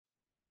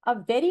A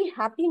very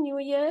happy new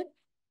year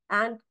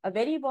and a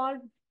very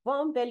warm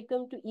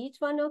welcome to each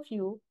one of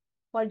you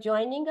for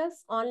joining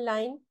us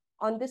online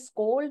on this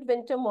cold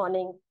winter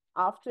morning,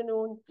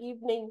 afternoon,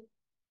 evening,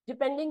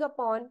 depending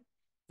upon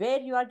where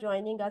you are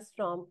joining us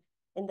from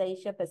in the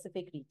Asia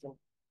Pacific region.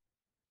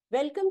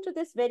 Welcome to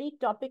this very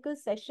topical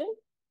session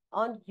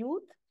on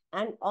youth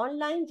and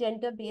online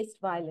gender-based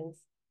violence,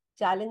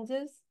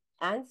 challenges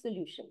and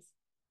solutions.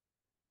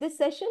 This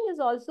session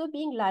is also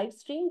being live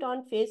streamed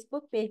on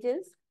Facebook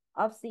pages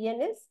of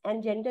CNS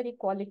and Gender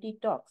Equality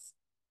Talks,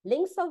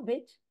 links of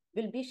which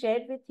will be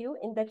shared with you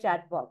in the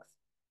chat box.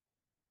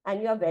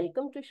 And you are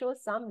welcome to show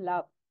some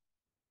love.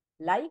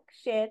 Like,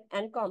 share,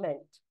 and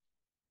comment.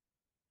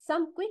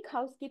 Some quick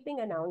housekeeping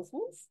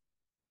announcements.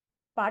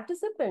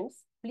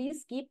 Participants,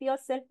 please keep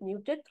yourself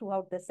muted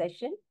throughout the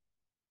session.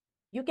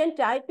 You can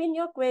type in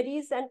your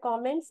queries and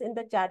comments in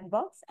the chat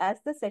box as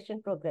the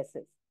session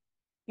progresses.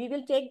 We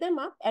will take them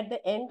up at the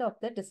end of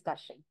the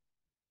discussion.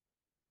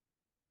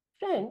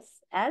 Friends,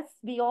 as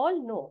we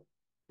all know,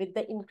 with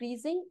the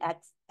increasing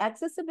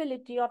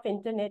accessibility of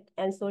internet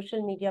and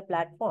social media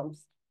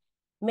platforms,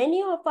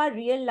 many of our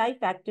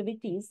real-life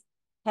activities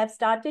have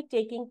started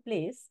taking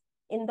place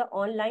in the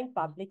online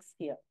public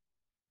sphere.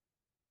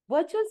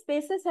 Virtual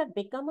spaces have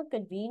become a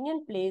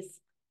convenient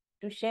place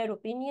to share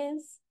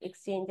opinions,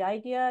 exchange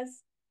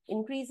ideas,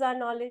 increase our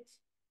knowledge,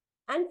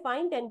 and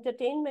find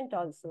entertainment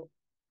also,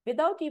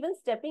 without even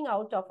stepping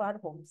out of our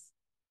homes.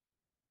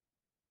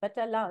 But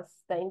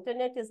alas, the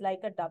internet is like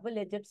a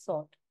double-edged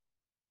sword,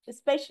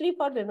 especially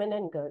for women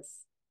and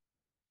girls.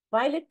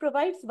 While it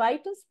provides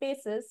vital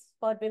spaces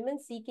for women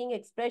seeking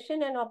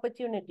expression and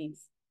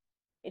opportunities,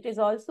 it is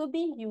also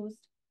being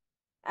used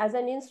as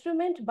an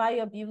instrument by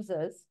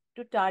abusers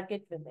to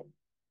target women.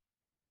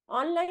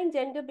 Online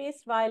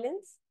gender-based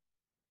violence,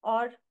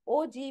 or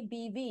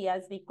OGBV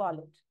as we call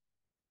it,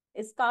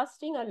 is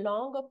casting a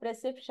long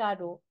oppressive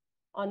shadow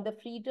on the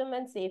freedom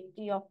and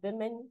safety of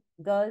women,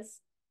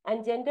 girls,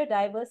 and gender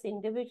diverse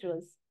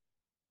individuals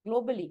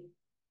globally.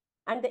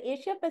 And the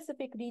Asia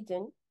Pacific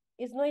region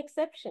is no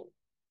exception.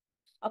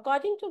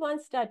 According to one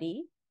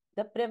study,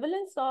 the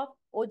prevalence of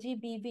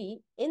OGBV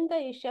in the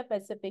Asia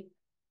Pacific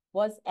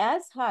was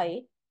as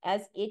high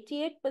as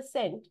 88%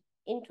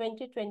 in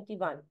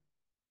 2021,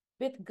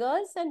 with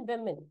girls and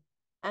women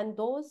and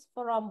those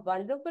from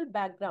vulnerable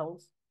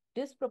backgrounds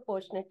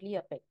disproportionately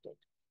affected.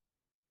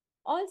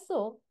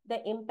 Also,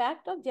 the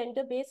impact of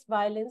gender-based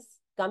violence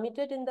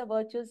committed in the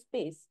virtual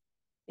space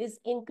is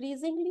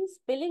increasingly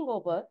spilling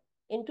over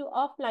into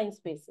offline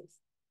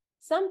spaces,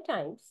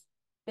 sometimes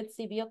with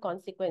severe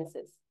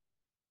consequences.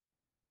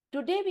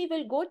 Today, we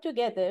will go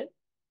together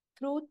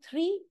through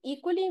 3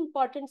 equally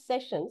important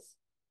sessions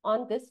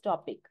on this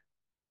topic.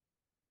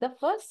 The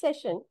first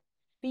session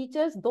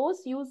features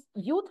those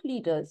youth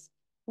leaders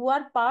who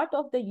are part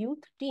of the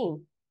youth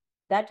team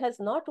that has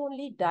not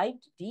only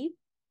dived deep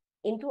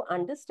into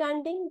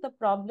understanding the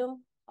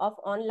problem of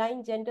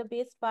online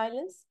gender-based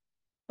violence,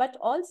 but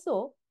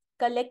also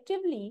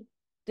collectively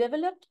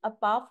developed a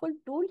powerful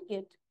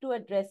toolkit to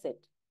address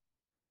it.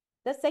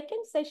 The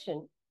second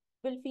session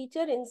will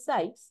feature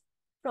insights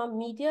from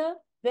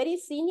very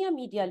senior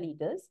media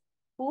leaders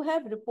who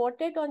have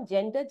reported on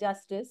gender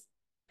justice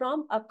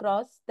from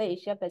across the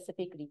Asia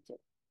Pacific region.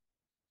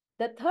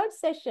 The third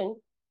session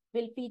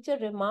will feature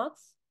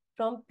remarks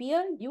from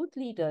peer youth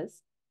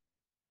leaders,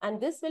 and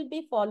this will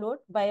be followed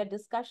by a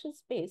discussion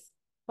space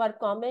for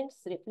comments,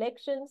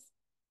 reflections,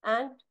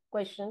 and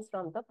questions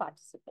from the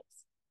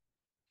participants.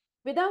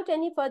 Without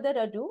any further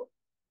ado,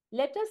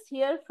 let us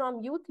hear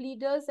from youth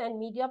leaders and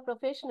media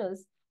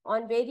professionals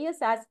on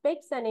various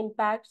aspects and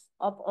impacts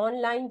of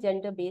online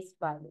gender-based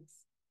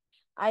violence.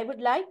 I would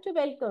like to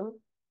welcome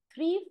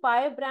 3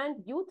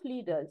 firebrand youth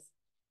leaders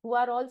who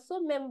are also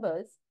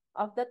members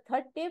of the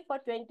 30 for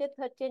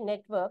 2030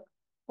 network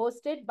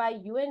hosted by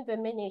UN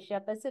Women Asia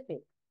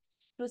Pacific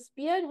to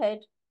spearhead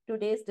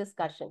today's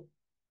discussion.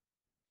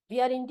 We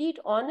are indeed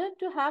honored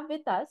to have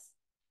with us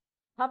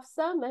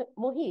Hafsah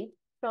Muheed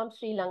from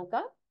Sri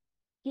Lanka,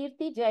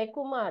 Kirthi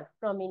Jayakumar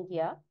from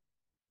India,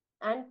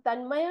 and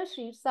Tanmaya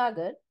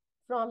Kshirsagar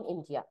from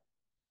India.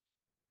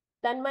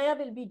 Tanmaya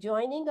will be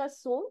joining us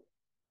soon.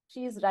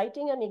 She is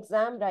writing an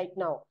exam right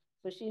now,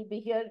 so she'll be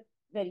here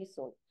very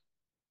soon.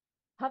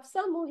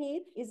 Hafsah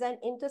Muheed is an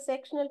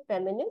intersectional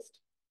feminist,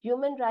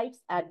 human rights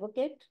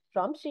advocate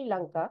from Sri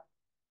Lanka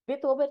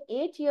with over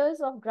 8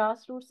 years of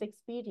grassroots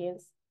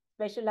experience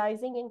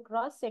specializing in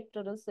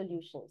cross-sectoral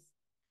solutions.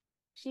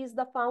 She is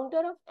the founder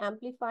of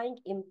Amplifying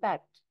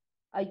Impact,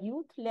 a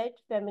youth-led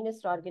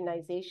feminist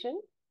organization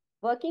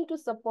working to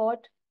support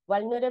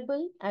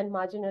vulnerable and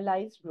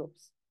marginalized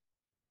groups.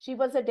 She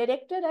was a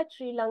director at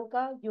Sri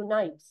Lanka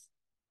Unites,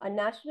 a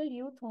national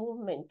youth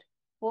movement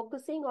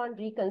focusing on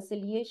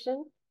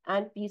reconciliation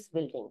and peace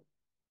building.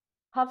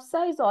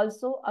 Hafsah is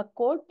also a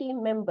core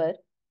team member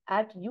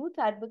at Youth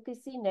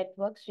Advocacy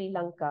Network Sri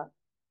Lanka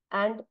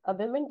and a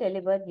Women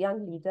Deliver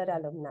Young Leader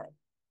alumni.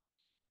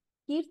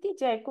 Kirthi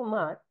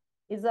Jayakumar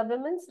is a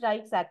women's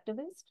rights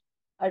activist,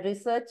 a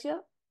researcher,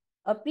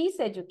 a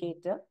peace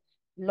educator,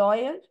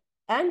 lawyer,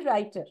 and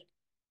writer,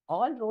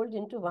 all rolled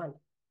into one.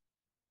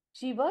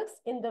 She works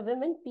in the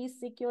women, peace,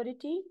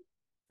 security,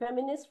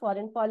 feminist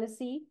foreign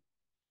policy,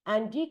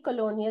 and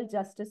decolonial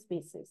justice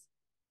spaces.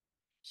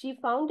 She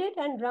founded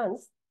and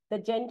runs the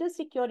Gender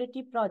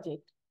Security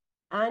Project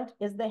and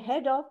is the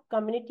head of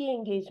community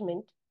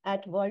engagement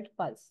at World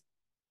Pulse.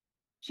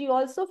 She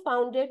also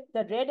founded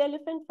the Red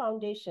Elephant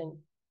Foundation,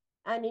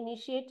 an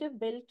initiative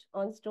built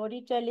on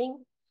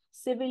storytelling,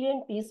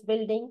 civilian peace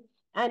building,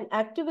 and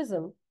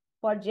activism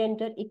for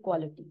gender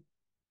equality.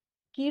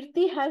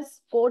 Kirthi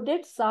has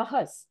coded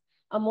Sahas,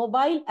 a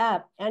mobile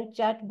app and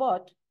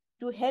chatbot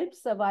to help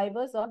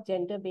survivors of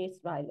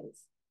gender-based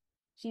violence.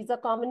 She's a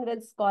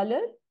Commonwealth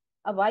Scholar,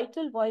 a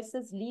Vital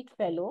Voices Lead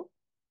Fellow,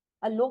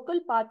 a Local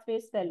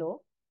Pathways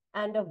Fellow,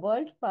 and a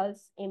World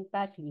Pulse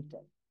Impact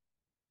Leader.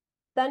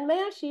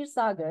 Tanmaya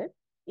Kshirsagar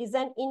is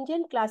an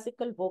Indian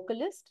classical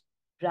vocalist,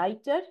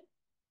 writer,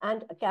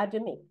 and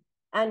academic,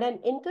 and an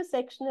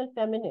intersectional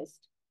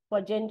feminist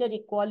for gender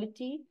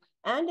equality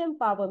and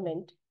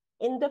empowerment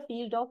in the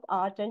field of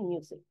art and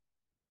music.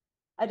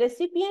 A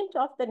recipient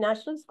of the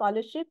National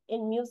Scholarship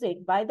in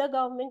Music by the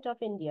Government of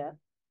India,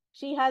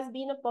 she has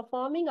been a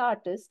performing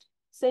artist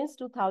since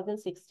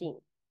 2016.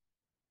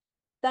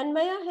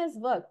 Tanmaya has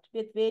worked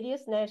with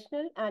various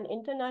national and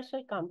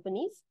international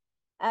companies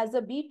as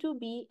a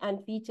B2B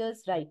and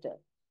features writer.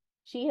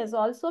 She has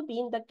also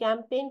been the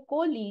campaign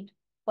co-lead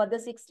for the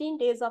 16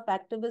 Days of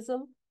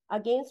Activism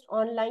against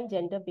online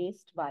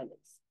gender-based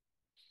violence.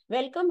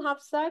 Welcome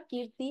Hafsah,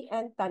 Kirthi,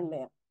 and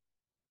Tanmaya.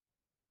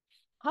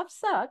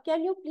 Hafsah,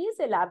 can you please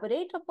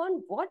elaborate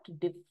upon what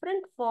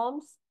different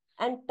forms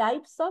and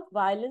types of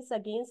violence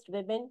against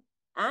women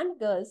and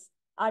girls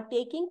are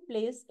taking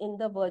place in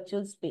the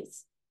virtual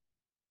space?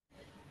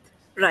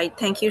 Right.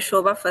 Thank you,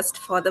 Shobha, first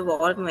for the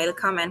warm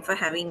welcome and for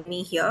having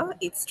me here.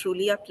 It's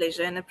truly a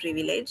pleasure and a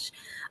privilege.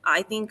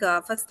 I think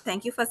first,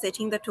 thank you for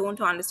setting the tone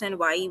to understand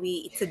why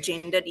it's a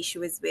gendered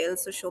issue as well.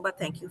 So, Shobha,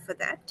 thank you for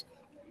that.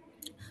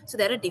 So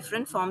there are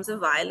different forms of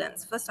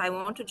violence. First, I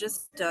want to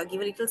just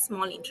give a little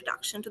small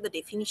introduction to the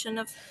definition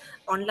of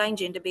online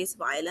gender-based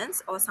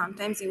violence, or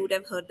sometimes you would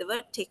have heard the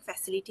word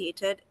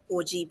tech-facilitated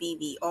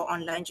OGBV, or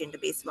online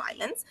gender-based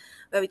violence,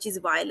 which is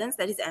violence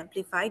that is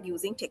amplified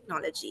using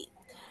technology.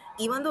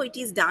 Even though it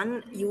is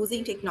done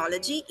using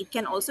technology, it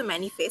can also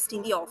manifest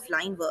in the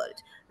offline world,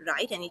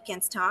 right? And it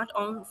can start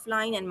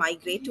offline and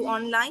migrate to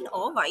online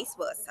or vice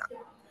versa.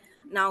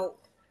 Now,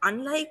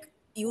 unlike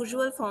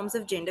usual forms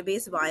of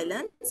gender-based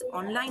violence,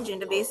 online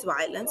gender-based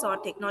violence or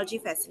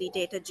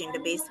technology-facilitated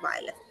gender-based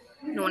violence,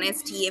 known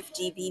as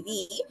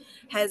TFGBV,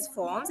 has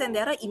forms, and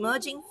there are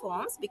emerging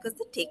forms because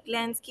the tech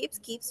landscape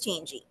keeps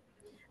changing.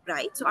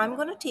 Right, so I'm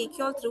going to take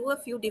you all through a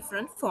few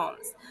different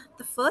forms.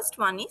 The first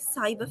one is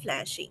cyber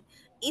flashing.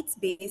 It's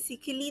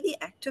basically the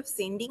act of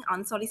sending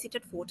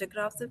unsolicited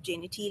photographs of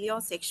genitalia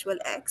or sexual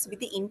acts with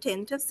the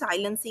intent of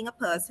silencing a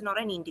person or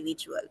an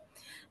individual.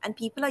 And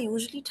people are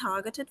usually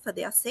targeted for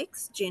their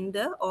sex,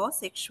 gender, or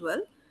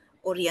sexual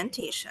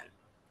orientation.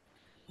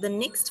 The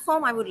next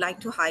form I would like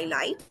to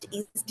highlight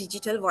is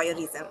digital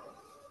voyeurism.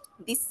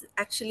 This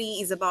actually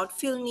is about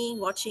filming,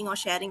 watching, or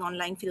sharing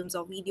online films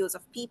or videos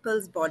of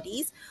people's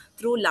bodies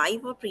through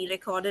live or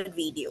pre-recorded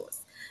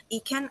videos.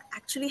 It can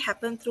actually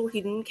happen through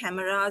hidden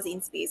cameras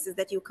in spaces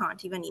that you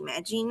can't even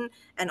imagine,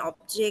 and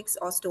objects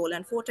or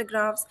stolen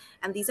photographs,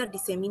 and these are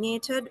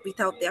disseminated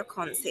without their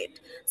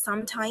consent.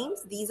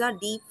 Sometimes these are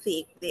deep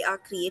fake. They are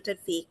created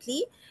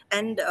fakely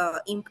and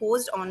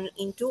imposed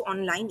into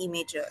online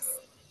images.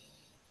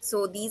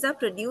 So these are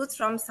produced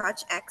from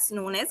such acts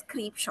known as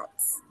creep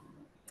shots.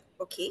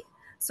 Okay,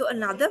 so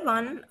another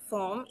one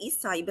form is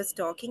cyber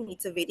stalking.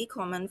 It's a very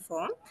common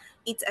form.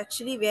 It's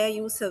actually where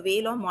you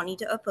surveil or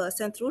monitor a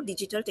person through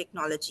digital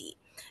technology,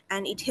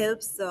 and it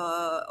helps,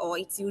 or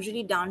it's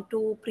usually done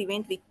to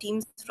prevent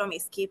victims from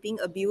escaping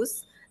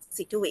abuse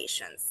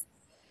situations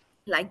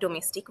like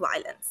domestic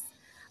violence.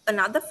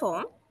 Another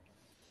form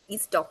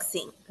is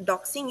doxing.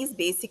 Doxing is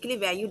basically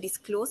where you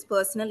disclose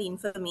personal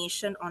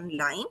information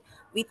online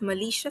with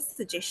malicious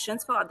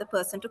suggestions for other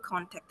person to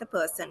contact the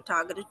person,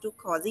 targeted to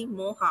causing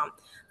more harm.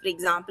 For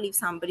example, if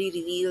somebody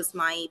reveals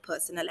my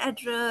personal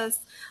address,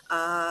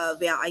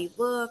 where I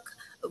work,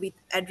 with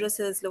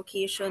addresses,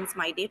 locations,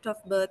 my date of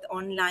birth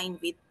online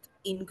with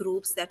in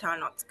groups that are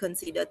not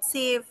considered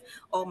safe,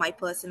 or my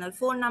personal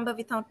phone number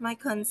without my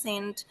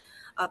consent,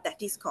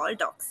 that is called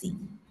doxing.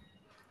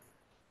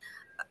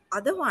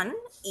 Other one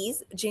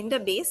is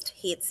gender-based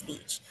hate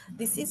speech.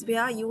 This is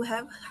where you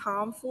have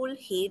harmful,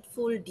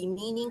 hateful,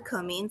 demeaning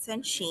comments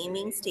and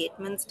shaming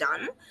statements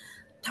done,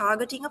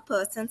 targeting a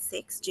person's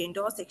sex,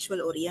 gender, or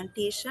sexual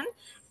orientation,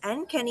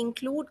 and can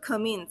include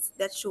comments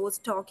that shows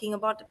talking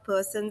about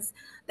persons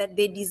that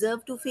they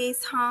deserve to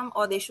face harm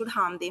or they should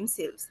harm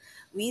themselves.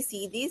 We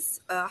see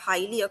this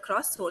highly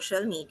across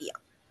social media.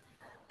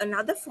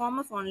 Another form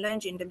of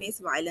online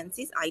gender-based violence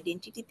is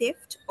identity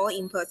theft or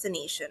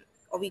impersonation,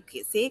 or we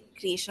say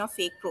creation of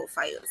fake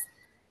profiles.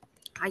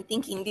 I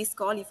think in this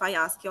call, if I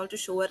ask you all to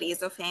show a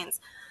raise of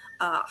hands,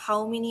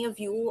 How many of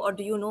you, or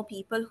do you know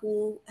people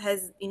who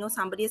has,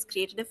 somebody has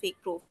created a fake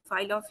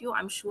profile of you?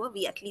 I'm sure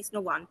we at least know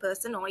one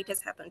person, or it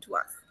has happened to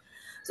us.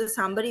 So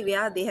somebody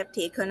where they have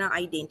taken an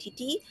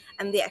identity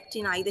and they act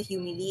in either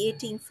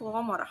humiliating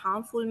form or a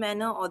harmful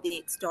manner, or they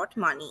extort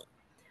money,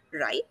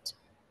 right?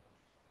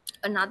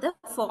 Another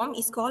form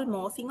is called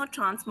morphing or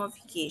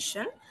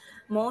transmorphication.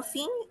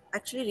 Morphing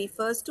actually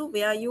refers to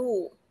where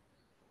you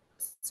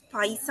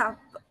spice up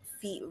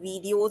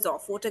videos or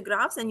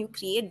photographs and you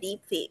create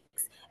deep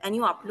fakes and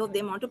you upload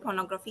them onto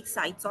pornographic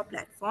sites or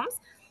platforms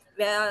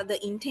where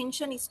the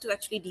intention is to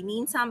actually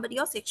demean somebody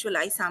or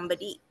sexualize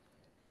somebody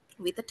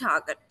with a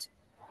target.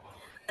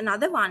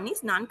 Another one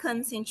is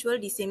non-consensual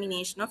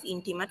dissemination of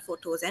intimate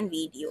photos and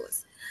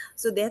videos.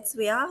 So that's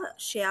where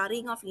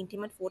sharing of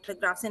intimate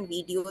photographs and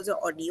videos or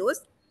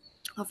audios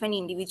of an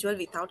individual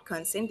without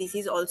consent. This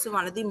is also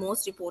one of the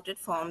most reported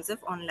forms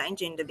of online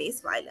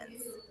gender-based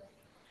violence.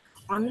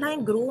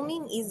 Online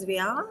grooming is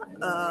where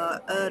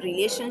a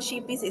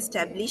relationship is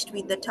established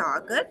with the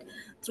target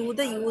through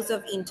the use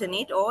of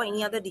internet or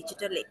any other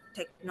digital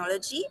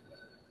technology,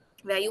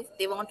 where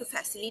they want to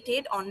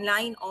facilitate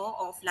online or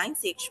offline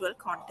sexual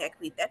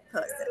contact with that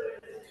person.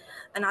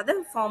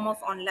 Another form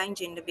of online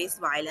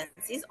gender-based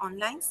violence is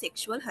online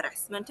sexual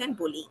harassment and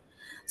bullying.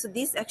 So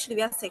this actually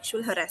where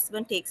sexual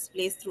harassment takes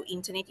place through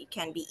internet. It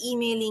can be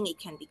emailing, it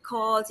can be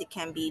calls, it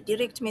can be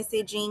direct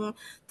messaging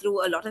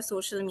through a lot of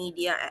social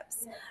media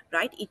apps,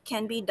 right? It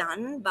can be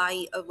done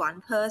by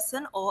one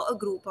person or a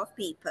group of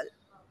people.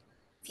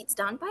 If it's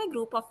done by a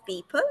group of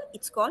people,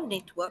 it's called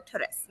networked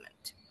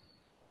harassment.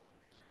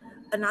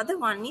 Another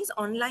one is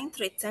online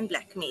threats and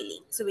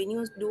blackmailing. So when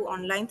you do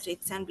online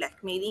threats and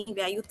blackmailing,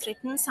 where you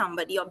threaten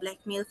somebody or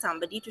blackmail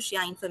somebody to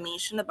share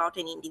information about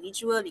an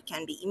individual, it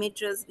can be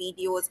images,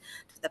 videos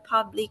to the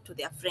public, to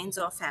their friends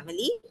or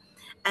family,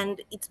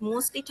 and it's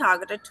mostly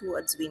targeted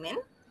towards women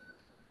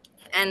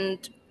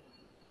and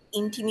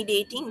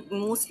intimidating,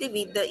 mostly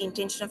with the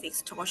intention of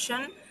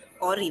extortion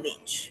or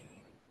revenge.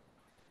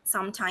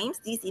 Sometimes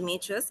these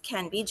images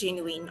can be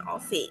genuine or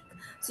fake.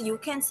 So you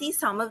can see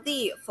some of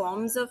the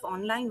forms of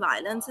online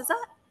violences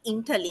are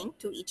interlinked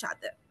to each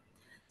other.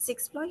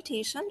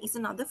 Sexploitation is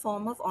another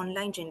form of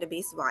online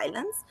gender-based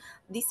violence.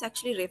 This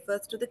actually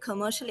refers to the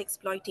commercial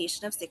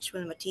exploitation of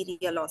sexual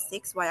material or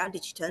sex via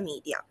digital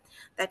media.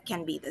 That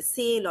can be the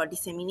sale or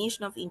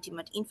dissemination of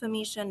intimate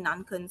information,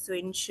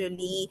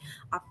 non-consensually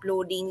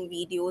uploading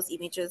videos,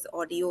 images,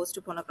 audios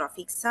to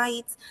pornographic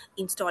sites,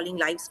 installing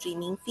live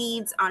streaming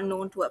feeds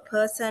unknown to a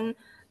person,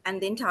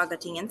 and then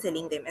targeting and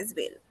selling them as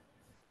well.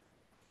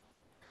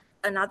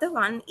 Another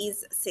one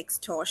is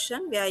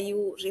sextortion, where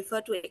you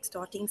refer to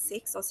extorting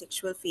sex or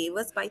sexual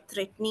favors by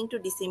threatening to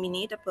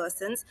disseminate a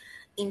person's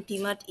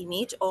intimate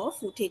image or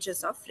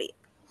footages of rape.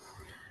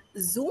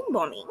 Zoom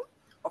bombing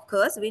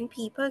occurs when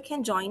people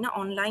can join an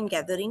online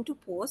gathering to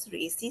post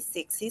racist,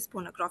 sexist,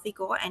 pornographic,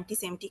 or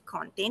anti-Semitic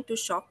content to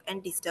shock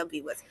and disturb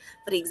viewers.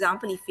 For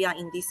example, if we are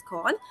in this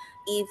call,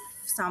 if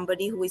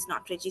somebody who is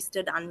not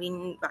registered,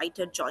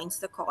 uninvited, joins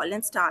the call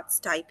and starts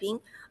typing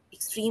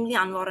extremely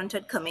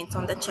unwarranted comments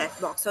on the chat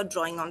box or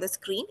drawing on the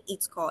screen,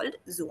 it's called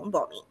Zoom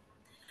bombing.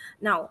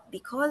 Now,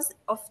 because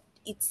of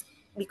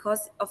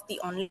the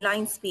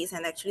online space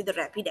and actually the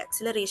rapid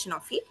acceleration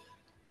of it,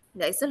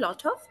 there is a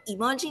lot of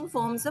emerging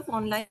forms of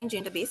online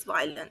gender-based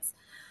violence.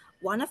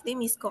 One of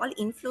them is called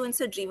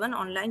influencer-driven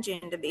online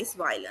gender-based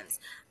violence.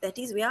 That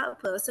is where a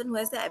person who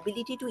has the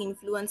ability to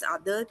influence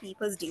other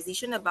people's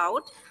decision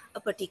about a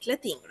particular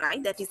thing,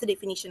 right? That is the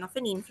definition of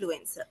an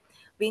influencer.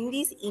 When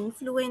these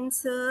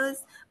influencers,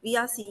 we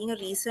are seeing a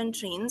recent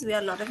trends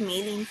where a lot of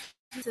male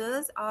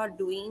influencers are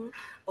doing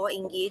or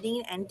engaging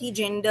in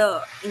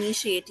anti-gender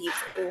initiatives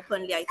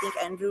openly. I think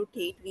Andrew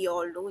Tate, we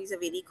all know, is a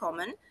very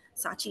common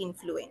such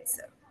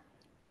influencer.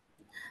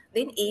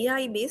 Then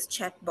AI-based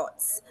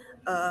chatbots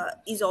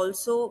is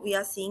also, we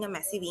are seeing a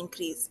massive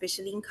increase,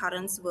 especially in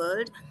current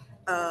world.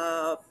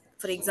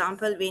 For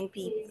example, when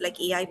people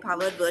like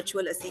AI-powered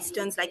virtual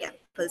assistants like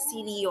Apple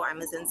Siri or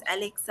Amazon's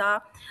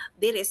Alexa,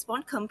 they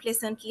respond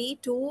complacently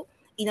to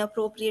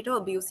inappropriate or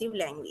abusive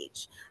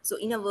language. So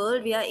in a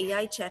world where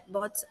AI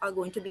chatbots are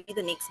going to be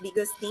the next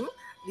biggest thing,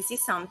 this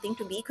is something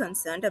to be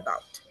concerned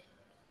about.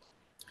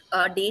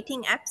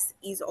 Dating apps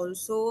is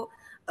also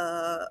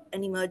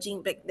an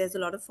emerging, like there's a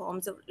lot of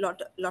forms of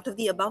lot of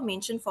the above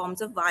mentioned forms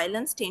of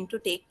violence tend to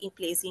take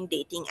place in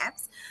dating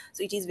apps.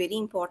 So it is very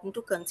important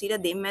to consider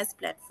them as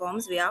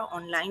platforms where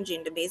online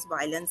gender-based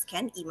violence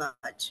can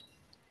emerge.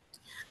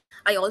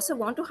 I also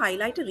want to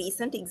highlight a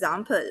recent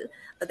example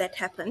that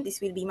happened.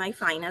 This will be my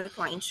final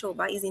point,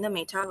 Shobha, is in a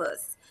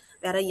metaverse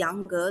where a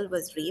young girl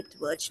was raped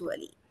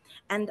virtually.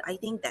 And I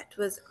think that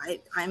was,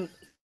 I'm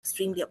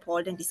extremely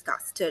appalled and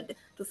disgusted to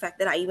the fact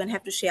that I even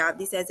have to share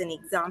this as an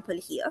example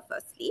here,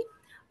 firstly.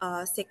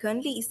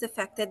 Secondly, is the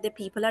fact that the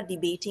people are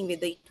debating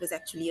whether it was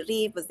actually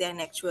rape, was there an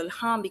actual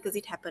harm, because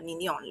it happened in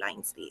the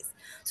online space.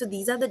 So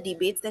these are the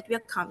debates that we are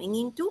coming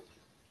into.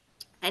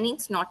 And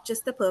it's not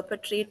just the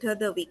perpetrator,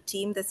 the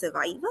victim, the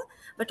survivor,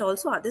 but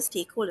also other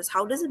stakeholders.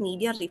 How does the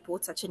media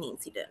report such an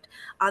incident?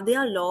 Are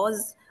there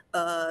laws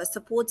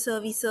support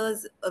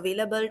services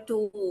available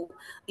to,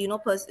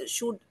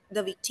 should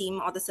the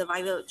victim or the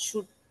survivor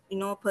should,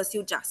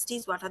 pursue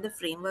justice? What are the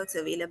frameworks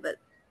available?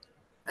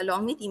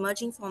 Along with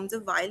emerging forms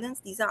of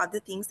violence, these are other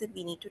things that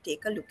we need to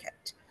take a look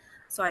at.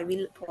 So I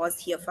will pause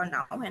here for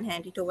now and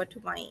hand it over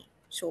to my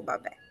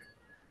Shobha back.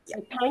 Yeah.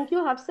 Thank you,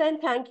 Hafsah,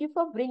 and thank you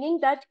for bringing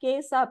that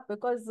case up,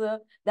 because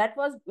that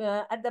was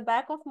at the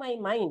back of my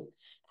mind.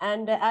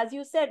 And as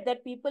you said,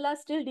 that people are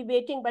still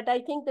debating, but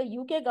I think the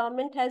UK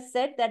government has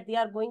said that they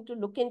are going to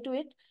look into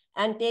it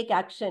and take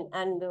action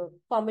and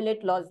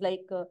formulate laws.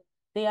 Like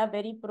they are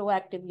very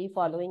proactively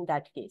following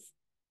that case.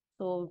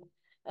 So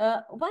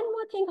one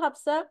more thing,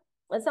 Hafsah,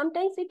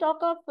 sometimes we talk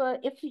of,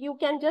 if you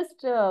can just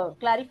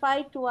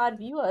clarify to our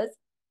viewers,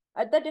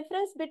 the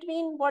difference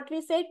between what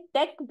we say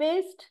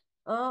tech-based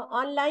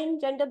online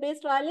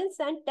gender-based violence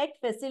and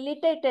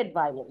tech-facilitated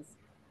violence.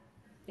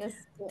 Yes.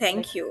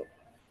 Thank you.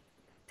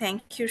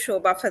 Thank you,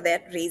 Shobha, for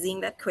that, raising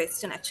that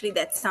question. Actually,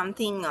 that's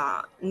something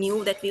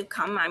new that we've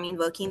come,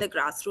 working in the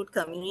grassroots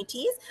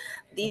communities.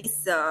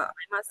 This,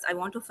 I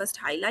want to first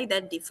highlight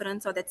that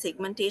difference, or that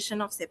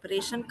segmentation of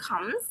separation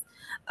comes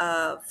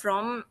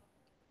from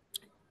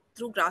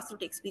through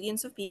grassroots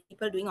experience of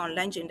people doing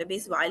online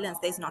gender-based violence.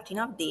 There's not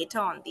enough data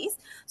on this.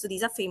 So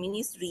these are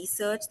feminist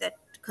research that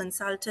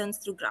consultants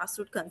through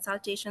grassroots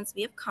consultations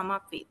we have come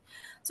up with.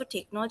 So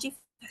technology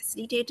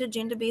facilitated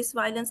gender-based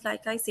violence,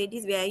 like I said,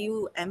 is where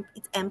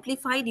it's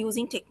amplified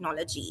using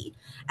technology,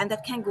 and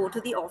that can go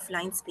to the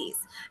offline space.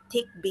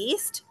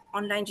 Tech-based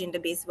online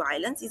gender-based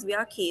violence is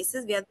where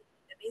cases where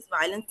gender-based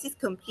violence is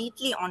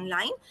completely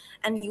online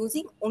and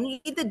using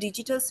only the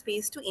digital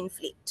space to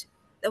inflict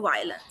the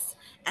violence.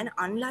 And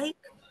unlike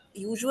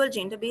usual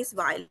gender-based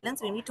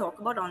violence, when we talk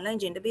about online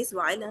gender-based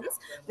violence,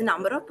 the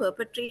number of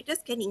perpetrators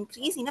can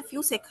increase in a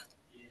few seconds,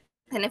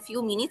 in a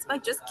few minutes, by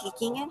just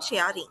clicking and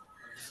sharing.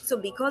 So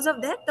because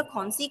of that, the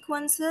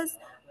consequences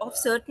of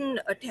certain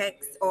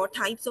attacks or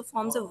types of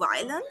forms of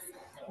violence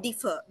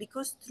differ,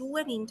 because through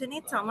an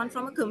internet, someone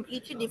from a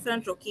completely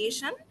different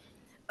location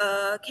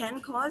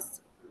can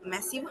cause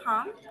massive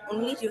harm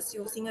only just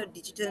using a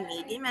digital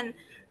medium. And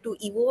to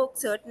evoke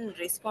certain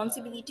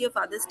responsibility of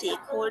other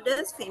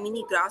stakeholders,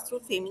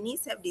 grassroots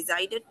feminists have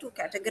decided to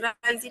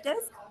categorize it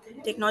as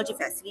technology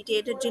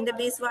facilitated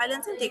gender-based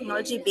violence and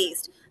technology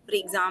based. For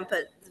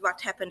example, what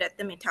happened at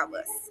the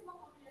metaverse,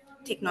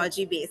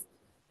 technology based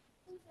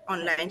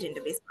online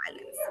gender-based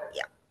violence.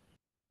 Yeah.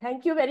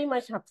 Thank you very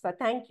much, Hafsah.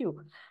 Thank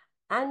you.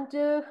 And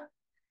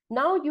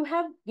now you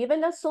have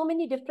given us so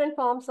many different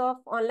forms of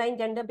online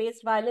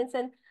gender-based violence,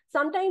 and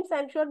sometimes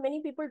I'm sure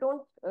many people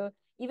don't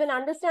even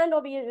understand,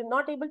 or we are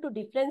not able to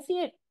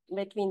differentiate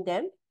between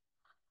them.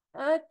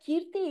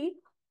 Kirthi,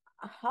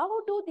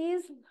 how do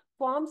these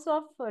forms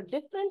of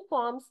different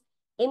forms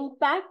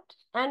impact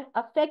and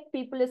affect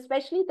people,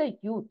 especially the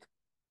youth?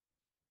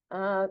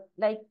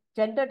 Like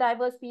gender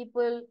diverse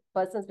people,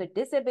 persons with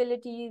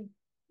disabilities,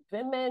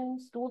 women,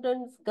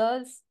 students,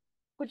 girls.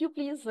 Could you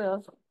please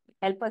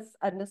help us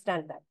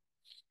understand that?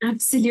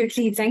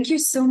 Absolutely. Thank you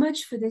so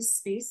much for this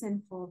space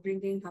and for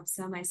bringing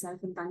Hafsah, myself,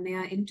 and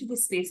Tanya into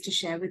this space to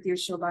share with you,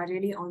 Shobha.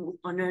 Really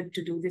honored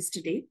to do this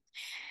today.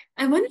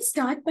 I want to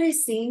start by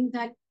saying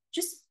that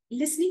just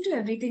listening to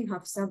everything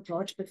Hafsah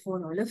brought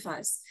before all of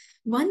us,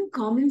 one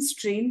common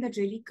strain that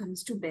really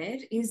comes to bear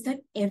is that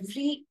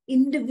every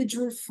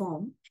individual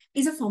form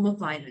is a form of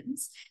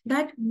violence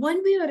that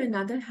one way or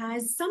another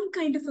has some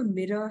kind of a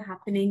mirror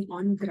happening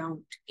on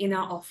ground in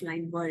our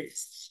offline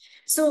worlds.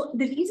 So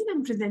the reason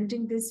I'm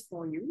presenting this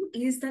for you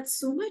is that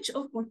so much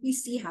of what we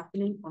see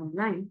happening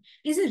online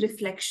is a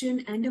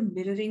reflection and a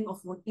mirroring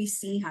of what we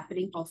see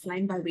happening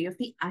offline by way of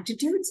the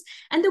attitudes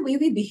and the way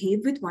we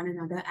behave with one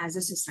another as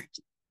a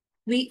society.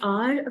 We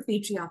are a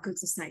patriarchal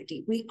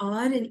society. We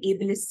are an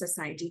ableist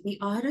society. We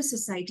are a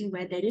society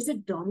where there is a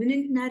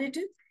dominant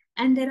narrative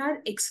and there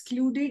are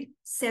excluded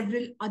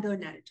several other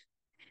narratives.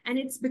 And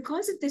it's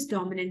because of this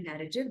dominant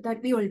narrative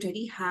that we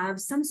already have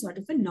some sort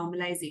of a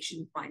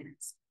normalization of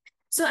violence.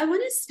 So I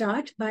want to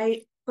start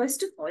by,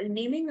 first of all,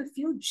 naming a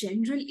few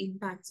general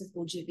impacts of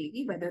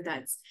OGBV, whether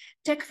that's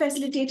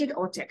tech-facilitated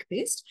or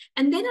tech-based,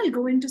 and then I'll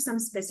go into some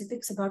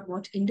specifics about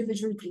what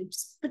individual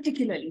groups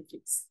particularly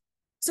face.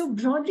 So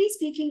broadly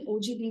speaking,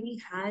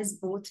 OGBV has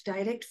both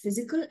direct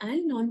physical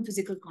and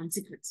non-physical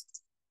consequences.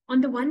 On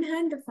the one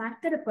hand, the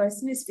fact that a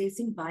person is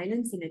facing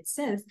violence in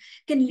itself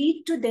can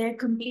lead to their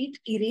complete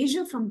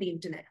erasure from the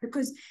internet.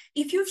 Because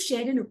if you've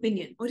shared an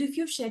opinion or if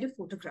you've shared a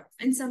photograph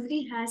and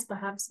somebody has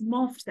perhaps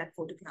morphed that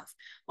photograph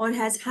or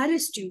has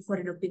harassed you for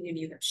an opinion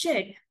you have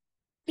shared,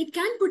 it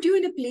can put you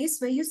in a place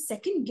where you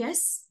second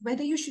guess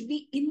whether you should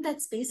be in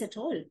that space at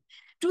all,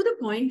 to the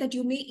point that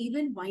you may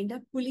even wind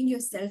up pulling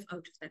yourself out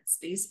of that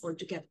space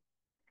altogether.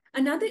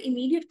 Another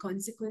immediate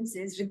consequence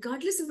is,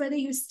 regardless of whether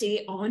you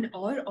stay on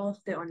or off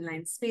the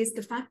online space,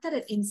 the fact that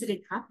an incident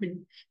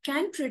happened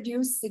can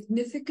produce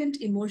significant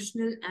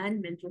emotional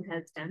and mental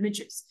health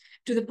damages,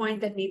 to the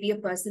point that maybe a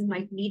person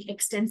might need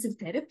extensive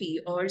therapy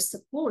or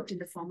support in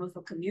the form of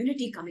a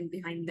community coming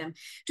behind them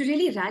to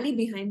really rally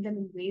behind them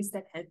in ways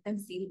that help them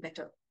feel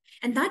better.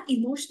 And that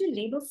emotional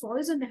labor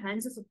falls on the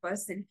hands of a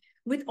person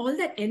with all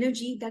that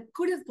energy that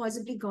could have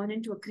possibly gone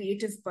into a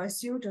creative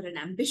pursuit or an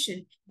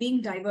ambition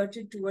being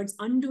diverted towards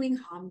undoing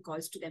harm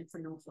caused to them for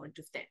no fault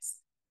of theirs.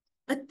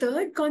 A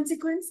third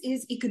consequence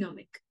is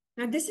economic.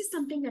 Now, this is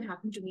something that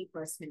happened to me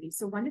personally.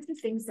 So one of the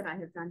things that I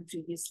have done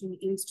previously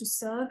is to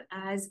serve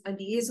as a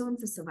liaison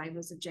for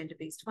survivors of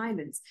gender-based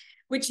violence,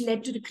 which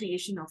led to the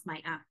creation of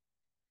my app.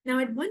 Now,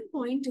 at one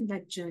point in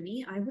that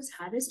journey, I was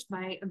harassed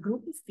by a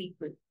group of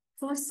people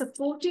for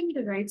supporting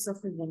the rights of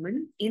a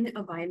woman in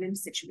a violent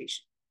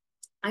situation.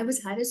 I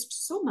was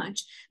harassed so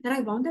much that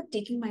I wound up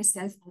taking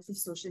myself off of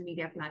social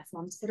media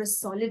platforms for a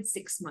solid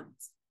 6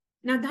 months.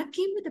 Now, that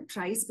came with a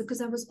price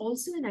because I was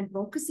also an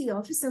advocacy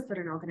officer for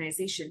an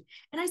organization,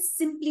 and I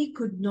simply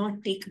could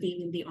not take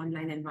being in the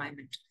online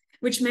environment,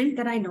 which meant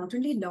that I not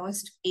only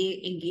lost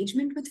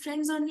engagement with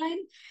friends online,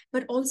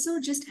 but also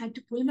just had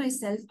to pull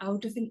myself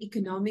out of an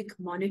economic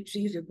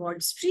monetary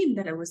reward stream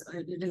that I was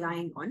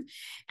relying on.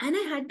 And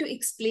I had to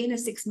explain a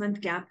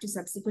 6-month gap to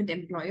subsequent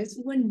employers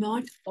who were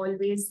not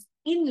always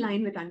in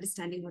line with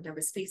understanding what I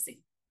was facing.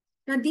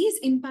 Now, these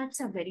impacts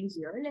are very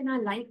real and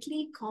are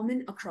likely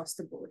common across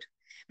the board.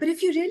 But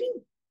if you really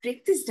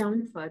break this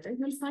down further,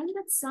 you'll find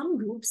that some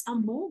groups are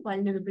more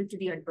vulnerable to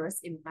the adverse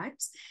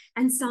impacts,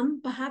 and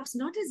some perhaps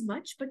not as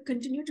much, but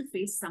continue to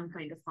face some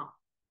kind of harm.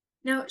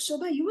 Now,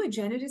 Shobha, you were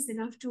generous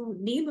enough to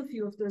name a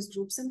few of those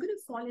groups. I'm going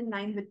to fall in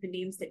line with the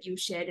names that you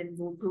shared and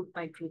go group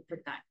by group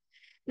with that.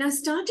 Now,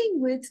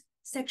 starting with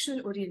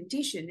sexual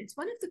orientation, it's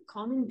one of the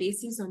common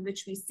bases on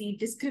which we see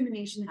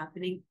discrimination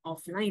happening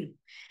offline.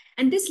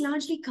 And this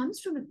largely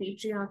comes from a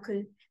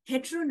patriarchal,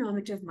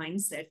 heteronormative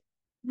mindset,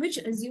 which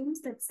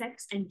assumes that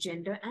sex and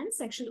gender and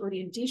sexual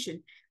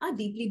orientation are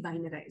deeply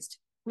binarized,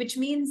 which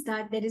means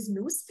that there is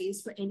no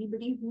space for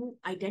anybody who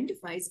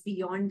identifies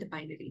beyond the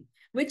binary,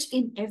 which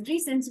in every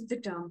sense of the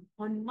term,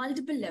 on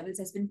multiple levels,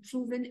 has been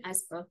proven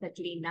as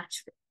perfectly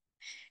natural.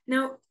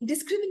 Now,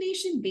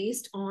 discrimination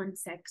based on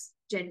sex,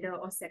 gender,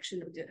 or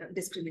sexual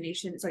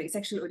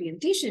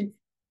orientation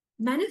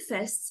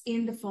manifests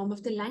in the form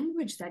of the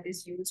language that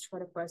is used for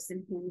a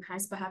person who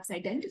has perhaps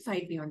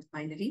identified beyond the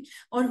binary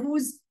or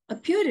whose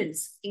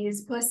appearance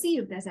is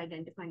perceived as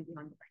identifying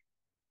beyond the binary.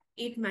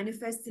 It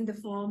manifests in the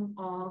form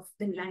of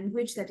the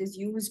language that is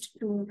used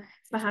to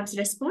perhaps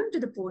respond to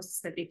the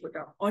posts that they put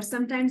up, or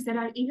sometimes there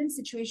are even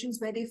situations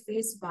where they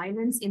face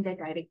violence in their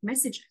direct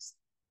messages.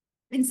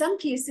 In some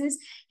cases,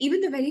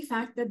 even the very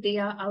fact that they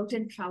are out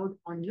and proud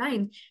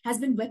online has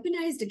been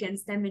weaponized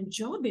against them in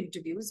job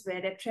interviews, where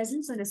their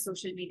presence on a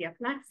social media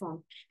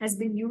platform has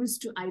been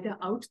used to either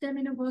out them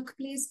in a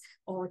workplace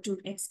or to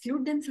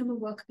exclude them from a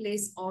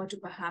workplace or to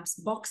perhaps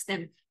box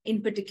them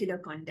in particular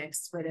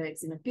contexts, whether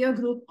it's in a peer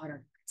group or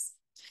otherwise.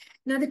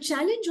 Now, the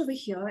challenge over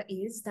here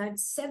is that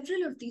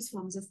several of these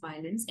forms of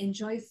violence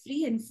enjoy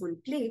free and full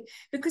play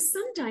because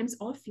sometimes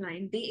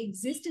offline they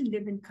exist and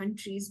live in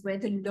countries where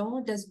the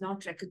law does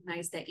not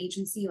recognize their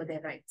agency or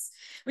their rights,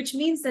 which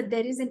means that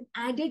there is an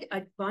added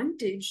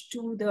advantage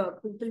to the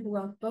people who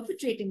are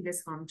perpetrating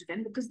this harm to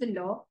them because the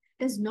law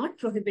does not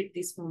prohibit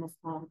this form of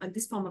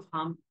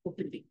harm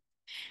openly.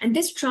 And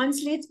this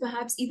translates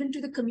perhaps even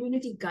to the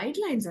community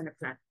guidelines on a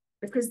platform,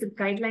 because the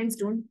guidelines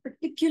don't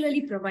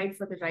particularly provide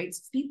for the rights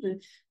of people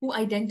who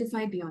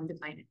identify beyond the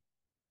binary.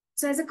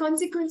 So as a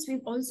consequence,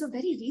 we've also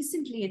very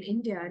recently in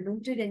India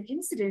noted an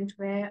incident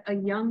where a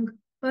young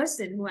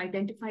person who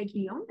identified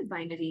beyond the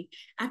binary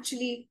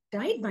actually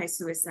died by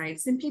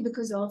suicide simply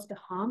because of the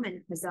harm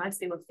and hazards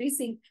they were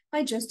facing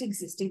by just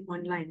existing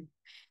online.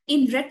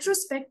 In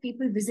retrospect,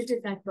 people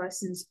visited that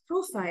person's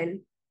profile,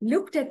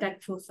 looked at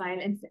that profile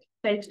and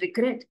felt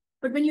regret.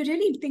 But when you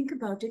really think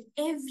about it,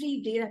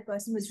 every day that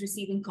person was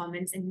receiving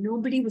comments and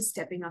nobody was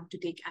stepping up to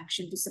take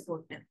action to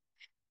support them.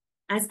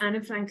 As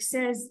Anna Frank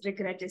says,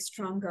 regret is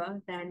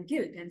stronger than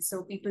guilt. And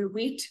so people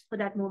wait for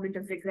that moment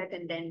of regret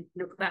and then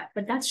look back.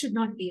 But that should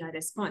not be our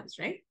response,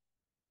 right?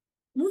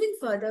 Moving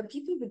further,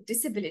 people with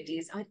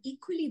disabilities are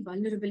equally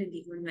vulnerable in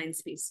the online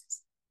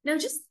spaces. Now,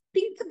 just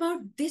think about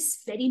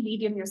this very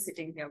medium you're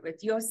sitting here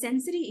with. Your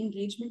sensory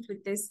engagement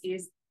with this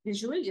is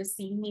visual. You're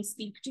seeing me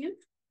speak to you.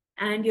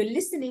 And you're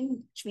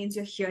listening, which means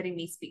you're hearing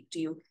me speak to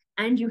you.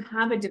 And you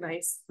have a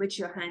device which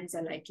your hands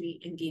are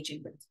likely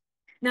engaging with.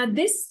 Now,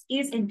 this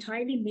is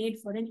entirely made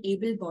for an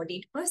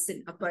able-bodied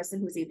person, a person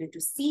who's able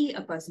to see,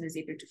 a person who's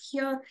able to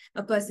hear,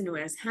 a person who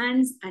has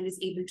hands and is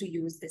able to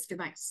use this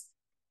device.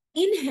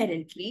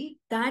 Inherently,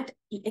 that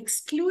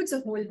excludes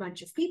a whole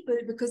bunch of people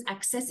because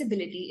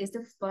accessibility is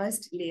the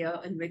first layer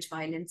in which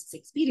violence is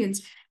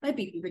experienced by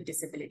people with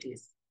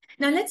disabilities.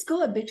 Now, let's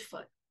go a bit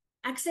further.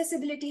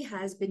 Accessibility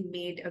has been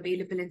made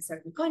available in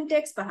certain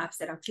contexts. Perhaps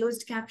there are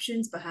closed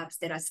captions, perhaps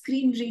there are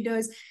screen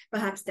readers,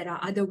 perhaps there are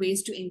other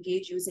ways to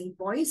engage using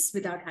voice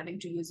without having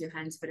to use your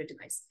hands for a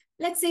device.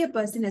 Let's say a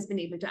person has been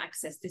able to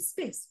access this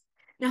space.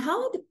 Now,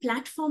 how are the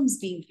platforms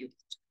being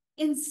used?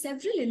 In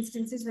several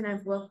instances, when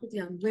I've worked with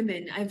young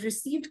women, I've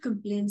received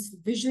complaints,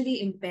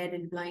 visually impaired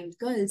and blind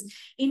girls,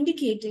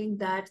 indicating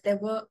that there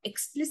were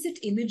explicit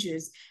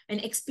images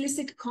and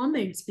explicit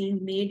comments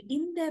being made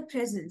in their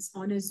presence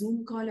on a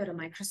Zoom call or a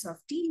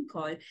Microsoft Team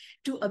call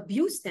to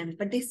abuse them,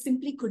 but they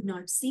simply could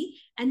not see,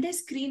 and their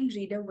screen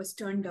reader was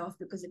turned off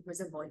because it was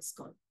a voice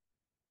call.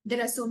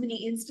 There are so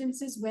many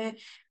instances where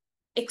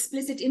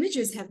explicit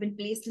images have been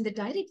placed in the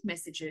direct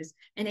messages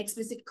and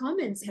explicit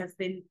comments have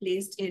been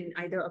placed in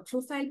either a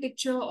profile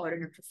picture or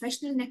in a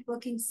professional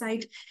networking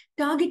site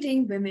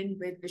targeting women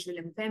with visual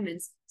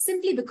impairments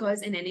simply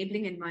because an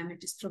enabling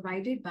environment is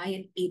provided by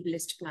an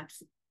ableist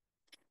platform.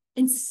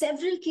 In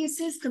several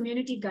cases,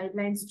 community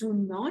guidelines do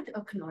not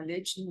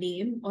acknowledge,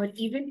 name, or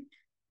even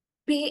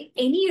pay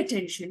any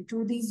attention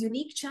to these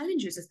unique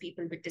challenges of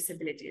people with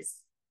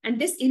disabilities. And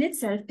this in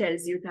itself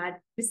tells you that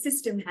the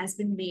system has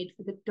been made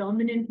for the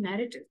dominant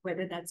narrative,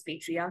 whether that's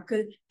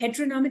patriarchal,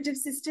 heteronormative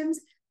systems,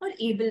 or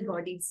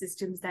able-bodied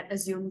systems that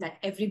assume that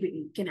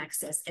everybody can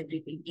access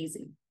everything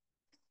easily.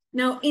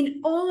 Now,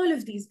 in all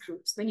of these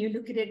groups, when you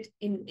look at it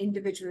in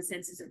individual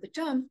senses of the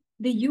term,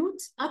 the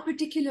youth are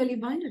particularly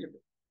vulnerable.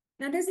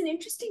 Now, there's an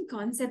interesting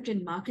concept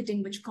in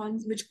marketing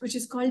which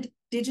is called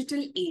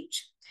digital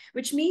age,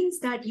 which means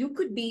that you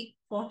could be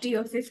 40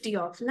 or 50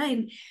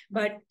 offline,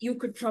 but you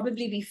could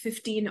probably be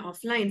 15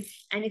 offline.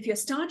 And if you're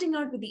starting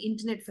out with the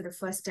internet for the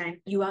first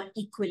time, you are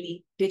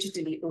equally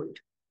digitally old.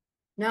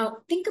 Now,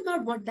 think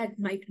about what that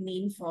might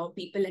mean for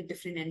people at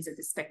different ends of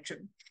the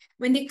spectrum.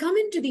 When they come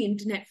into the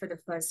internet for the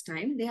first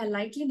time, they are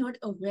likely not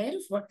aware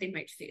of what they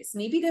might face.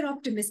 Maybe they're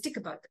optimistic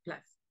about the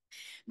platform.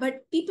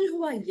 But people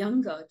who are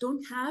younger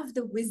don't have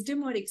the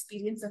wisdom or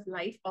experience of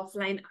life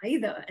offline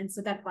either. And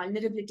so that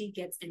vulnerability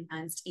gets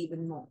enhanced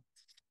even more.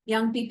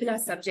 Young people are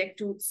subject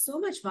to so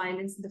much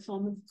violence in the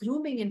form of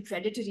grooming and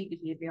predatory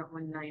behavior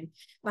online.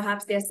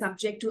 Perhaps they're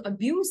subject to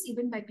abuse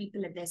even by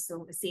people at their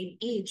same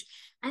age.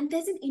 And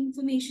there's an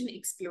information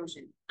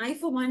explosion. I,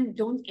 for one,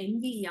 don't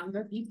envy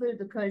younger people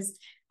because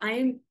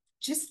I'm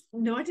just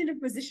not in a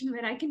position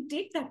where I can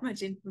take that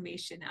much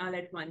information all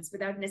at once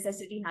without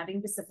necessarily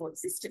having the support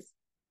system.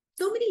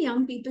 So many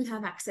young people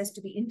have access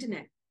to the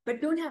internet, but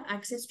don't have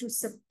access to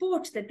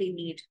support that they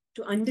need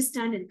to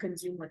understand and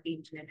consume what the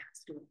internet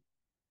has to.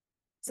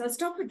 So I'll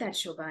stop with that,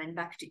 Shobha, and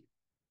back to you.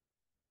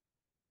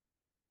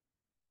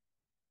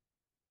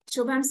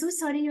 Shobha, I'm so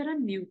sorry you're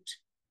on mute.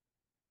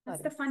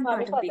 That's the fun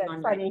part of being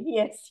online. Sorry.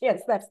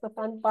 Yes, that's the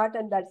fun part,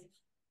 and that's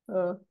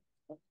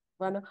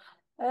one.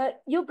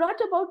 You brought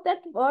about that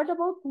word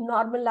about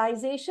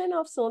normalization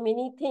of so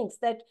many things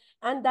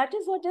and that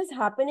is what is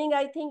happening,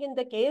 I think, in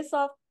the case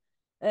of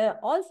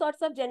all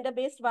sorts of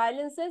gender-based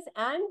violences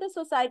and the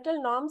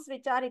societal norms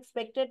which are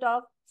expected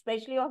of,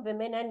 especially of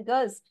women and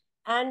girls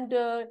and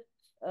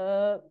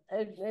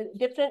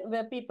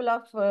different people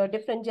of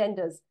different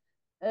genders.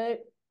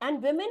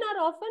 And women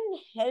are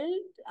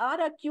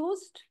often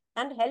accused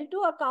and held to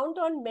account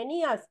on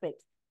many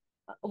aspects.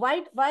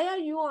 Why are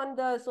you on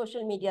the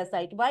social media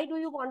site? Why do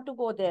you want to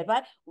go there?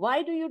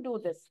 Why do you do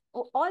this?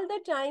 All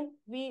the time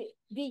we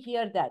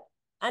hear that.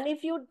 And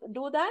if you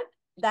do that,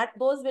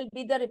 those will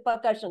be the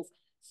repercussions.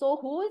 So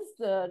who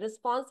is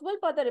responsible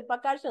for the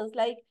repercussions?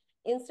 Like,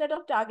 instead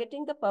of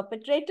targeting the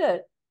perpetrator,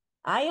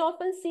 I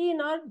often see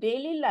in our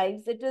daily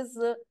lives, it is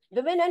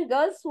women and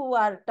girls who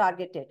are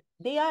targeted.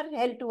 They are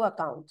held to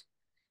account.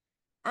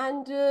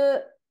 And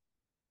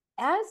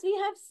as we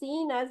have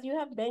seen, as you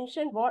have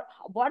mentioned,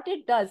 what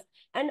it does.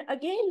 And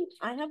again,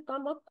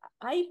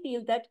 I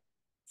feel that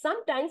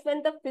sometimes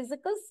when the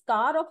physical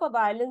scar of a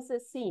violence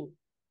is seen,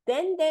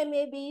 then there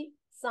may be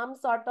some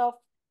sort of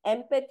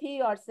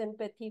empathy or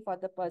sympathy for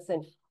the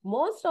person.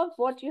 Most of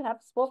what you have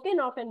spoken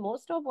of and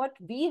most of what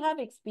we have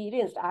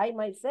experienced, I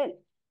myself,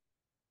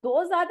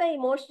 those are the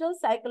emotional,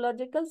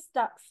 psychological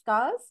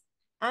scars,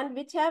 and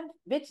which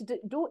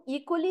do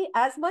equally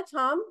as much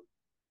harm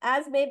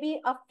as maybe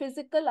a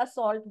physical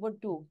assault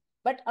would do.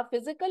 But a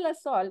physical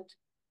assault,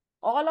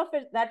 all of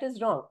it, that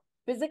is wrong.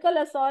 Physical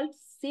assault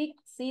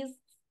sees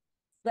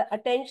the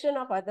attention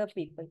of other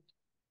people.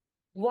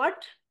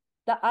 What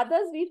the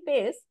others we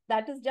face,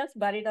 that is just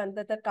buried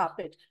under the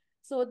carpet.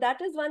 So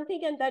that is one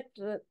thing, and that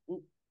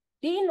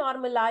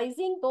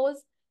denormalizing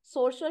those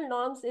social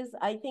norms is,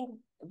 I think,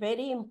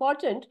 very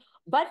important.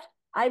 But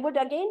I would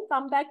again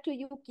come back to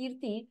you,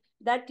 Kirthi,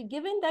 that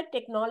given that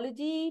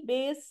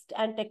technology-based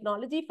and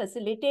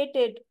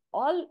technology-facilitated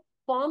all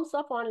forms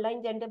of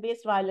online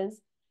gender-based violence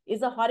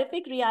is a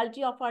horrific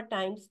reality of our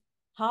times,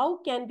 how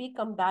can we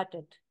combat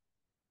it?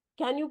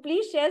 Can you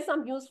please share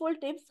some useful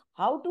tips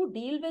how to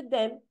deal with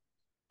them,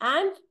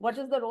 and what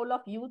is the role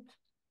of youth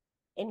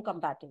in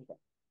combating them?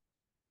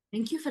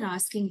 Thank you for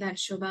asking that,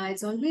 Shobha.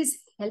 It's always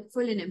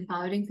helpful and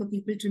empowering for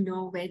people to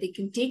know where they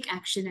can take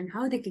action and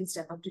how they can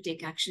step up to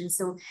take action.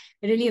 So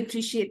I really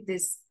appreciate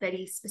this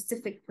very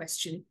specific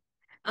question.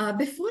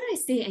 Before I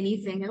say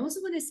anything, I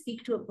also want to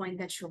speak to a point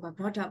that Shobha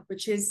brought up,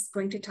 which is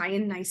going to tie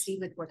in nicely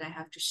with what I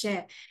have to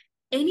share.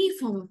 Any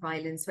form of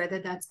violence, whether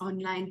that's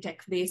online,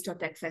 tech-based, or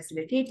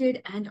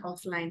tech-facilitated, and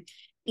offline,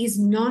 is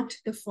not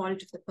the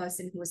fault of the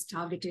person who was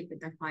targeted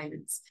with that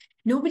violence.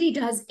 Nobody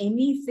does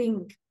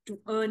anything to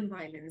earn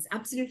violence.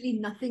 Absolutely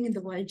nothing in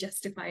the world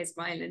justifies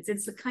violence.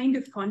 It's the kind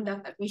of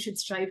conduct that we should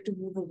strive to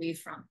move away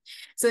from.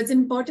 So it's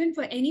important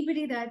for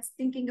anybody that's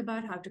thinking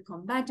about how to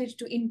combat it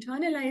to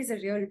internalize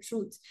a real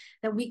truth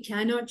that we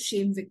cannot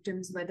shame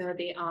victims, whether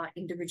they are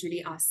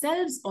individually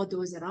ourselves or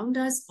those around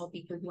us or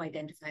people who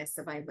identify as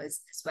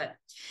survivors as well.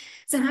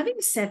 So having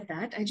said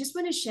that, I just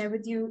want to share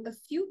with you a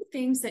few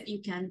things that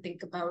you can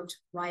think about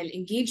while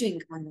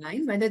engaging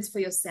online, whether it's for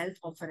yourself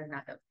or for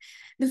another.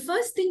 The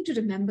first thing to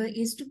remember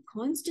is to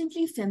constantly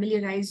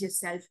familiarize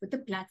yourself with the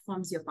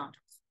platforms you're part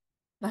of.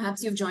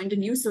 Perhaps you've joined a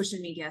new social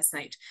media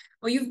site,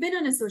 or you've been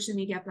on a social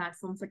media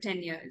platform for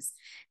 10 years.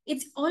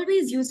 It's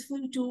always useful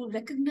to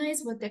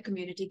recognize what their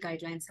community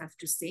guidelines have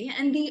to say,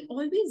 and they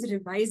always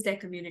revise their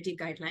community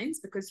guidelines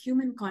because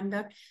human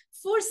conduct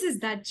forces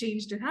that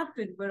change to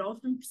happen. We're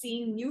often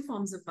seeing new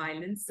forms of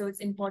violence, so it's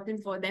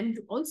important for them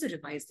to also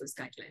revise those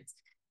guidelines.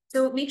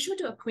 So make sure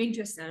to acquaint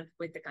yourself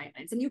with the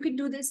guidelines. And you can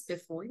do this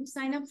before you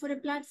sign up for a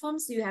platform,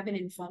 so you have an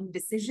informed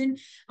decision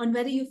on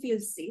whether you feel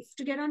safe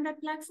to get on that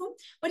platform,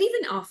 or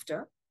even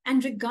after.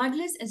 And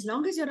regardless, as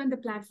long as you're on the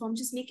platform,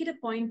 just make it a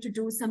point to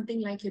do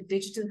something like your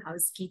digital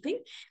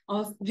housekeeping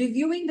of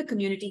reviewing the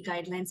community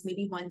guidelines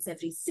maybe once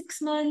every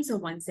 6 months or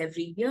once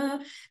every year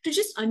to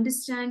just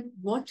understand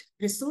what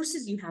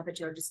resources you have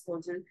at your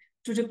disposal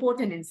to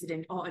report an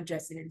incident or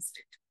address an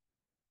incident.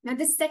 Now,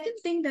 the second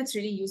thing that's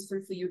really useful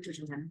for you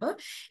to remember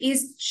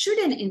is, should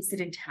an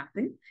incident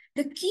happen,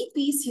 the key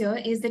piece here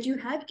is that you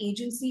have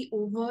agency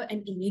over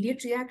an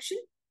immediate reaction,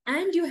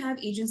 and you have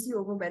agency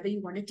over whether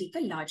you want to take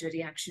a larger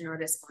reaction or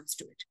response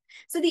to it.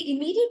 So the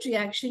immediate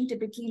reaction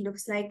typically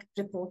looks like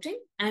reporting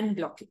and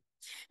blocking.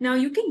 Now,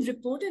 you can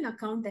report an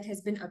account that has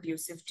been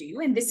abusive to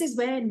you, and this is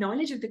where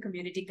knowledge of the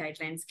community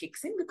guidelines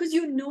kicks in, because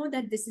you know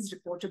that this is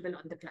reportable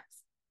on the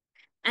platform.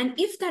 And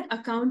if that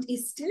account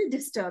is still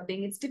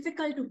disturbing, it's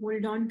difficult to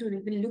hold on to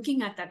even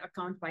looking at that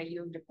account while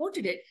you've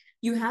reported it,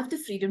 you have the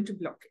freedom to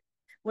block it.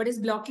 What does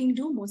blocking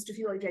do? Most of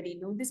you already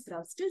know this, but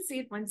I'll still say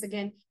it once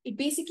again. It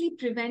basically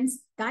prevents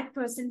that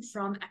person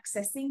from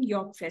accessing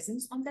your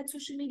presence on that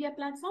social media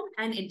platform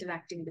and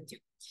interacting with you.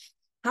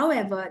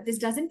 However, this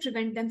doesn't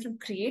prevent them from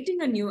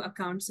creating a new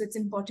account. So it's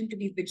important to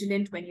be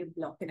vigilant when you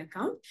block an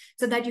account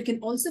so that you can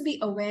also be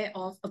aware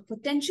of a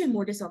potential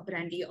modus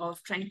operandi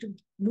of trying to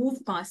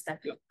move past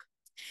that block.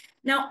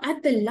 Now,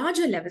 at the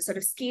larger level, sort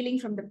of scaling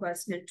from the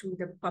personal to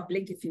the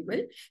public, if you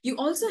will, you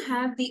also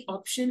have the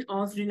option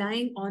of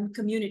relying on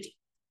community.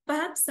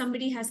 Perhaps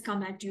somebody has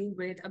come at you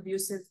with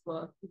abusive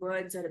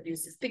words or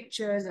abusive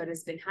pictures or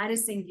has been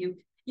harassing you.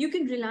 You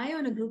can rely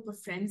on a group of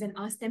friends and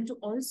ask them to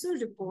also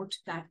report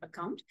that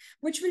account,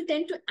 which will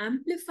tend to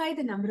amplify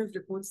the number of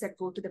reports that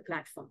go to the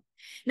platform.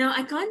 Now,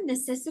 I can't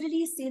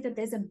necessarily say that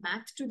there's a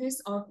math to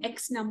this of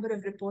X number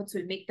of reports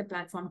will make the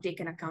platform take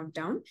an account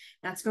down.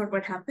 That's not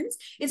what happens.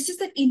 It's just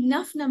that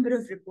enough number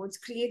of reports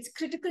creates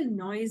critical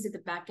noise at the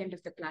back end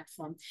of the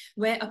platform,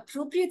 where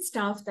appropriate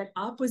staff that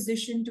are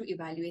positioned to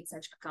evaluate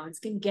such accounts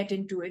can get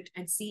into it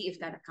and see if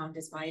that account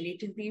has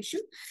violated the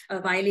issue,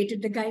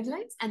 violated the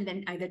guidelines, and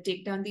then either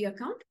take down the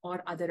account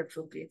or other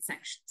appropriate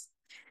sanctions.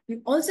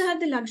 You also have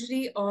the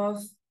luxury of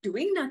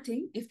doing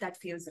nothing if that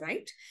feels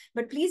right.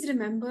 But please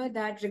remember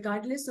that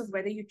regardless of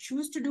whether you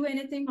choose to do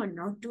anything or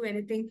not do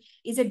anything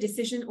is a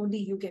decision only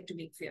you get to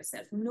make for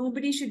yourself.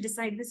 Nobody should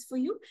decide this for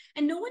you,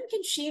 and no one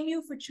can shame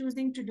you for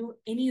choosing to do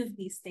any of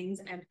these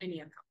things at any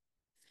account.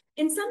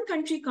 In some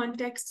country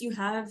contexts, you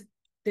have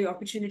the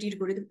opportunity to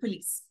go to the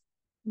police.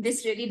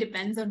 This really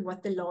depends on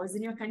what the laws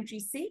in your country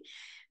say.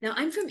 Now,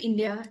 I'm from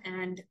India,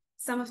 and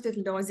some of the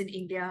laws in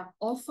India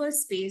offer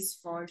space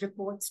for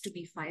reports to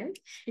be filed.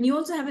 And you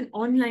also have an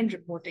online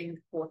reporting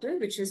portal,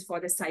 which is for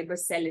the cyber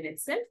cell in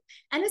itself,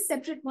 and a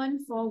separate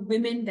one for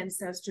women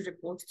themselves to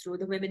report through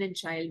the Women and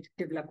Child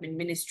Development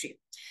Ministry.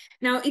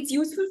 Now, it's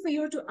useful for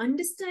you to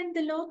understand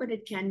the law, but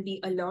it can be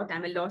a lot.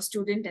 I'm a law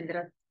student, and there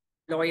are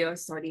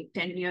lawyers,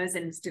 10 years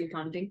and still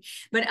counting.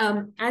 But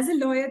as a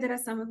lawyer, there are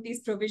some of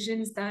these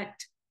provisions that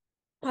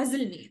puzzle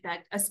me,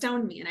 that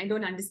astound me, and I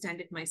don't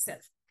understand it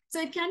myself. So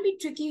it can be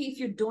tricky if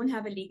you don't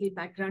have a legal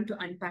background to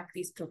unpack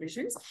these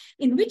provisions,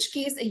 in which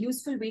case a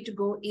useful way to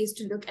go is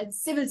to look at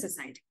civil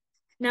society.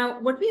 Now,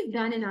 what we've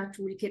done in our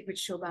toolkit,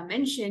 which Shobha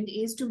mentioned,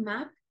 is to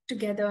map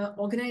together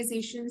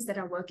organizations that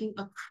are working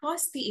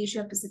across the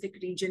Asia-Pacific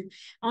region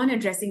on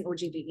addressing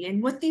OGBV.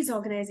 And what these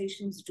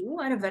organizations do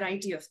are a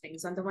variety of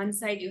things. On the one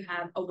side, you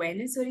have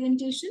awareness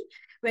orientation,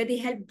 where they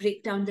help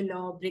break down the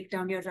law, break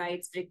down your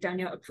rights, break down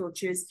your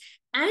approaches.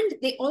 And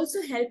they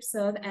also help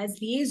serve as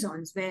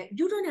liaisons, where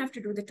you don't have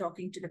to do the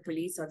talking to the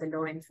police or the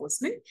law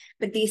enforcement,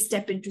 but they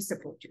step in to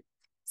support you.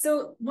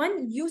 So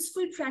one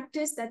useful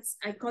practice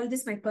I call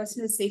this my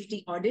personal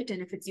safety audit.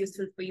 And if it's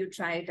useful for you,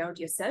 try it out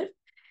yourself.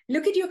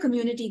 Look at your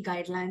community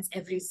guidelines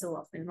every so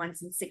often,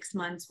 once in 6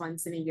 months,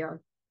 once in a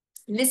year.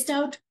 List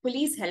out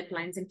police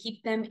helplines and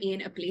keep them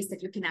in a place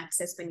that you can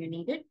access when you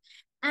need it.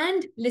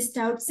 And list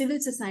out civil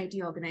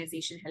society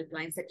organization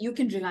helplines that you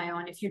can rely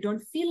on if you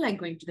don't feel like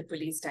going to the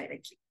police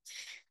directly.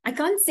 I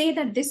can't say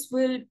that this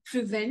will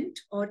prevent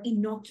or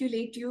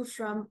inoculate you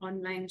from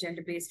online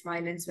gender-based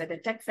violence, whether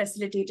tech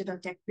facilitated or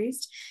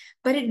tech-based,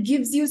 but it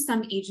gives you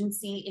some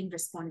agency in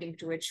responding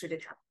to it should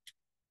it happen.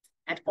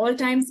 At all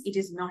times, it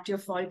is not your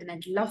fault, and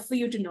I'd love for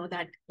you to know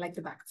that like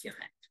the back of your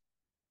hand.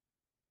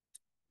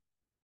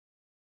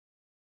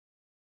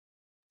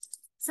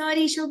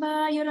 Sorry,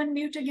 Shobha, you're on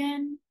mute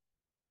again.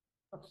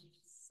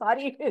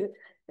 Sorry,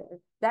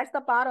 that's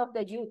the power of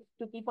the youth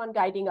to keep on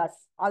guiding us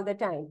all the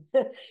time.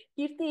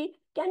 Kirthi,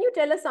 can you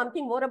tell us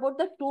something more about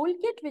the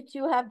toolkit which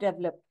you have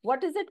developed?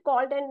 What is it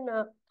called,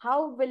 and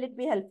how will it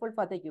be helpful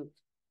for the youth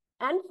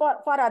and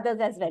for others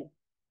as well?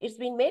 It's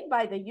been made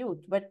by the youth,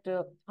 but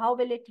how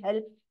will it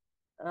help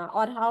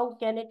or how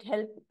can it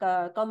help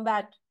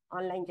combat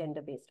online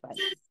gender-based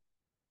violence?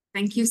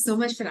 Thank you so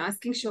much for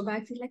asking, Shobha. I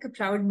feel like a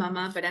proud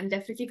mama, but I'm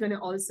definitely going to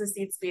also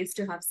cede space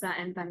to Hafsah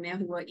and Tanmaya,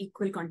 who are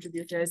equal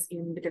contributors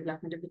in the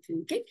development of the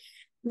toolkit.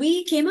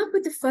 We came up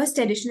with the first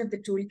edition of the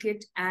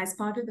toolkit as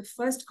part of the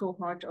first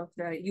cohort of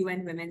the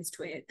UN Women's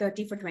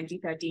 30 for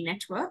 2030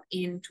 network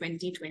in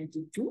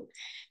 2022.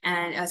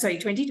 And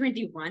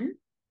 2021.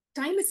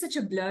 Time is such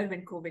a blur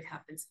when COVID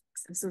happens.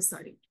 I'm so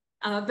sorry.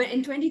 But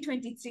in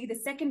 2023, the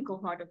second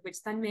cohort, of which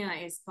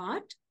Tanmaya is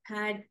part,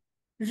 had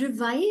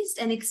revised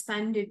and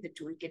expanded the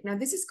toolkit. Now,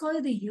 this is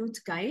called the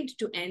Youth Guide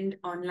to End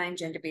Online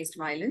Gender-Based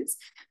Violence.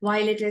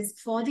 While it is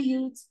for the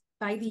youth,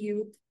 by the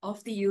youth,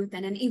 of the youth,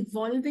 and an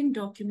evolving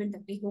document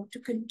that we hope to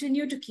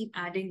continue to keep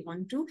adding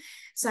on to.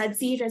 So I'd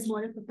see it as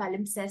more of a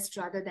palimpsest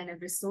rather than a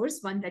resource,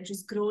 one that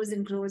just grows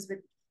and grows with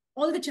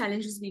all the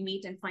challenges we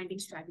meet and finding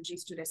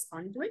strategies to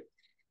respond to it.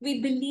 We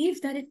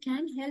believe that it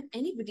can help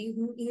anybody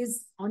who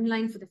is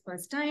online for the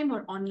first time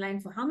or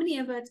online for how many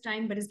ever it's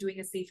time, but is doing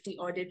a safety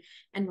audit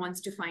and wants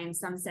to find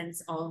some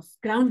sense of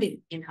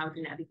grounding in how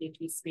to navigate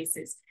these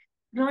spaces.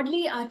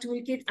 Broadly, our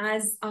toolkit,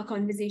 as our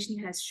conversation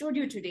has showed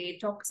you today,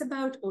 talks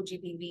about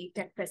OGBV,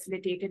 tech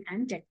facilitated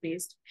and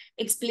tech-based,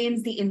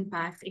 explains the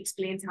impact,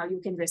 explains how you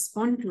can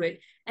respond to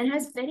it, and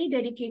has very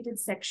dedicated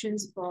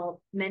sections for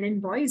men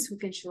and boys who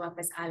can show up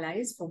as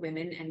allies, for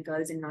women and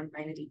girls and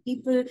non-binary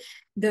people,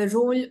 the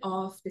role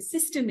of the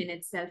system in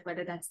itself,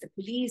 whether that's the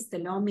police, the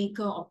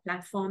lawmaker, or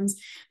platforms.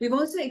 We've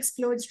also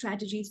explored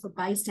strategies for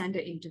bystander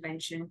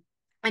intervention,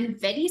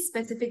 and very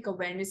specific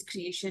awareness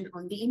creation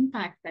on the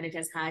impact that it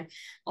has had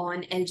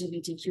on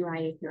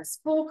LGBTQIA+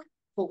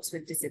 folks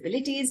with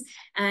disabilities,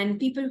 and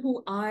people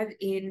who are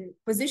in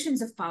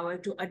positions of power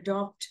to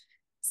adopt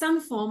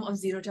some form of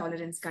zero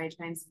tolerance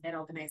guidelines in their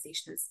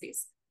organizational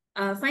space.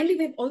 Finally,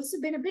 we've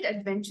also been a bit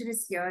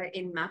adventurous here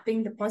in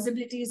mapping the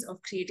possibilities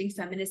of creating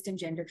feminist and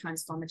gender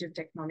transformative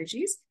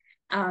technologies.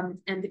 And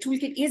the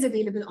toolkit is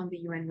available on the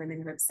UN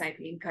Women website.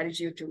 We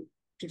encourage you to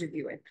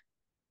review it.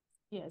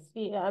 Yes,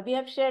 we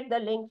have shared the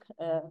link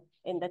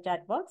in the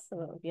chat box.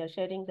 We are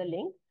sharing the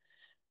link.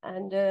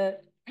 And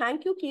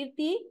thank you,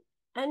 Kirthi.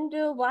 And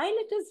while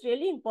it is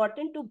really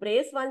important to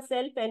brace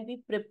oneself and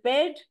be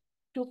prepared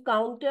to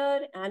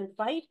counter and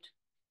fight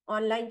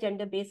online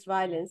gender-based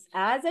violence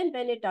as and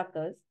when it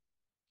occurs,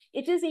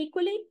 it is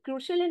equally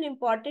crucial and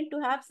important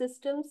to have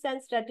systems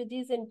and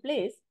strategies in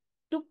place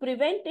to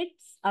prevent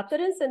its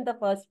occurrence in the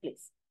first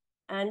place.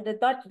 And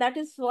that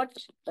is what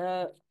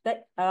the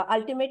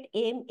ultimate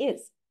aim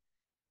is.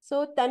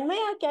 So,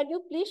 Tanmaya, can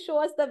you please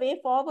show us the way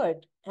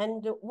forward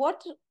and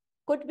what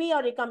could be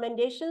your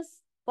recommendations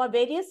for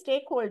various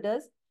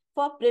stakeholders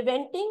for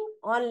preventing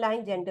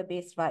online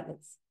gender-based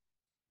violence?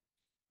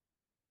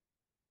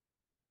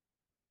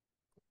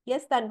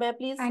 Yes, Tanmaya,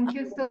 please. Thank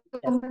you so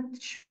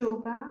much,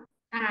 Shobha.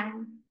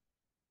 And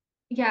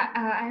yeah,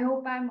 I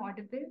hope I'm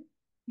audible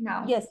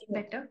now. Yes,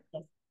 better.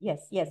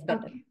 Yes, better.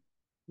 Okay.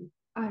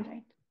 All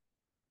right.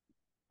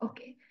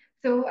 Okay.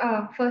 So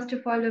first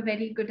of all, a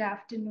very good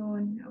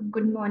afternoon,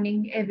 good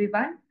morning,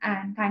 everyone.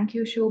 And thank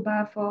you,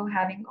 Shobha, for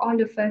having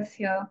all of us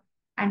here.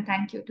 And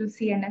thank you to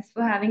CNS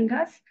for having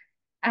us.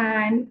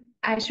 And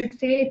I should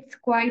say it's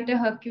quite a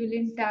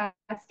Herculean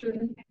task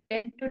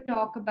to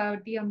talk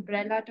about the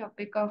umbrella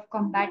topic of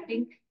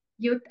combating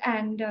youth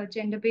and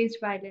gender-based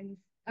violence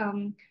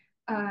and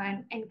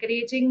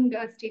encouraging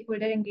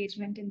stakeholder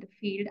engagement in the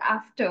field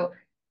after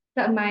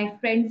my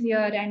friends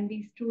here and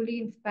these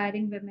truly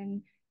inspiring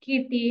women,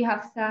 Kirthi,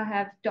 Hafsah,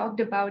 have talked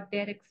about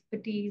their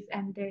expertise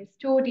and their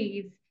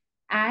stories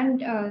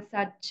and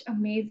such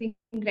amazing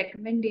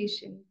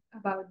recommendations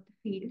about the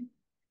field.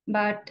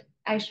 But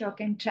I sure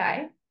can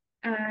try.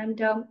 And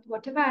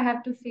whatever I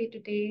have to say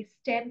today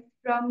stems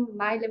from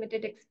my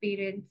limited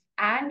experience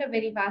and a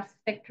very vast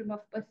spectrum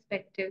of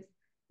perspectives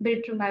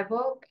built through my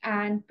work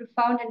and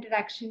profound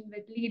interaction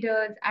with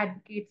leaders,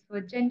 advocates for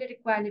gender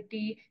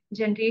equality,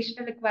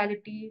 generational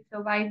equality,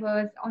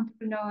 survivors,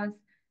 entrepreneurs,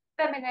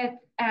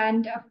 feminists,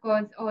 and of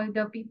course, all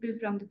the people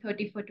from the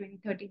 30 for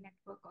 2030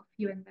 network of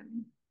UN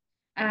Women.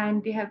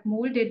 And they have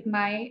molded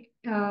my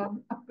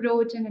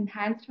approach and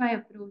enhanced my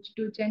approach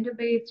to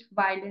gender-based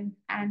violence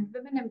and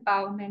women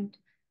empowerment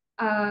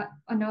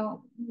on a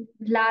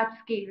large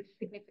scale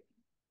significantly.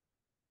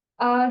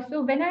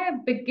 So when I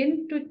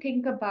begin to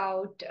think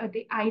about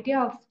the idea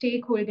of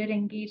stakeholder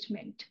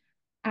engagement,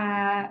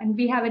 And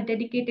we have a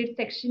dedicated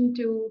section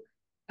to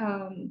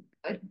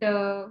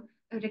the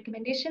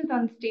recommendations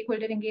on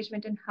stakeholder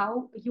engagement and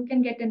how you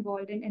can get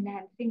involved in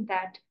enhancing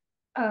that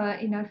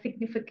in a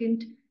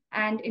significant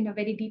and in a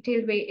very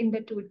detailed way in the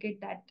toolkit.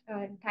 That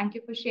thank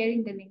you for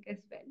sharing the link as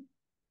well.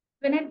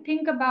 When I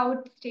think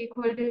about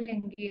stakeholder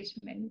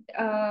engagement,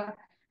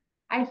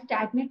 I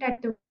stagnate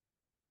at the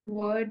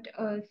word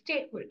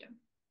stakeholder.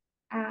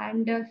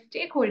 And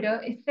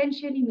stakeholder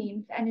essentially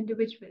means an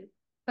individual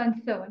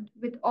concerned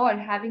with or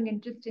having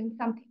interest in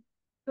something.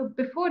 So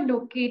before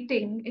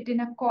locating it in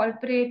a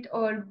corporate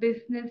or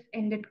business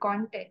ended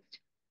context,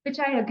 which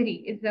I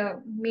agree is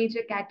a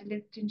major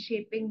catalyst in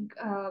shaping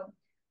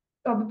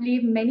probably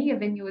many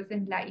avenues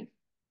in life.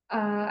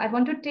 I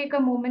want to take a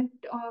moment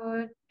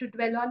to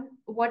dwell on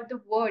what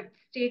the word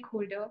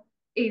stakeholder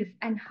is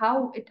and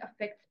how it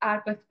affects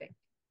our perspective.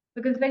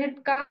 Because when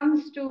it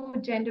comes to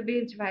gender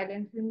based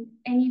violence in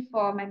any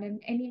form and in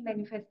any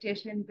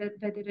manifestation,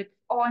 whether it's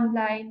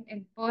online,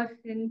 in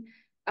person,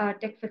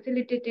 tech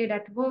facilitated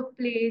at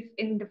workplace,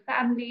 in the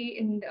family,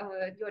 in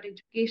your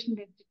educational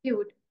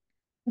institute,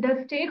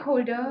 the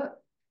stakeholder,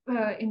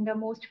 in the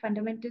most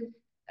fundamental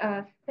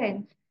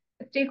sense,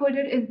 a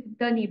stakeholder is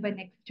the neighbor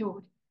next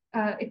door.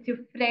 It's your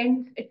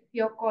friends, it's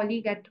your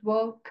colleague at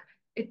work,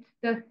 it's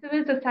the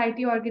civil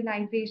society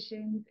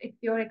organizations,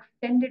 it's your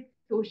extended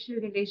social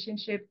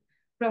relationship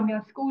from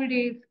your school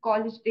days,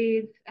 college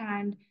days,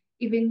 and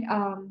even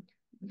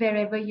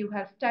wherever you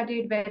have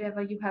studied,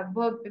 wherever you have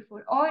worked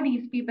before. All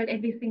these people,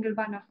 every single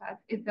one of us,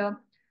 is a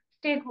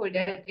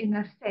stakeholder in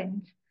a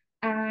sense.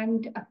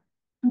 And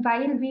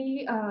while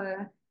we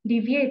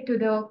deviate to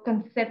the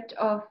concept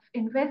of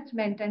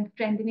investment and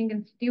strengthening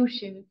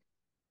institutions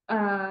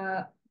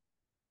uh,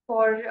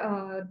 for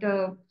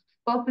the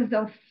purpose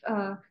of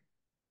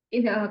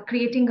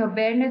creating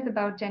awareness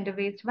about gender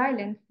based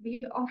violence, we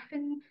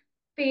often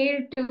fail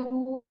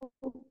to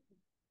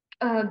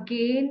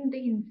gain the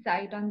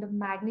insight on the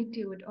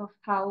magnitude of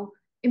how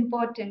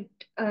important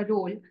a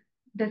role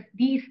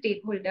these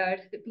stakeholders,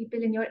 the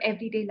people in your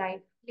everyday life,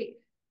 plays.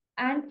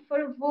 And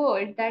for a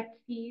world that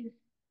sees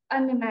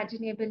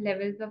unimaginable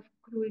levels of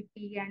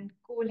cruelty and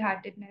cold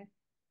heartedness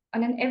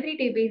on an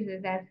everyday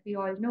basis, as we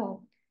all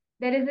know,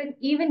 there is an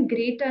even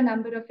greater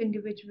number of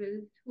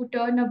individuals who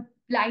turn a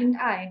blind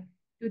eye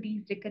to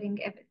these recurring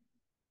events.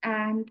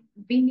 And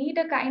we need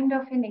a kind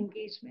of an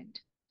engagement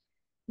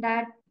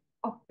that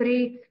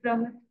operates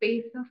from a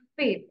space of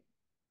faith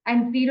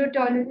and zero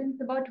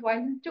tolerance about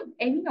violence to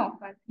any of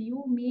us,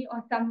 you, me,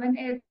 or someone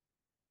else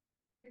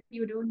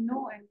you don't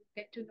know and you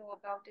get to know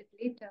about it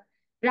later,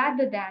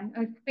 rather than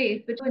a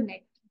space which operates from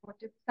next. What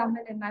if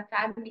someone in my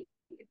family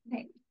is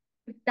next?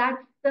 If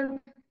that's the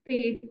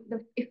space,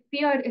 if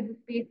fear is the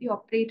space you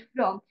operate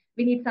from,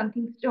 we need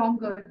something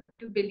stronger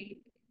to believe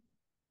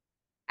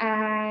in.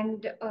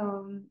 And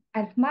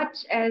as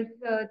much as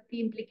the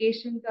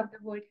implications of the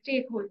word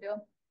stakeholder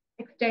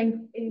extends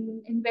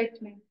in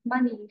investments,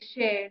 money,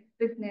 shares,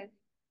 business,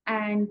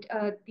 and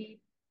the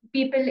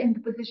people in the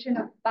position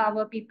of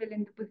power, people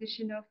in the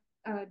position of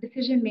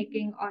decision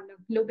making on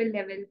a global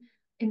level,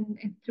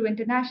 through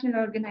international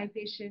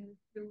organizations,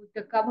 through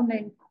the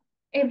government,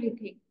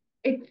 everything.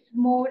 It's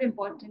more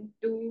important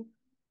to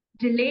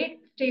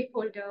relate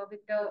stakeholder with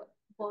the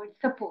word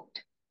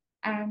support.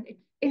 And it's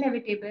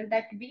inevitable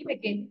that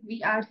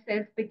we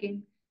ourselves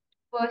begin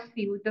to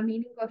pursue the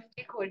meaning of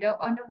stakeholder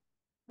on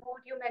a more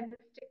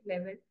humanistic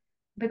level,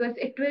 because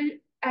it will,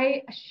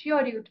 I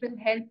assure you, it will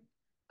help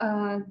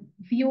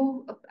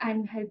view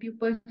and help you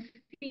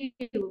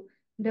pursue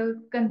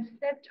the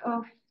concept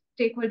of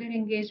stakeholder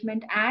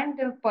engagement and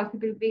the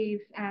possible ways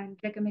and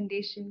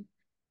recommendations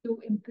to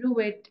improve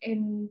it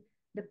in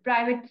the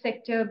private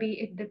sector, be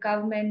it the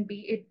government,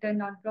 be it the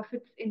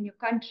non-profits in your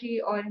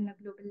country or in a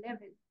global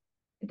level.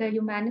 The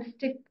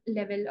humanistic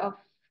level of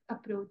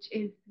approach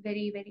is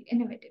very, very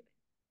innovative.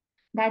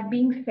 That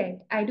being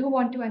said, I do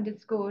want to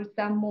underscore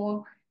some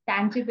more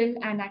tangible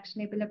and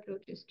actionable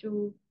approaches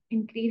to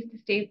increase the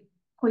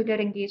stakeholder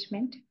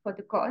engagement for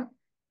the cause.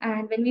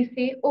 And when we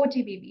say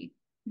OGBV,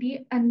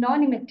 the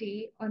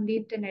anonymity on the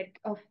internet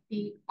of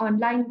the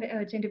online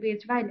gender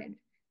based violence,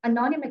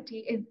 anonymity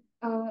is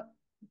a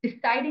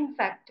deciding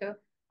factor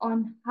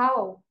on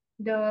how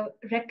the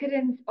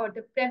recurrence or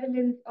the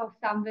prevalence of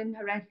someone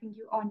harassing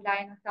you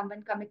online or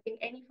someone committing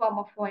any form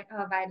of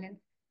violence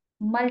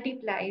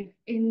multiplies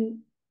in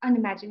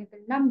unimaginable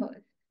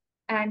numbers.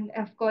 And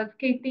of course,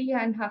 Kirthi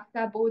and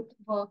Hafsah both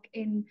work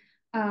in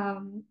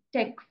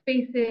tech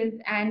spaces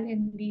and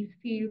in these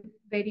fields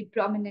very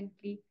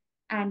prominently.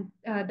 And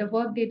the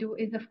work they do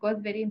is, of course,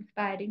 very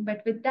inspiring.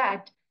 But with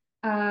that,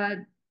 uh,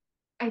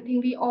 I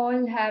think we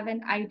all have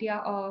an idea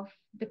of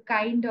the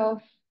kind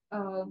of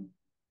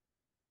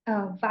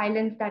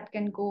violence that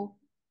can go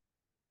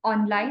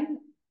online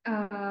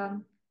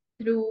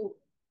through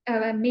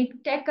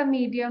make tech a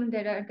medium.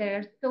 There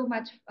are so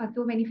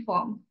many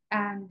forms,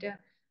 and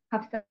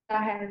Hafsa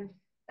has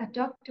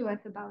talked to us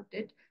about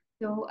it.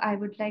 So I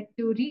would like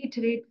to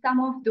reiterate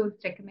some of those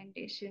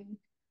recommendations.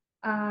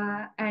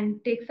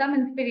 and take some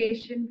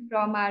inspiration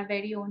from our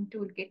very own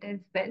toolkit as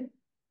well.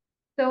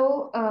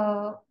 So,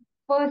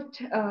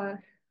 first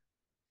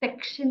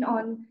section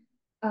on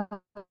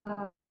of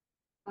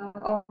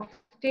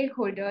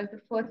stakeholders,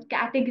 the first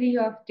category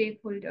of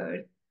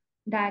stakeholders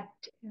that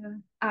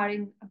are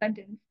in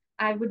abundance,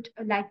 I would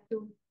like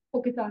to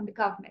focus on the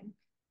government.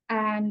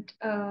 And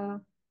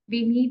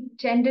we need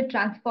gender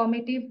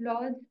transformative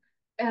laws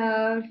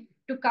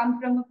to come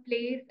from a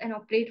place and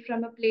operate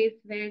from a place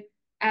where,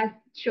 as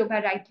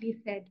Shobha rightly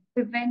said,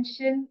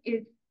 prevention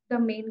is the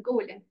main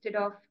goal instead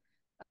of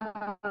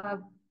uh,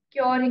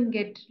 curing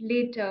it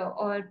later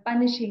or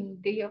punishing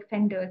the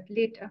offenders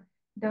later.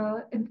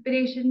 The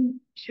inspiration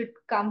should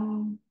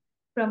come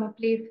from a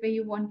place where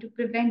you want to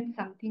prevent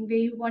something, where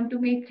you want to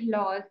make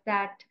laws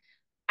that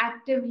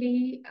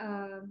actively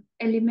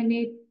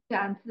eliminate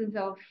chances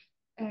of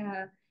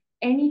uh,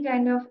 any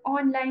kind of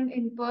online,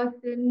 in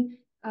person,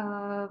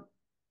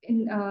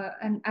 and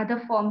other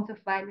forms of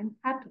violence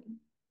happening.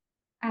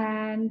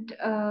 And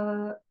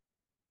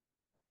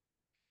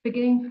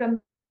beginning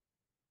from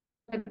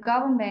the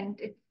government,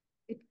 it's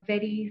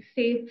very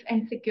safe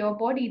and secure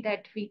body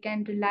that we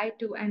can rely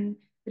to and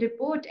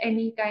report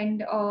any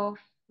kind of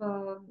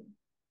uh,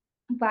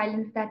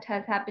 violence that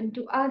has happened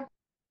to us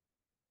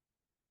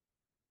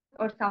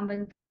or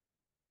someone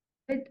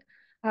with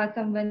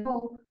someone we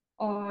know,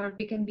 or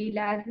we can be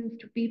license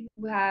to people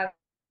who have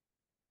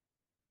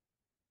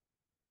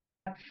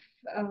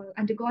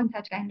undergone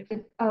such kind of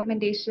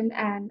recommendation.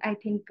 And I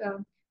think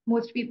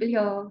most people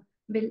here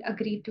will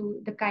agree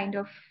to the kind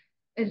of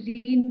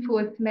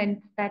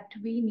reinforcements that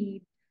we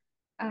need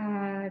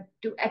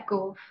to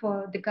echo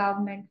for the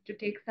government to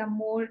take some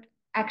more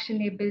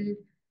actionable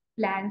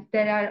plans.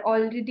 There are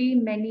already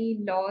many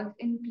laws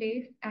in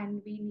place,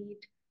 and we need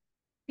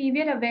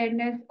severe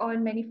awareness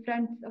on many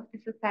fronts of the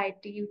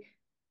society,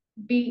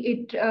 be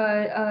it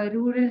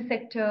rural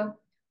sector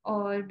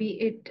or be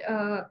it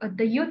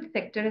the youth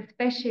sector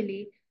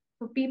especially,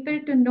 for people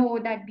to know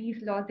that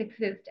these laws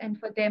exist and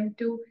for them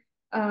to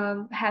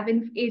have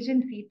an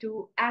agency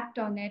to act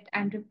on it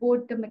and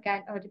report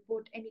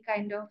report any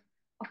kind of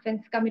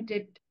offense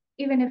committed,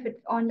 even if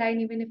it's online,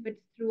 even if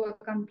it's through a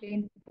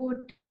complaint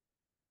portal.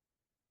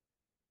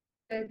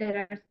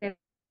 There are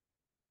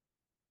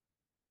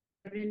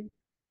several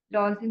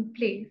laws in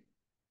place,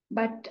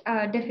 but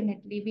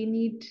definitely we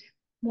need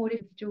more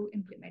to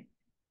implement.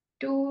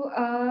 To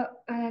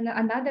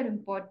another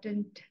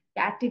important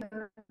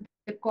category,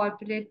 the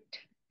corporate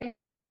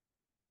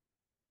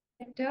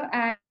sector.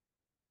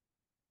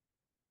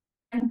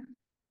 And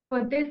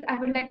for this, I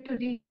would like to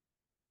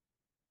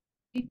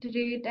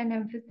reiterate and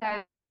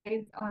emphasize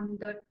on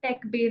the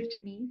tech-based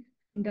companies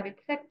in the private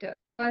sector,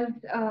 because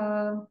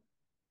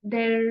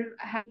there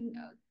have been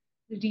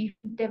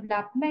recent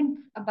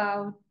developments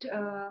about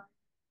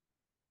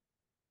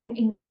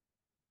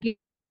engaging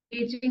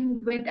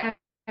with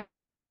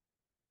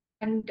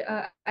and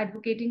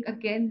advocating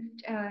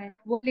against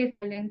workplace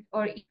violence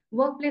or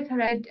workplace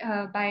harassment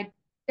by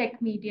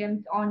tech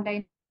mediums,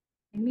 online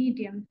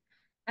mediums.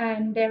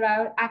 And there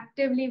are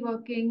actively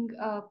working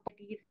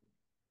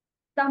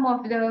some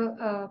of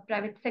the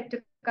private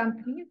sector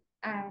companies,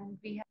 and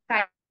we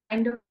have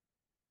kind of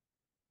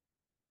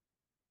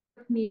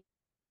need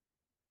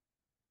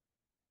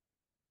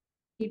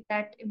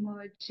that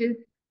emerges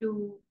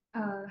to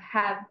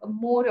have a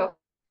more of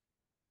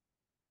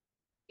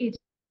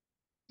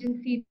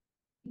agency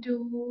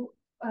to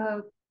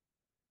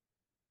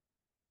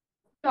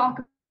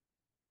talk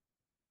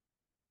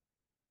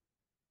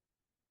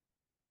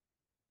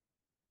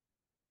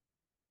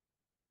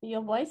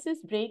Your voice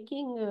is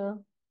breaking,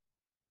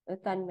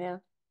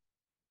 Tanmaya.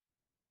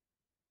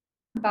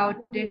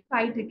 about it,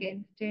 fight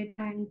against it,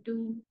 and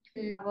to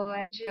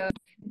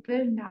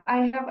now.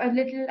 I have a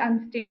little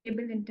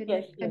unstable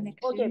internet Yes.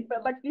 connection. Okay,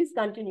 but please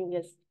continue.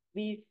 Yes,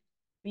 we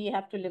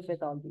have to live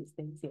with all these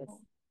things. Yes.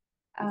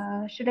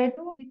 Should I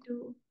go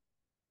to?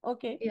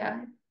 Okay.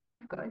 Yeah,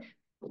 of course.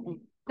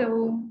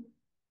 So,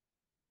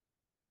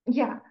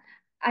 yeah,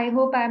 I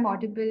hope I'm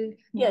audible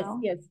now.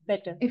 Yes,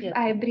 better. If Yes.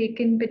 I break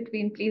in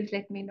between, please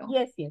let me know.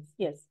 Yes.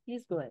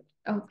 Please go ahead.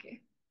 Okay.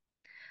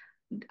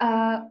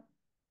 Uh,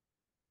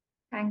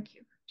 Thank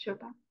you,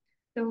 Shobha.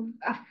 So,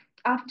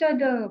 after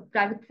the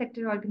private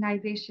sector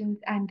organizations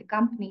and the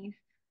companies,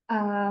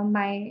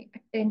 my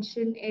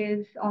attention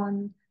is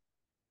on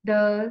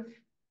the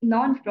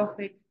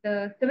non-profits,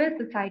 the civil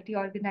society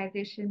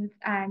organizations,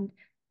 and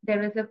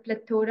there is a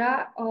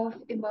plethora of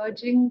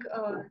emerging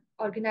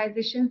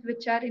organizations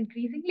which are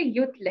increasingly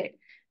youth-led.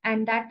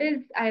 And that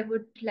is, I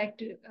would like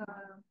to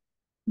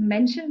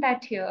mention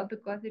that here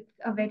because it's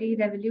a very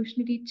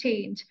revolutionary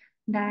change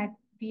that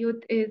the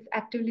youth is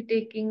actively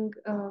taking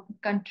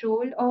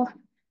control of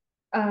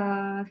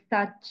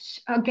such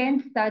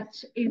against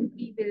such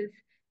evils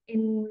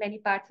in many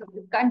parts of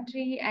the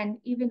country and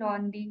even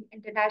on the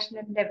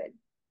international level.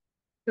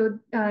 So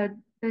the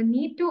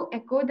need to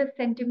echo the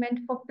sentiment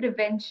for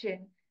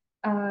prevention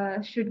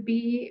should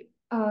be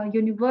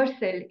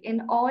universal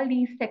in all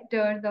these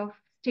sectors of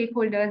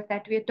stakeholders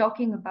that we are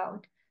talking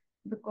about.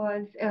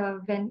 because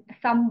when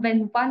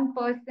one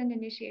person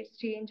initiates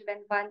change,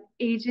 when one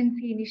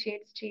agency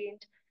initiates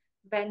change,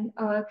 when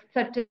a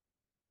certain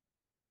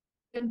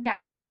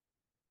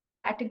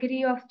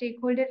category of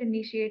stakeholder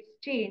initiates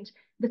change,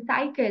 the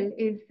cycle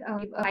is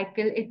a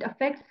cycle. It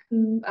affects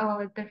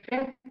the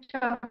rest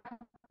of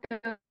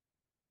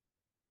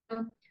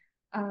the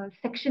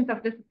sections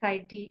of the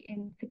society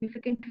in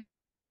significant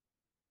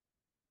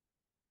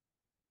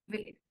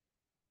ways.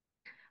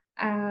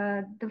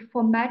 The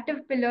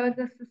formative pillars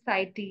of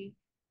society,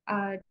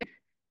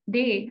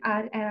 they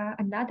are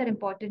another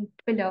important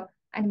pillar,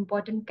 an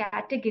important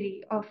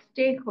category of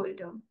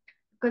stakeholder.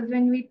 Because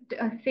when we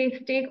say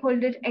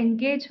stakeholder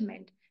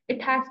engagement,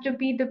 it has to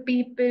be the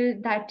people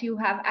that you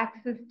have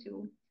access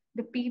to,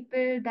 the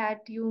people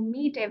that you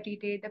meet every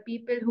day, the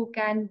people who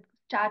can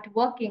start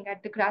working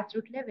at the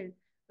grassroots level.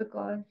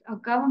 Because a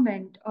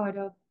government or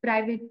a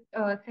private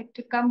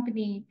sector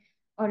company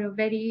or a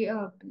very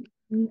a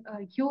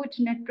huge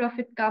net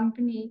profit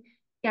company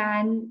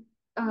can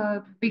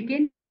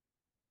begin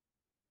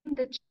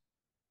the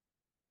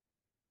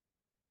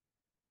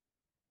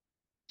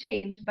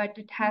change, but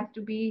it has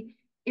to be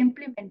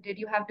implemented.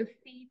 You have to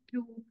see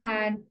through,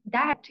 and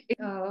that is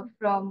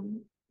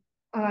from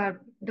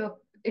the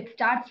it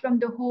starts from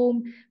the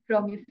home,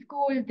 from your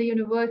school, the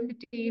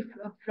university,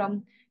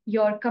 from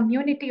your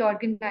community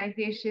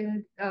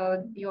organizations,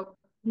 your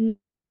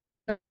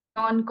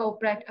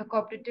non-corporate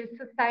cooperative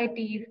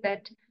societies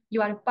that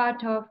you are a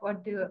part of, or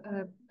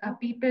the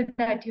people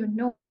that you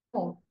know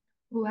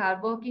who are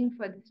working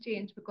for this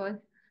change. Because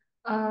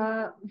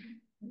uh,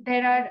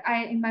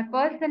 in my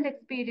personal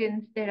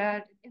experience, there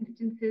are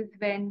instances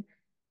when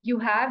you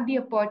have the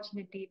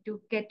opportunity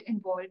to get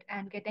involved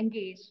and get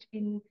engaged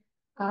in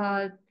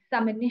uh,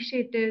 some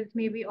initiatives,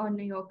 maybe on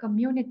your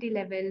community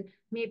level,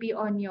 maybe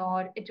on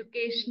your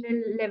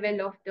educational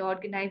level of the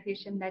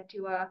organization that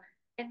you are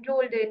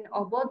enrolled in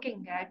or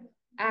working at.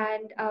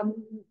 And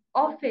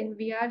often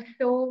we are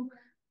so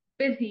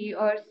busy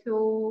or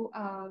so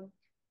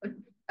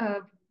uh,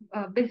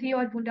 busy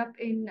or wound up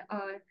in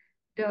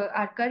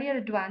our career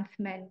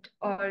advancement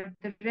or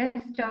the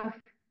rest of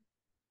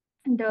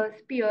the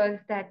spheres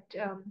that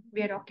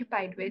we are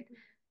occupied with,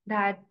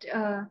 that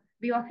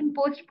we often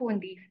postpone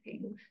these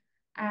things.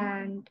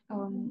 And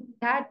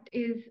that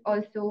is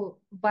also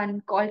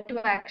one call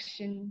to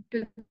action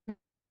to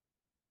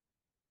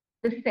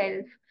the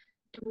self,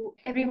 to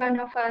every one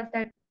of us,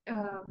 that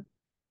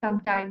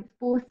sometimes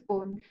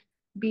postpones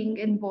being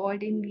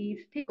involved in these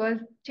things. Because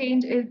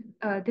change is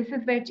this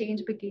is where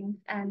change begins,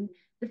 and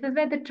this is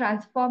where the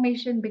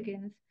transformation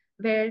begins,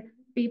 where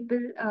people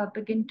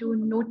begin to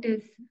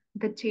notice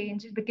the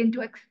change, begin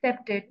to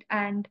accept it,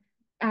 and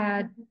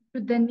uh,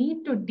 to the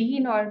need to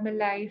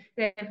denormalize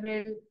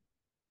several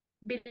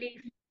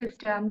belief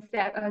systems,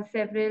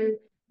 several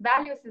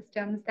value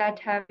systems that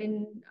have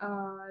been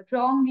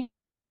wrongly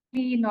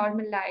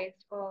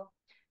normalized, or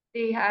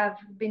they have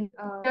been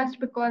just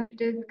because it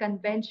is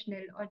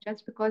conventional, or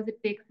just because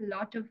it takes a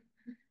lot of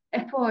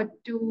effort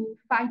to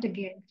fight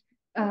against.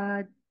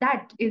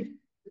 That is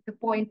the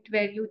point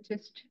where you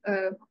just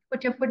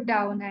put your foot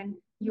down and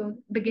you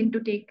begin to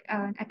take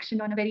action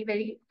on a very,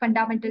 very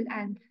fundamental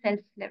and self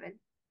level.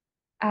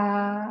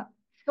 Uh,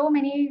 so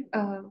many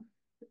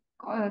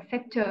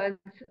sectors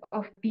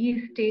of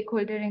these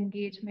stakeholder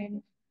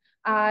engagements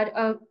are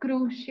a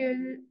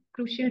crucial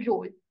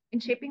role in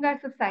shaping our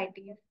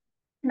societies.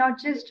 Not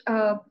just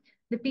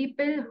the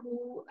people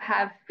who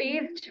have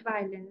faced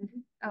violence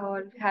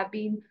or have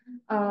been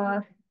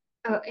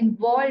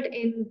involved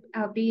in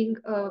being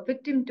a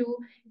victim to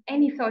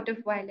any sort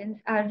of violence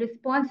are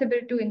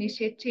responsible to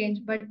initiate change,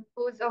 but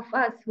those of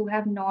us who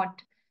have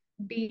not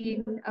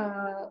been,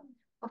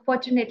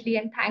 fortunately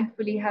and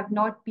thankfully, have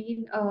not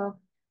been a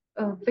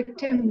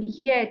victim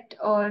yet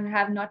or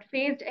have not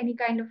faced any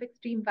kind of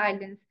extreme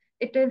violence,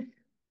 it is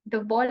the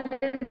ball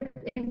is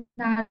in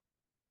our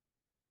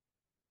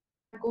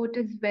court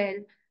as well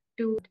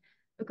to,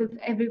 because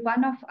every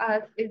one of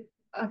us is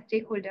a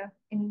stakeholder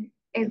in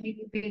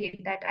every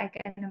way that I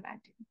can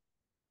imagine.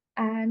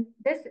 And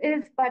this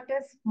is but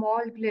a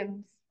small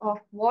glimpse of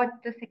what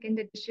the second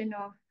edition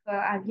of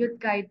our Youth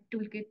Guide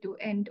Toolkit to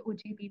End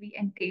OGBV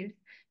entails.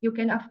 You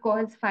can, of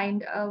course,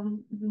 find a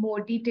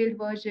more detailed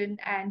version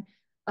and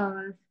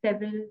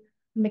several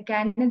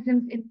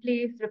mechanisms in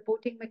place,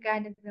 reporting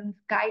mechanisms,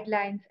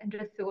 guidelines, and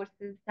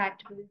resources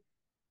that will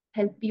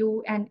help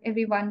you and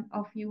every one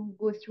of you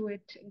go through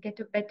it, get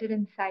a better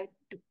insight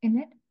in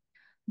it.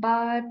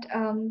 But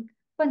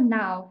for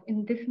now,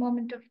 in this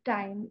moment of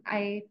time,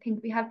 I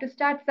think we have to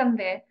start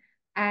somewhere.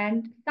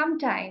 And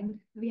sometimes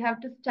we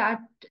have to start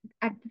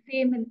at the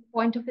same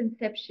point of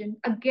inception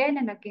again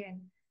and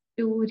again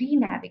to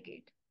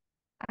re-navigate.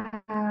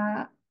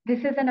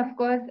 This is, an, of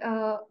course,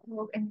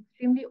 an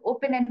extremely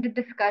open-ended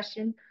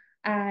discussion,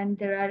 and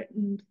there are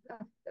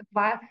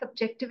vast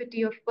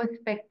subjectivity of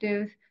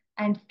perspectives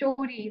and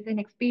stories and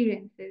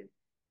experiences,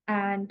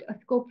 and a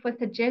scope for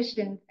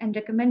suggestions and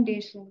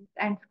recommendations,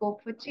 and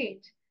scope for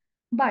change.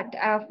 But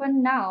for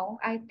now,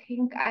 I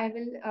think I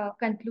will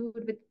conclude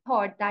with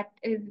thought that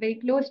is very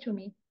close to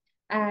me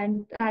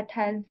and that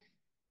has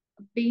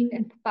been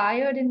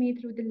inspired in me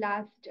through the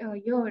last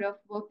year of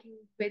working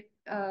with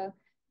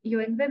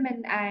UN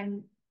Women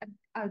and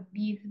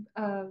these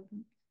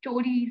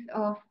stories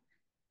of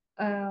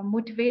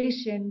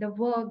motivation, the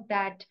work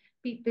that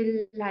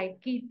people like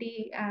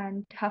Kirthi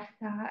and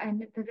Hafsah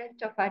and the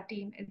rest of our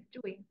team is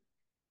doing,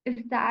 is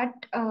that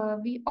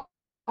we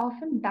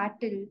often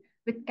battle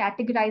with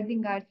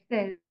categorizing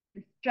ourselves,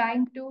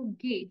 trying to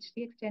gauge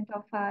the extent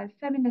of our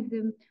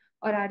feminism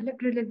or our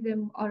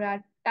liberalism or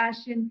our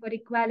passion for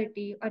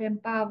equality or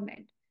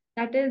empowerment.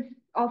 That is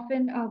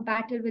often a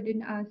battle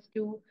within us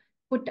to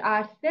put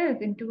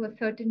ourselves into a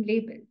certain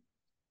label.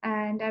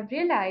 And I've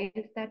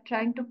realized that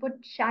trying to put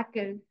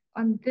shackles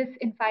on this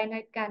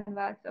infinite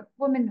canvas of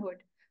womanhood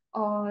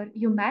or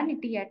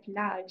humanity at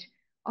large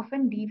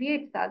often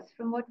deviates us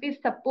from what we're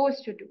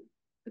supposed to do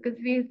because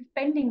we're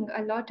spending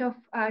a lot of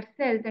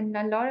ourselves and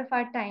a lot of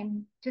our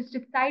time just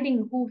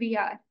deciding who we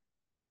are.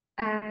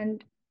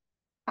 And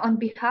on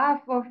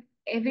behalf of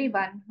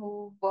everyone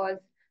who was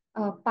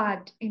a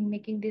part in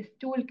making this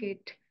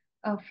toolkit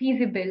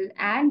feasible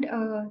and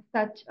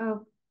such a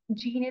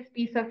genius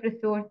piece of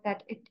resource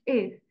that it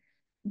is,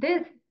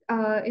 this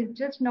is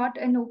just not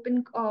an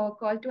open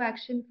call to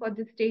action for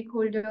the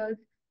stakeholders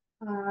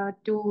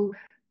to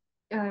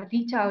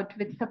reach out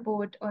with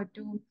support or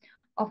to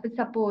offer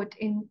support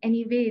in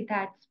any way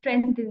that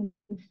strengthens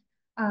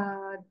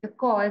the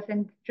cause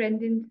and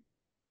strengthens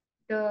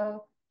the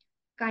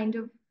kind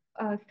of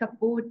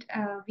support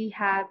we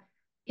have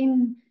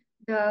in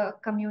the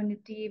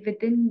community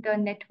within the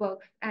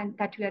networks and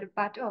that we are a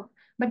part of.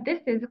 But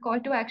this is a call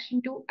to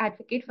action to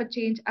advocate for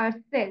change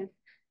ourselves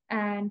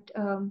and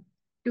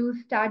to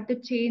start the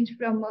change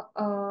from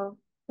a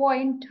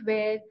point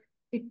where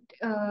it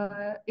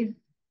is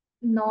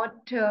not,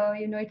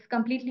 it's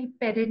completely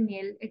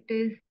perennial. It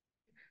is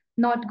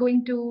not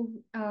going to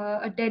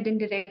a dead end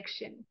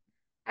direction.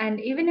 And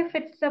even if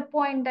it's a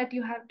point that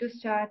you have to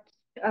start,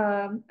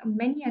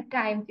 many a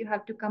times you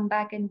have to come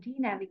back and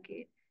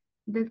de-navigate.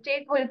 The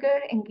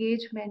stakeholder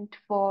engagement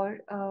for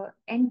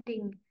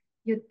ending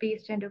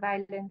youth-based gender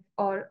violence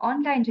or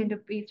online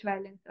gender-based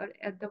violence or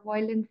the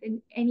violence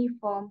in any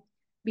form,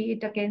 be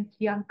it against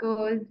young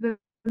girls,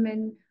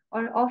 women,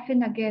 or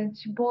often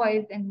against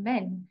boys and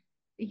men,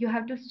 you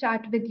have to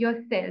start with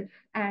yourself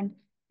and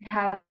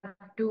have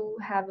to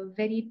have a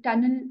very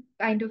tunnel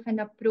kind of an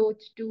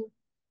approach to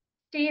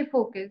stay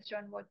focused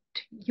on what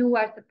you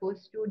are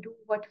supposed to do,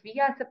 what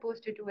we are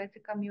supposed to do as a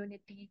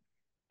community,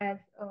 as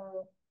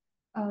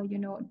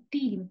a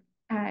team,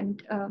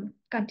 and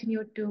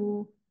continue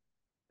to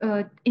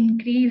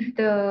increase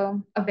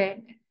the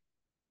awareness.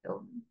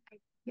 So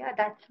yeah,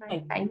 that's my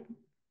time.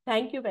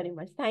 Thank you very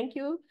much. Thank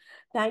you.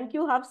 Thank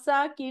you,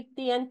 Hafsah,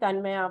 Kirthi, and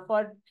Tanmaya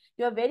for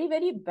your very,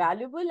 very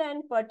valuable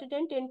and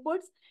pertinent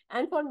inputs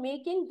and for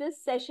making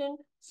this session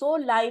so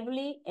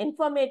lively,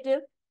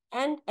 informative,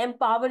 and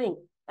empowering.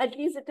 At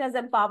least it has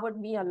empowered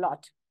me a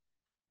lot.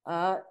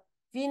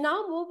 We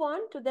now move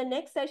on to the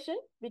next session,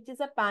 which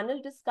is a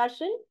panel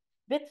discussion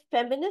with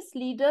feminist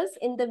leaders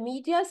in the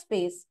media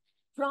space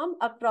from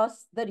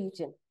across the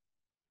region.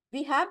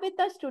 We have with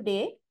us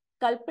today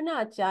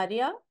Kalpana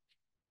Acharya,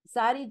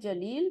 Xari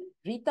Jalil,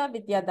 Rita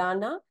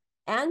Widiadana,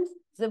 and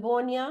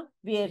Zevonia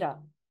Vieira.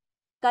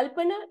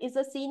 Kalpana is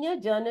a senior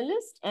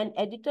journalist and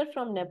editor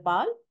from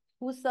Nepal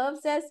who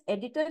serves as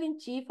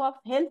editor-in-chief of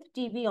Health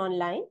TV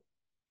Online.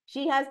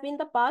 She has been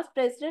the past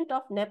president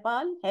of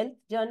Nepal Health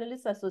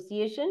Journalists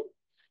Association.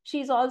 She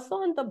is also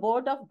on the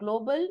board of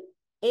Global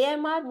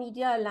AMR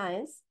Media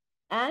Alliance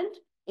and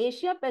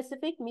Asia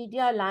Pacific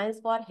Media Alliance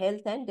for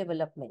Health and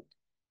Development.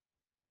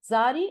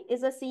 Xari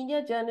is a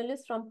senior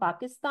journalist from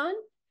Pakistan.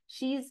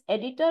 She is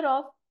editor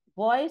of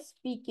Voice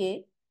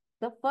PK,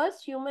 the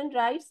first human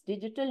rights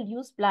digital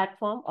news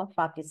platform of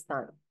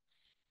Pakistan.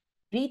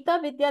 Rita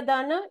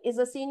Widiadana is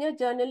a senior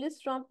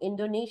journalist from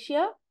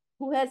Indonesia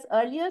who has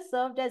earlier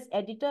served as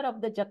editor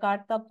of the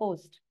Jakarta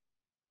Post.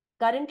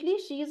 Currently,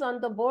 she is on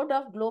the board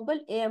of Global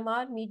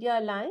AMR Media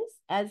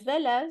Alliance as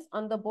well as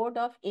on the board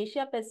of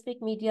Asia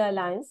Pacific Media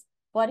Alliance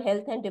for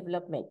Health and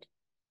Development.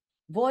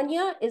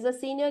 Zevonia is a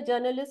senior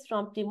journalist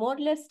from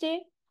Timor-Leste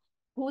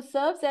who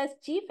serves as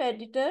chief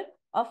editor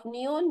of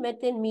Neon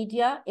Metin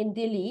Media in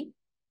Delhi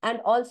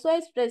and also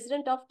as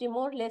president of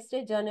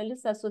Timor-Leste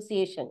Journalists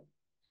Association.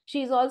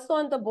 She is also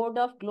on the board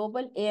of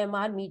Global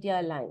AMR Media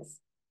Alliance.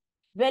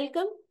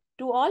 Welcome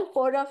to all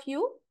four of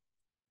you.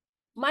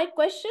 My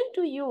question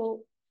to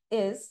you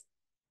is,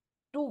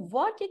 to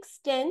what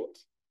extent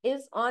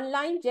is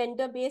online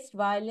gender-based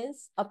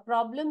violence a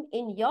problem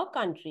in your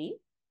country?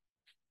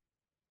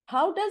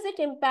 How does it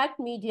impact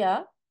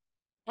media?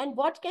 And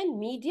what can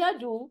media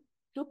do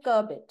to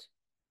curb it?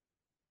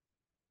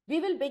 We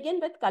will begin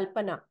with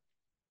Kalpana.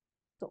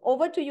 So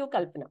over to you,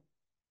 Kalpana.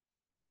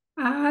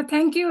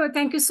 Thank you.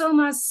 Thank you so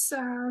much,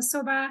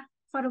 Shobha,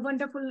 for a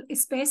wonderful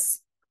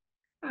space.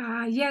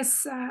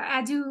 Yes,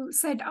 as you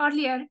said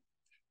earlier,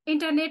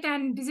 internet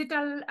and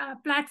digital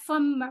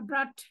platform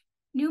brought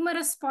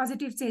numerous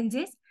positive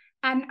changes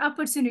and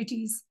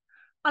opportunities.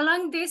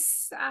 Along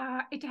this,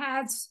 it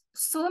has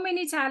so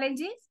many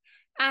challenges,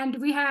 and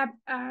we have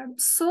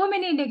so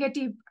many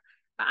negative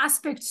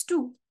aspects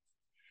too.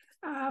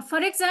 For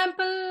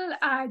example,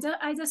 I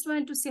just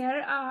want to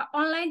share,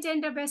 online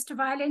gender-based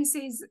violence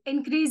is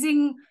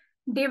increasing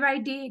day by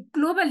day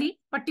globally,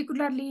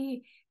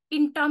 particularly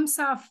in terms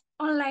of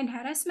online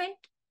harassment,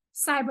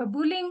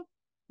 cyberbullying,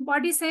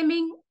 body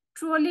shaming,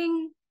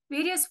 trolling,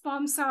 various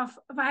forms of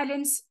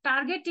violence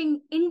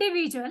targeting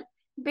individuals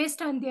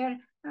based on their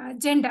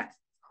gender.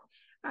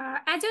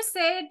 As you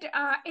said,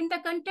 in the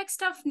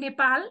context of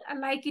Nepal,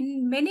 like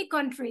in many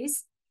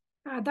countries,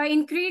 the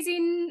increase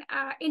in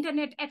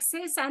internet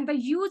access and the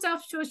use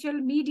of social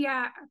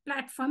media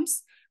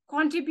platforms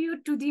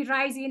contribute to the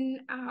rise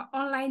in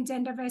online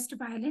gender-based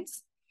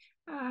violence.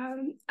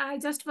 I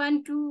just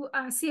want to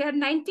share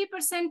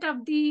 90%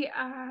 of the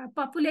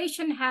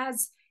population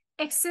has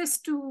access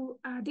to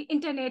the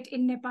internet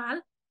in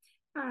Nepal.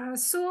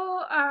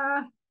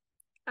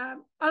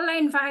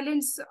 Online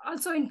violence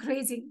also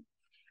increasing.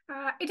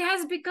 It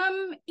has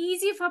become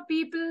easy for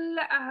people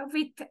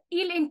with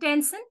ill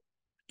intention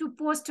to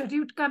post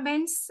rude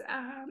comments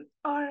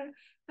or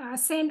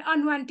send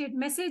unwanted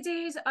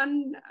messages,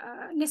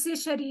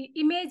 unnecessary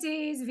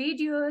images,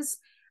 videos,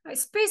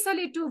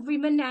 especially to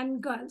women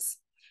and girls.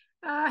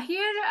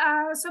 Here,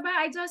 Shobha,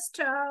 I just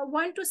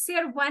want to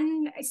share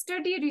one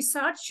study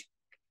research.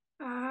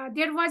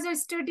 There was a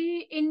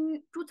study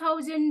in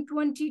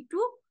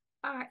 2022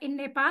 in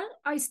Nepal,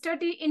 a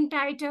study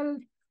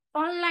entitled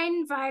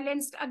Online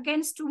Violence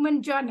Against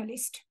Women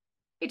Journalists.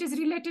 It is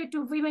related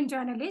to women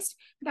journalists.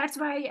 That's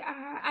why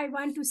I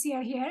want to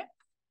share here.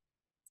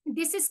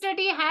 This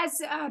study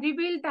has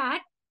revealed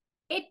that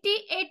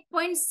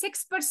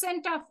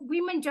 88.6% of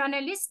women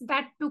journalists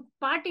that took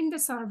part in the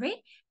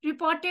survey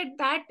reported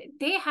that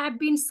they have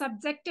been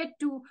subjected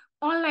to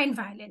online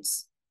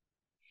violence.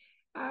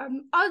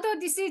 Although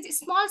this is a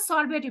small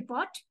survey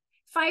report,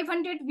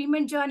 500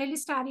 women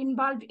journalists are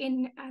involved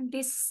in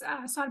this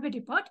survey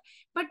report,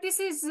 but this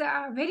is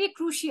very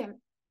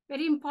crucial,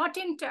 very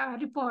important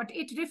report.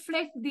 It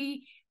reflects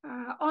the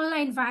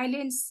online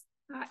violence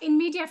in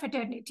media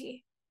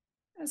fraternity.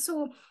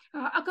 So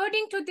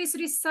according to this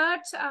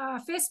research,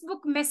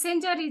 Facebook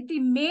Messenger is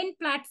the main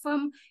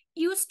platform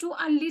used to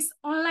unleash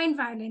online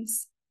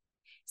violence.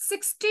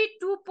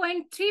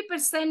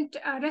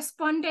 62.3%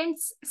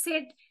 respondents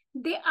said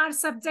they are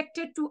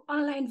subjected to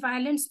online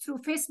violence through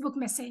Facebook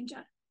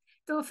Messenger.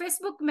 So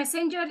Facebook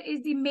Messenger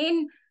is the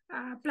main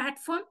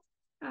platform.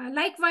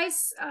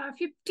 Likewise,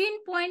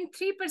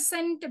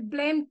 15.3%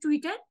 blame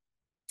Twitter,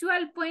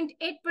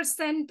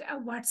 12.8%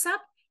 WhatsApp,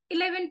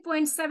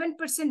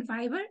 11.7%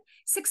 Viber,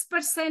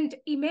 6%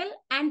 email,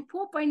 and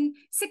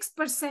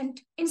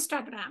 4.6%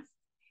 Instagram.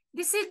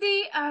 This is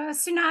the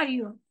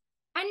scenario.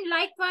 And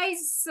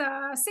likewise,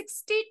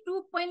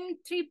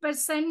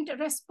 62.3%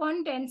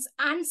 respondents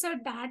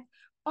answered that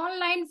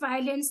online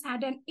violence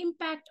had an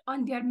impact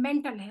on their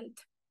mental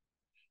health.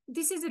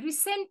 This is a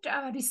recent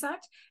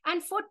research,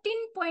 and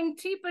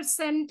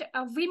 14.3%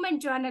 of women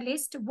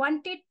journalists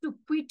wanted to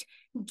quit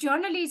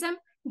journalism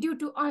due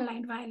to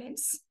online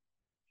violence.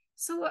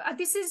 So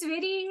this is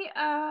very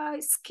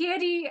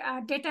scary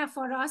data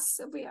for us,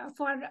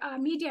 for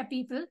media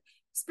people,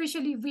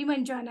 especially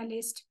women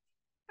journalists.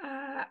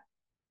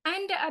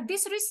 And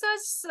this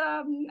research,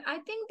 I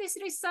think this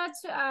research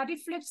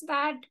reflects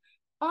that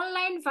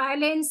online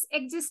violence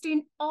exists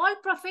in all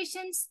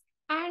professions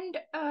and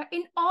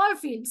in all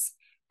fields,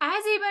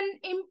 as even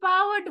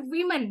empowered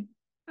women,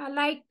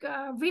 like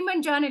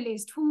women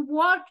journalists who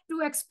work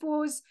to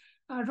expose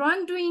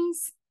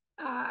wrongdoings,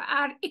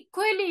 are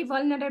equally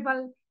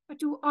vulnerable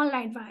to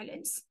online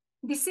violence.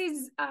 This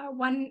is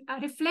one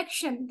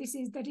reflection. This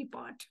is the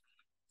report.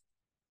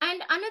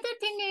 And another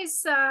thing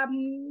is,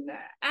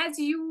 as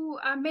you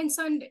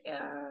mentioned,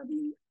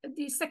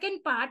 the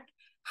second part,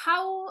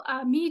 how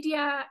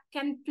media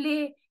can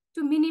play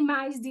to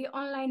minimize the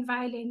online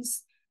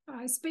violence,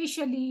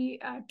 especially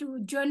to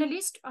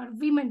journalists or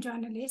women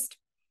journalists.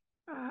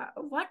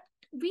 What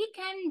we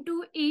can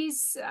do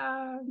is,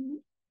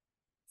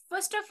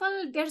 first of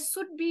all, there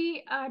should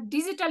be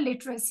digital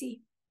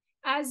literacy.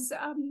 As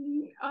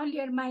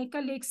earlier my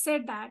colleague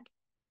said that,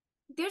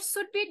 there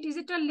should be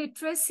digital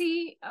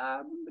literacy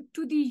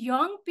to the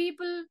young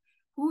people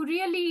who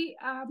really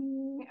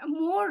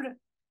more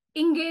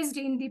engaged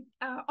in the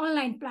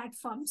online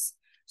platforms.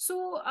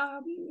 So I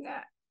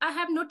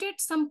have noted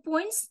some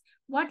points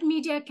what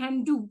media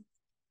can do.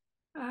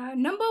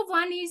 Number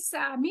one is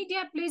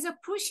media plays a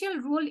crucial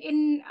role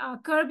in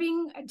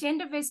curbing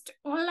gender-based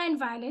online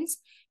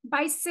violence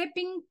by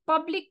shaping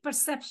public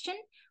perception,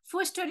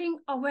 fostering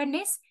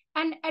awareness,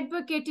 and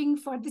advocating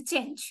for the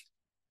change.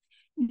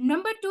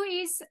 Number two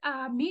is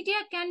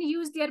media can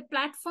use their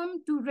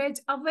platform to raise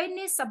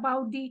awareness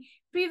about the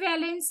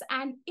prevalence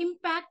and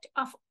impact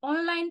of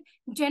online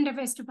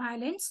gender-based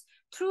violence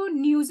through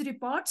news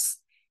reports,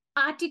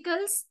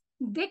 articles.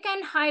 They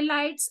can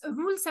highlight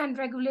rules and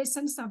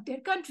regulations of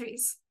their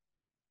countries.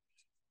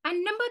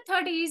 And number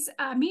 3 is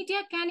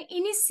media can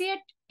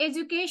initiate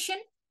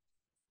education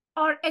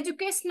or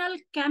educational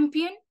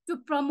campaign to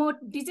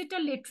promote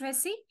digital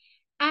literacy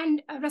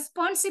and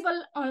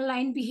responsible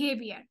online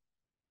behavior.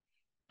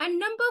 And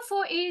number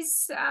 4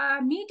 is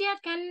media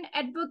can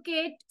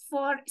advocate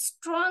for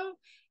strong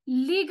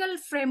legal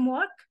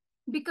framework,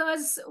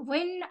 because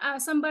when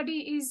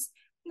somebody is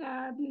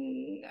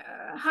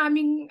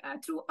harming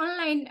through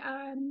online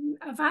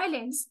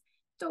violence,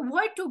 so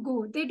where to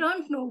go? They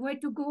don't know where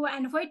to go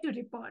and where to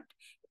report.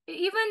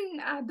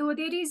 Even though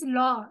there is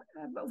law,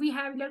 we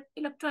have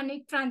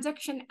Electronic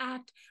Transaction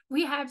Act,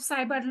 we have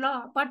cyber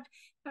law, but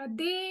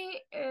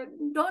they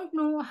don't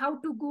know how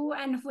to go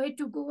and where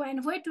to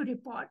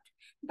report.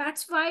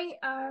 That's why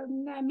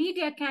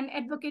media can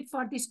advocate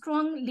for the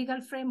strong legal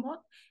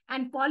framework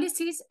and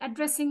policies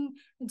addressing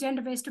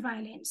gender-based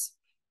violence.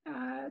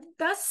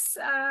 Thus,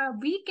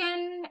 we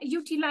can,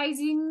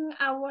 utilizing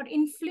our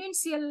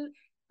influential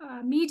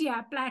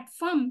media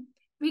platform,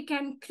 we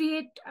can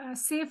create a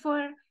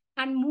safer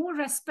and more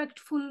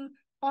respectful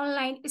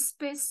online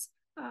space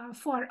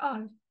for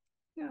all.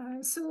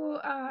 So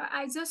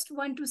I just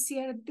want to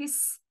share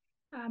this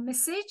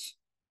message,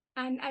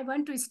 and I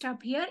want to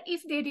stop here.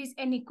 If there is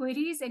any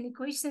queries, any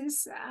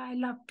questions, I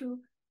love to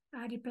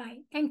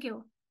reply. Thank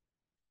you.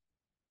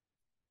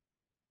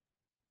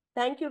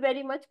 Thank you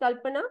very much,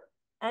 Kalpana.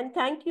 And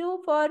thank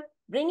you for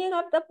bringing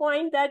up the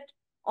point that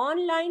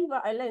online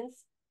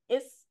violence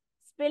is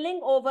spilling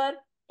over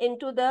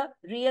into the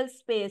real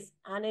space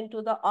and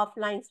into the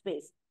offline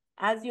space.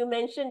 As you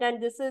mentioned,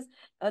 and this is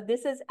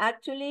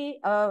actually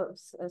a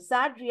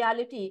sad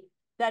reality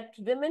that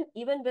women,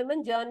 even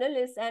women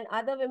journalists and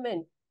other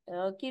women,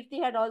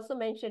 Kirthi had also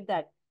mentioned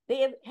that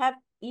they have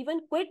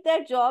even quit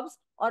their jobs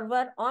or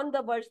were on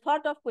the verge,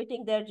 thought of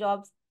quitting their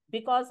jobs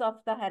because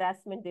of the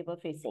harassment they were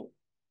facing.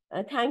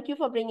 Thank you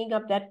for bringing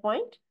up that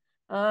point.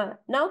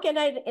 Now can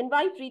I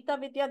invite Rita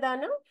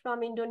Widiadana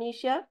from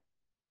Indonesia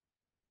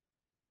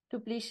to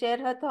please share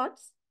her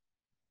thoughts?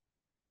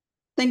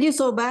 Thank you,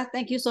 Shobha.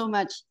 Thank you so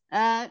much.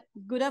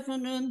 Good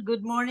afternoon,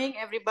 good morning,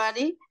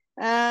 everybody.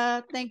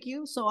 Thank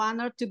you. So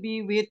honored to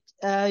be with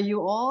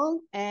you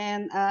all,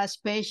 and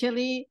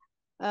especially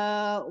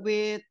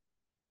with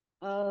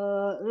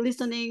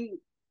listening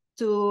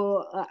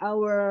to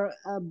our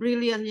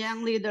brilliant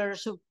young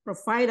leaders who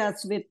provide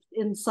us with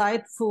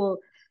insightful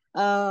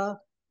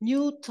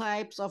new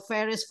types of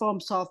various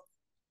forms of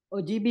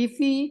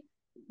OGBV,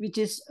 which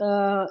is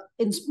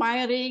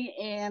inspiring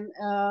and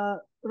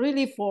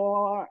really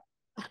for,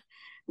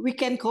 we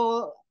can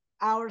call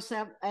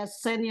ourselves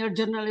as senior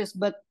journalists,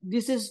 but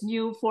this is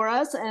new for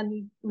us,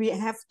 and we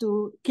have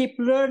to keep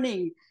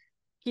learning,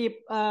 keep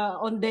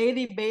on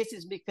daily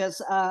basis, because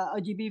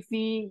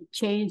OGBV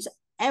change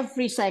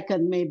every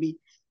second maybe.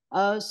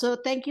 So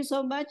thank you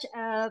so much.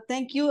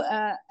 Thank you.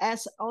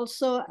 As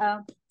also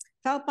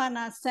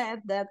Kalpana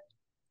said, that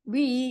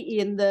we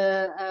in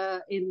the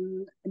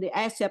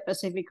Asia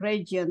Pacific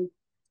region,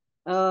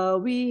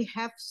 we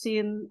have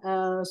seen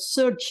a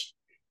surge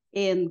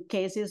in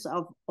cases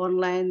of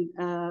online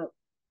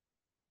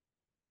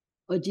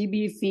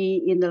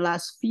OGBV in the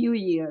last few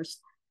years.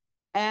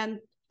 And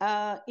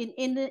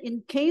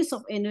in case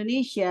of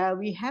Indonesia,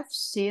 we have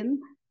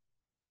seen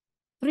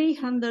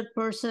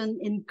 300%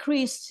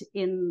 increase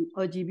in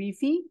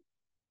OGBV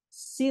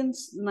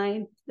since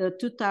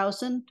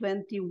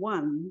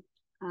 2021.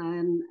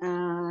 And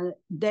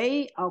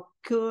they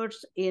occurred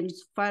in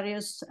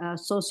various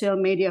social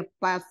media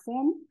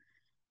platforms.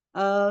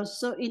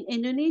 So in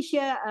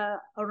Indonesia,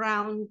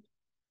 around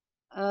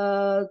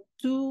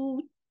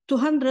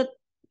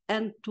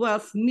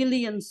 212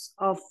 millions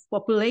of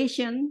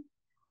population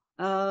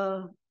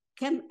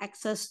can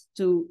access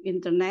to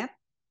internet,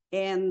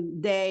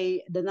 and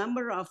the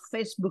number of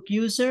Facebook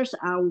users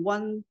are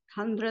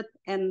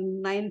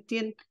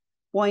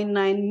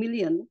 119.9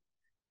 million.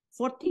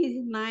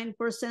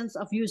 49%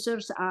 of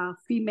users are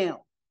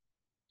female.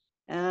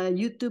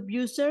 YouTube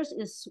users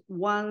is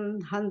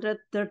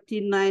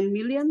 139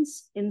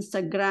 millions.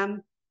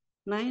 Instagram,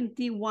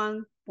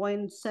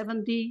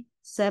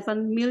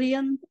 91.77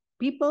 million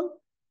people.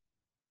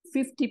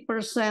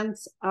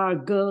 50% are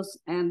girls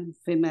and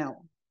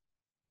female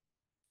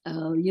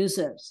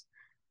users.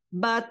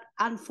 But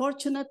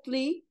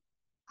unfortunately,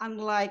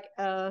 unlike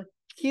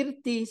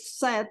Kirthi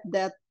said,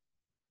 that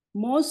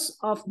most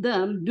of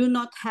them do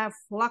not have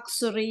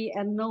luxury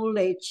and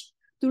knowledge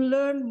to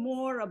learn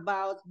more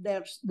about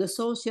the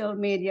social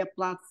media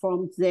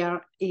platforms they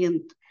are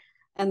in.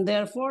 And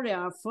therefore, they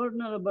are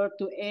vulnerable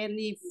to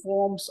any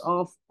forms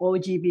of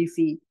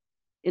OGBV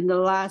in the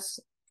last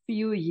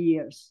few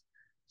years.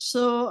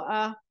 So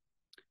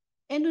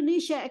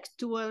Indonesia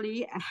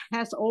actually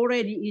has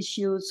already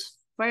issued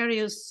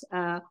various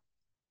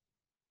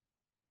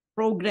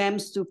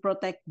programs to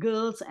protect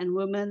girls and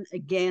women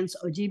against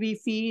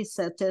OGBV,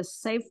 such as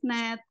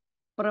SafeNet,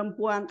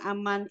 Perempuan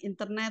Aman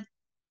Internet,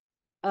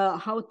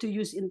 how to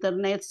use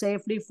internet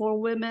safely for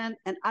women,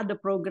 and other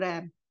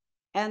programs.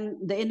 And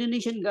the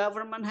Indonesian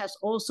government has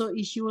also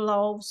issued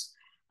laws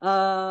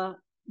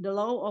the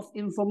law of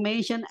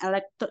information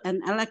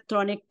and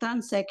electronic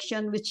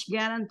transaction, which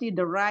guarantee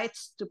the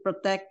rights to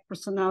protect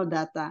personal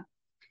data.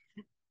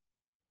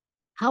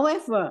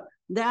 However,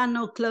 there are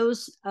no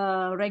close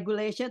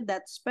regulations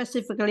that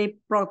specifically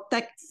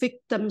protect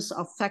victims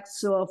of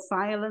sexual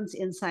violence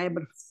in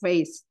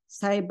cyberspace.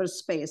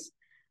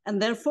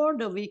 And therefore,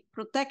 the weak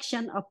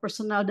protection of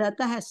personal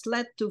data has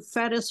led to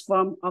various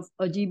forms of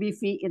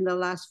OGBV in the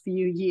last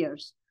few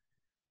years.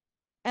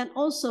 And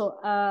also,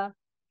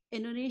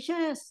 Indonesia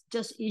has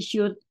just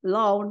issued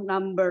law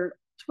number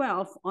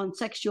 12 on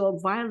sexual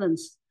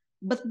violence.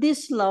 But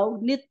this law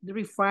needs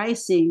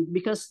revising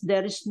because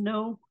there is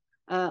no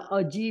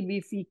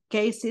OGBV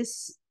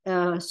cases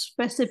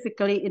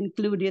specifically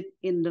included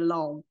in the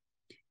law.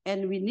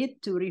 And we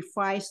need to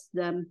revise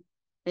them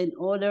in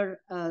order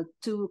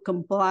to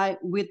comply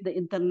with the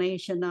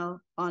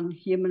International on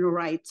Human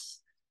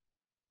Rights.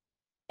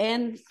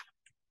 And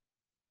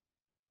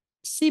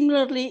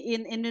similarly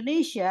in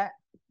Indonesia,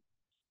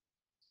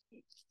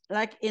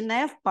 like in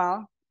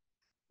Nepal,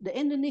 the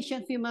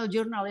Indonesian female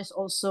journalists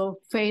also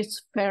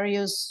face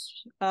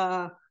various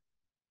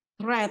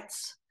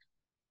threats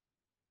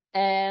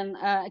and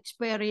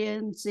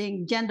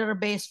experiencing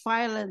gender-based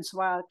violence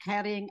while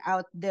carrying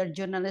out their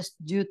journalist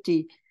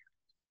duty.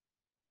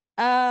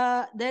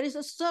 There is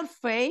a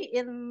survey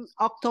in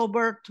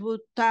October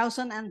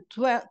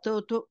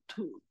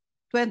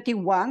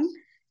 2021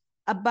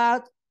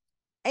 about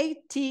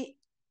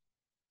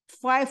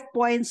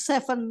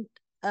 85.7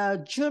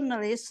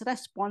 journalist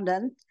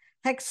respondent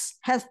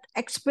has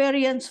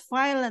experienced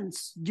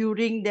violence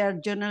during their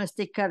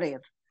journalistic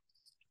career.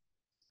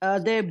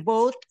 They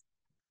both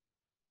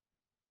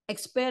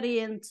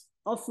experience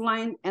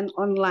offline and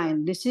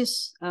online. This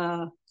is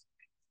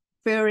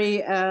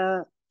very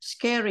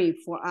scary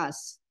for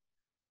us.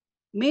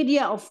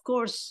 Media, of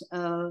course,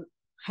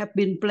 have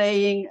been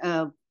playing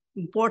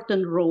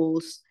important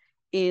roles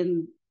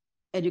in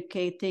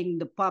educating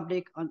the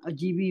public on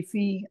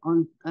OGBV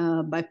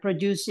by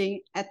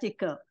producing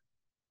ethical.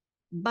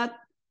 But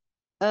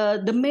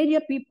the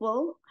media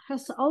people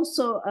has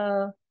also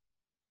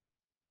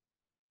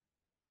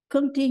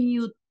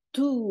continued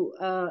to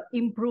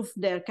improve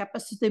their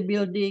capacity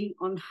building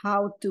on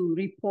how to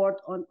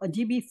report on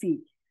OGBV,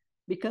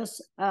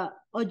 because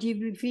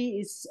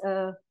OGBV is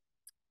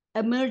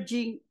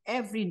emerging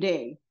every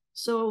day.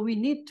 So we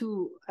need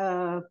to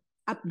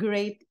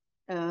upgrade,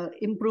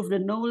 improve the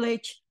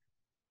knowledge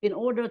in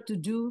order to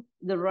do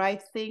the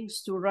right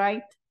things to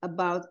write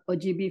about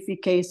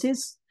OGBV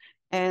cases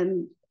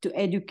and to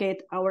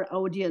educate our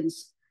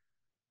audience.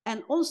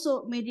 And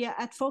also media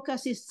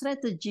advocacy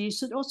strategy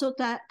should also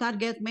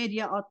target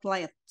media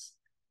outlets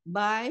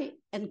by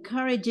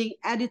encouraging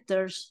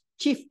editors,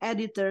 chief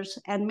editors,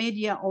 and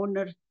media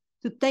owners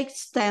to take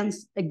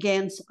stands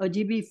against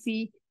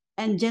OGBV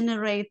and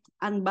generate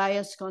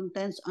unbiased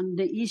content on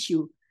the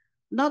issue.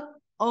 Not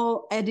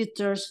all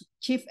editors,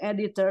 chief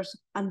editors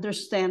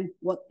understand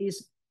what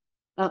is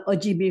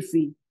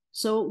OGBV.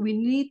 So we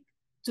need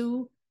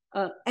to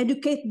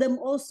educate them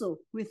also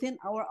within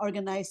our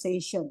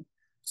organization.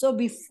 So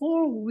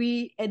before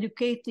we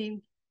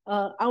educating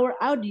our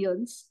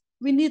audience,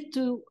 we need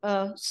to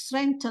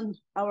strengthen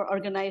our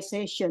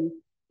organization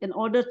in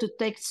order to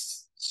take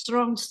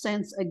strong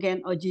stance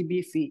against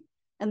OGBV.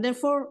 And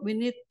therefore, we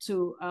need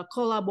to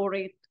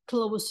collaborate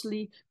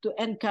closely to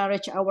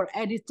encourage our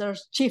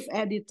editors, chief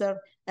editor,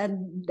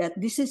 and that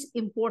this is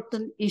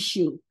important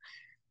issue.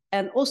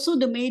 And also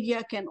the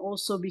media can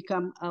also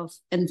become of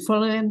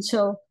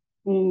influential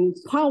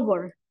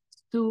power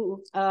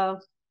to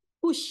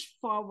push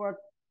forward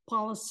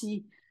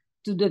policy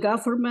to the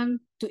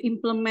government to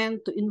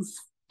implement,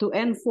 to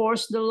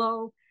enforce the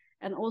law,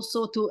 and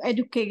also to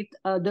educate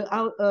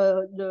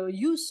the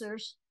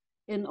users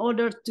in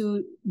order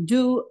to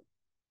do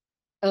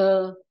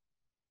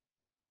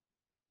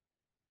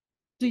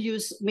to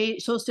use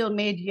social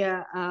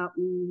media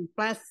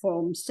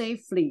platforms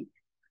safely.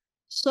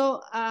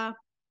 So,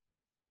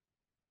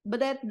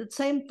 but at the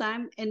same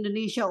time,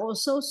 Indonesia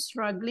also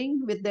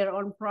struggling with their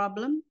own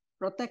problem,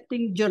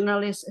 protecting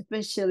journalists,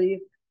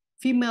 especially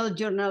female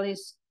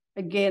journalists,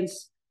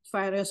 against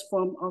various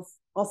forms of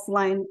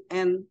offline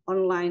and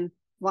online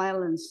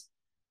violence.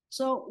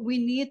 So we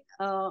need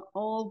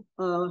all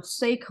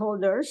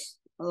stakeholders,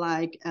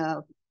 like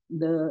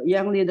the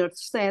young leader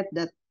said,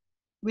 that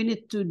we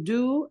need to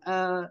do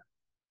to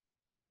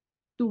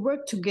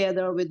work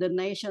together with the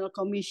National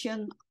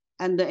Commission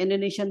and the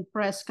Indonesian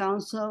Press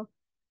Council,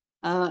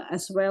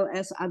 as well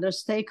as other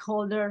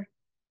stakeholders,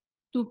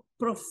 to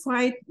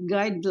provide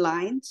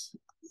guidelines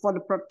for the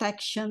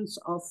protections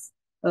of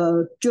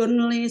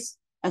journalists,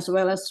 as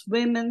well as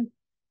women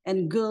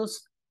and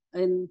girls,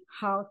 in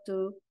how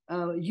to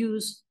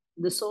use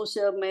the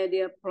social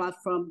media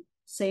platform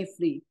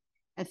safely.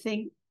 I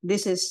think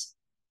this is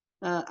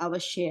our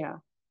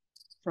share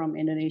from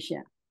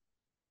Indonesia.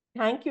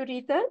 Thank you,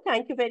 Rita.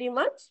 Thank you very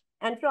much.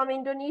 And from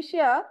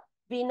Indonesia,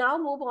 we now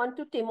move on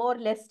to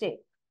Timor-Leste.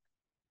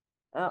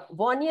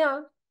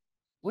 Vania,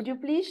 would you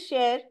please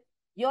share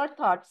your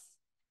thoughts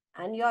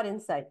and your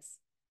insights?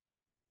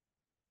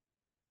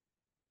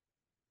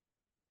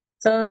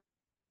 So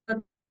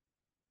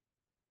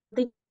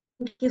thank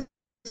you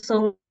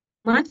so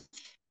much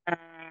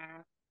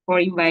for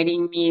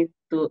inviting me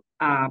to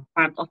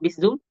part of this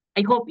Zoom.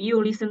 I hope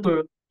you listen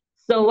to.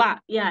 So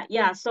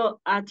yeah. So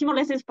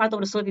Timor-Leste is part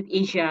of the Southeast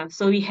Asia.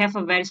 So we have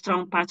a very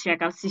strong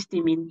patriarchal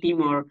system in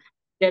Timor.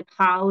 That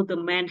how the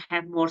men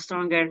have more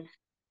stronger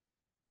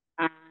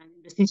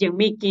decision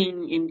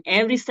making in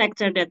every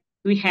sector that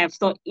we have.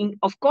 So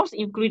of course,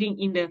 including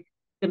in the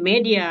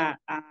media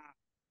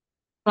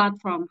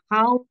platform,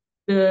 how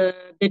the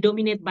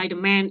dominate by the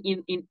man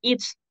in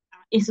each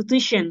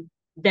institution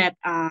that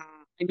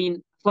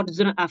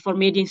for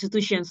media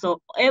institutions.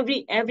 So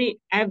every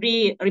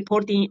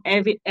reporting,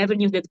 every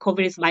news that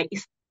covers like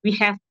we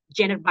have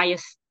gender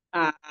bias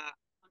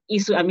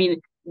issue. I mean,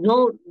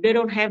 no, they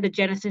don't have the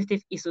gender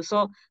sensitive issue.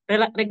 So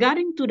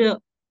regarding to the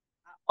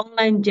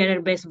online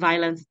gender-based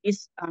violence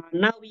is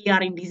now we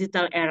are in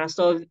digital era,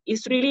 so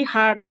it's really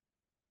hard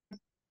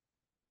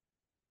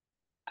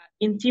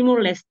in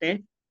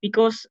Timor-Leste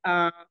because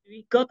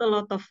we got a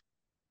lot of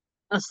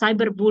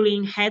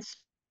cyberbullying, hate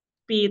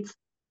speech,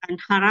 and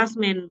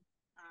harassment,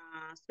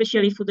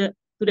 especially for the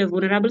to the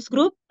vulnerable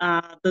group,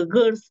 the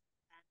girls,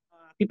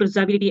 people with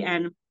disability,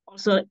 and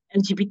also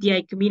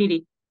LGBTI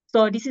community.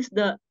 So this is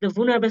the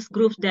vulnerable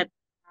groups that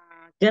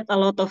get a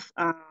lot of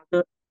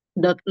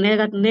the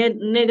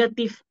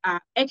negative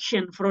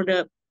action for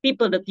the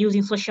people that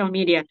using social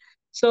media.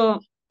 So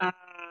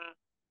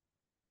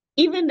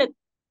even that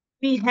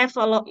we have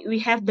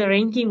the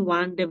ranking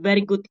one, the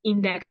very good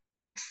index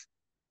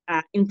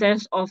in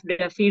terms of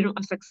the freedom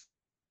of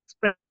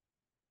express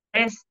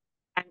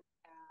and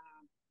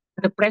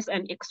the press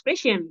and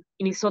expression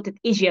in Southeast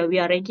Asia. We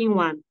are ranking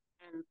one,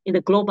 and in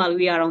the global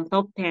we are on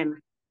top 10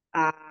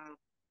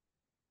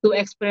 to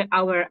express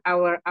our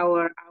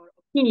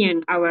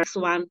opinion, our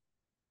one.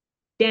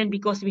 Then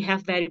because we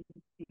have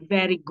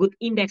very good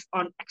index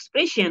on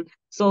expression,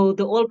 so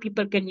the all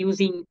people can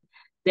using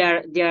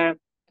their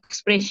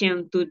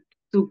expression to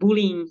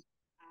bullying,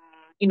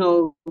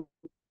 the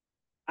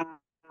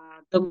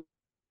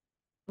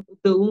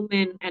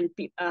women and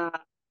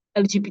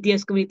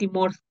LGBTS community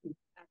more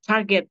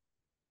target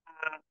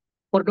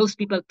for those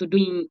people to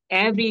doing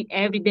every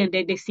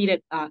day they see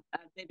that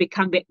they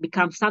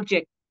become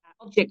subject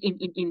object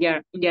in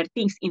their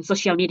things in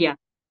social media.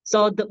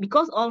 So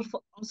because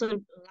also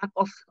lack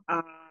of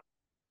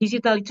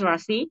digital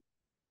literacy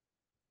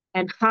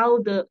and how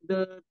the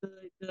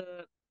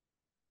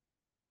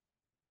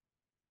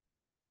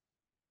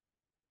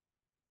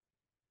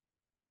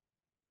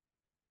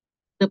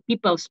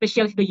people,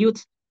 especially the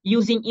youth,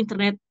 using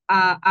internet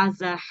as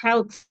a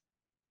health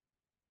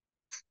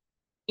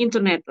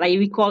internet, like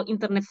we call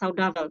internet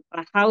saudagal,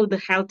 how the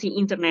healthy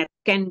internet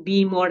can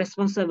be more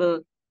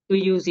responsible to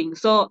using.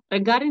 So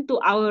regarding to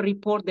our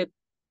report that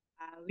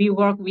we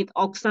work with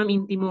Oxfam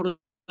in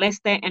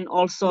Timor-Leste and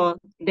also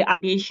the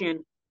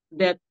aviation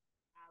that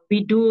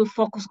we do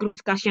focus group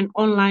discussion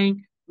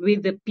online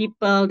with the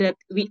people that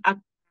with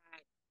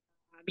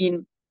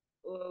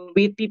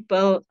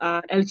people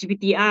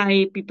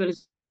LGBTI, people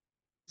with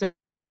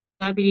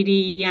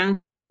disability,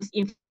 young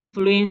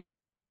influencer,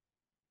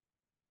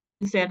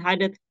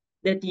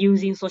 that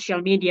using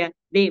social media,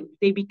 they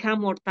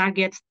become more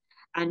targets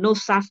and not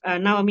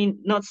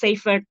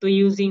safer to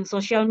using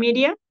social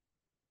media.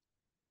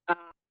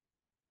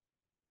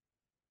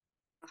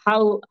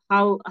 How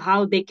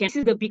they can. This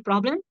is the big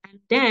problem. And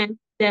then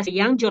there's a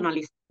young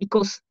journalist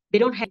because they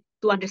don't have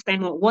to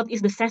understand what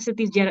is the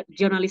sensitive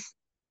journalist,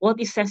 what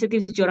is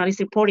sensitive journalist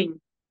reporting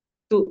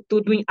to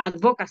doing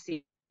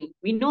advocacy.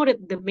 We know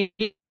that the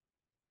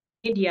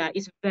media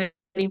is very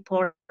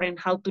important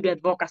how to do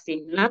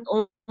advocacy, not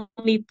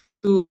only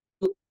to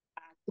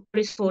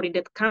story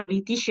that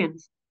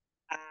politicians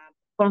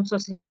from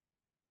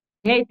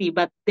society,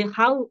 but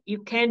how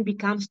you can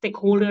become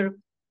stakeholder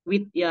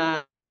with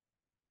the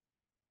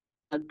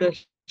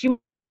human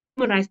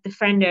rights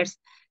defenders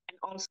and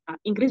also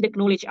increase the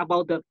knowledge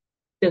about the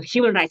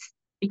human rights.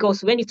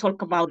 Because when you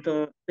talk about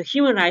the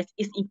human rights,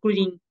 is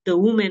including the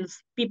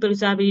women's, people with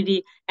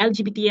disability,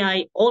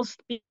 LGBTI, all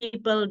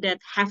people that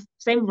have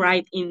same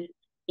right in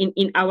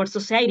our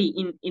society,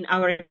 in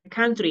our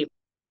country.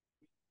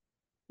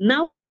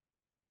 Now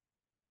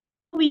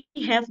we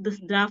have this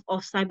draft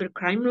of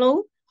cybercrime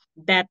law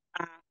that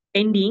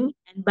pending,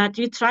 but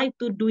we try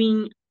to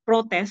doing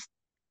protest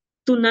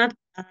to not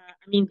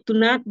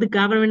the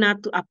government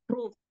not to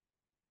approve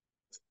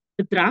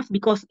the draft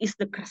because it's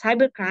the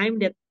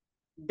cybercrime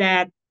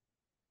that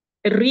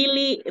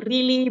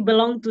really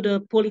belong to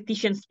the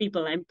politicians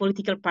people and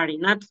political party,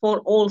 not for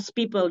all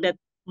people that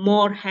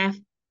more have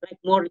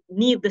more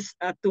need this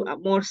to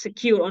more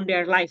secure on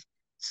their life.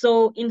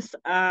 So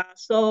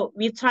so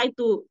we try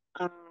to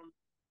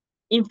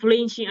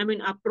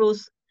approach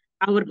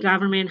our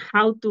government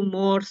how to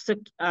more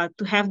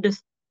to have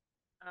this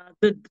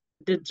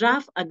the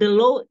draft the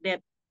law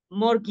that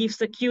more give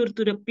secure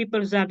to the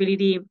people's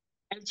disability,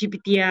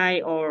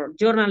 LGBTI or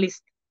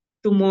journalists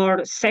to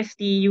more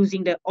safety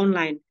using the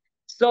online.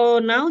 So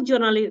now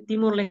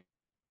Timor-Leste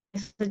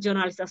as a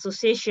journalist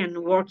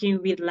association,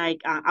 working with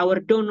like our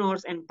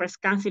donors and press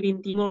council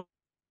in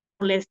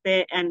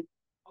Timor-Leste and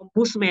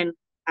ombudsman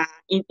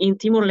in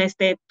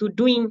Timor-Leste to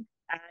doing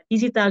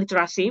digital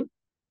literacy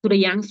to the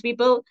young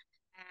people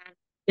and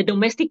the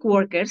domestic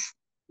workers,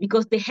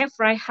 because they have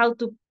right how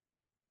to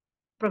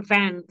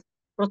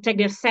protect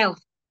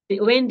themselves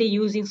when they're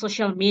using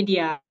social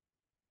media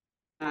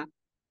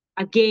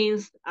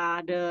against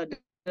the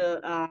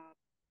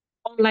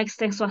online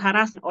sexual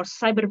harassment or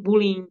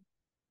cyberbullying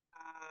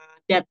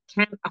that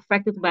can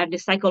affected by the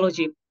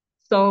psychology.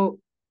 So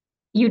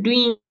you're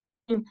doing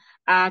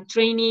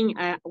training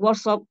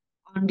workshop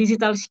on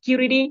digital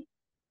security,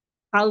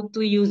 how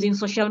to using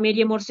social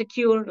media more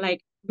secure,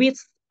 like with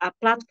a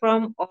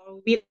platform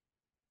or with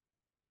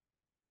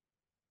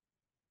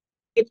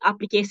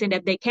application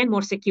that they can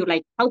more secure,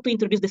 like how to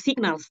introduce the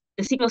signals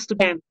to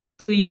them,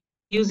 to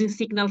using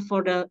signal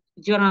for the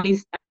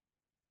journalists,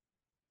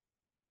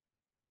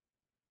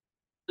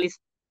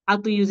 how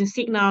to using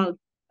signal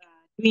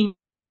doing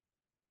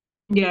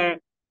their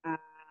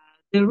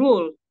the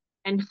rule,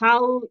 and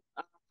how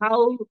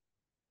to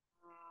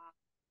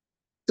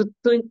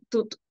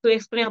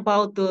explain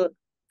about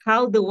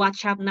how the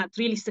WhatsApp not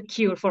really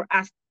secure for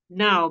us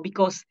now,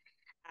 because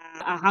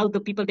how the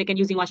people they can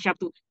using WhatsApp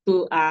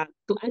to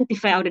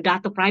identify all the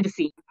data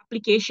privacy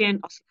application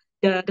of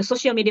the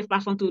social media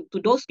platform to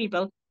those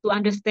people to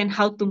understand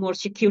how to more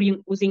secure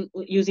using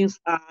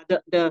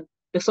the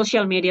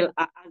social media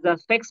as a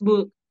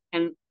Facebook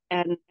and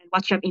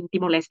WhatsApp in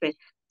Timor-Leste.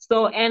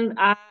 So and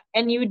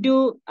you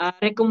do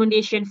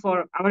recommendation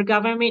for our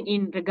government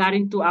in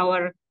regarding to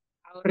our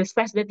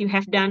research that you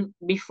have done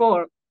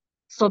before.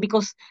 So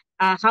because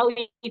how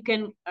you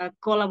can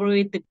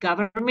collaborate with the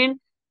government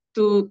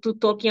to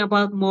talking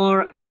about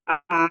more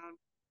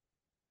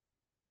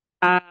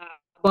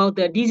about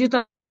the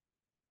digital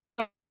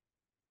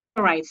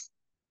rights.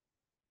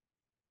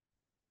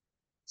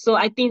 So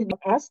I think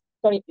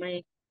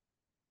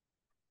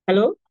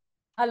hello.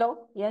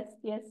 Hello. Yes.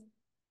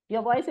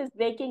 Your voice is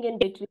breaking in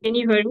between. Can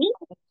you hear me?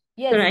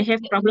 Yes. Sir, I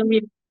have problem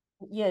with.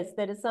 Yes,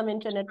 there is some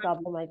internet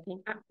problem, I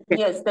think. Okay.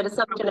 Yes, there is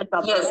some internet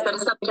problem. Yes, there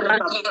is some internet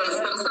problem.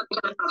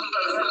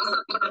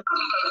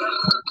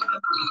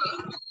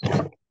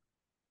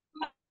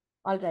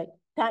 All right.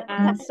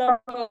 So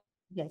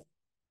yes.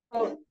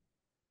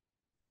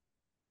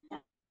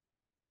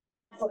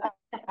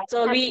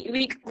 So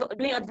we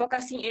doing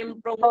advocacy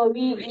and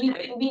promoting.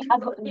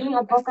 Doing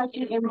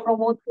advocacy and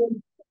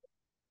promoting.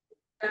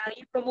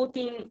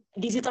 Promoting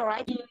digital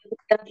rights.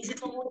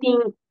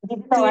 Promoting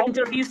digital rights.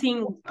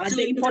 Introducing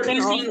the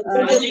importance of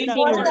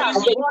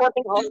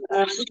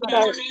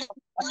digital.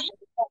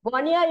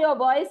 Vonia, your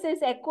voice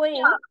is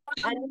echoing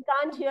and we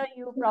can't hear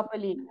you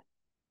properly.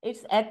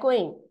 It's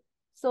echoing.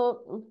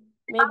 So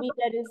maybe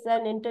there is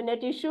an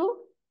internet issue.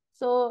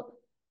 So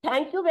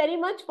thank you very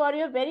much for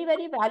your very,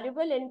 very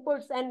valuable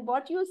inputs and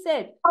what you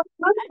said.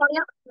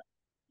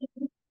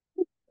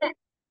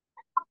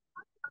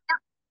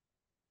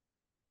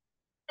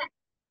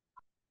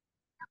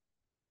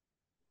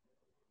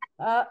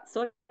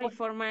 Sorry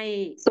for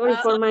my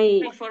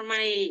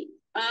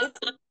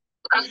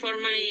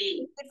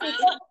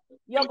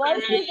your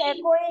voice is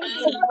echoing.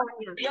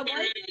 Your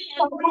voice is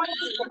echoing.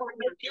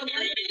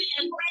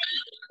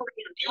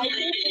 I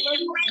think you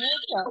must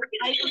mute her.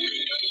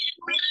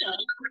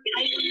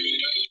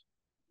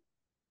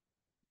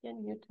 Can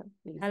mute her,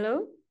 please.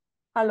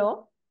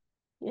 Hello.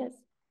 Yes.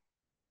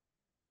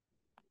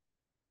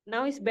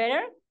 Now it's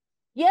better.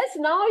 Yes,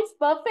 now it's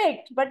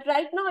perfect. But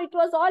right now it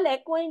was all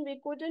echoing. We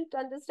couldn't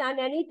understand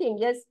anything.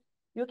 Yes,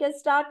 you can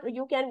start.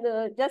 You can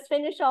just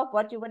finish off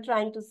what you were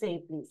trying to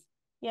say, please.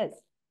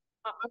 Yes.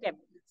 Okay.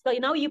 So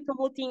now you're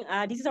promoting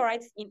digital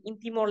rights in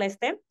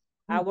Timor-Leste,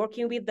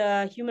 working with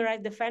the human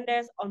rights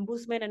defenders,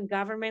 ombudsman, and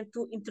government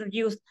to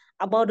introduce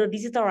about the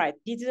digital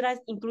rights. Digital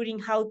rights including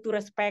how to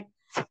respect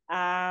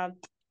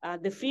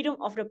the freedom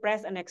of the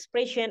press and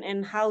expression,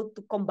 and how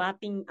to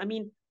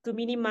to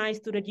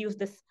minimize, to reduce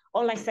this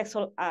online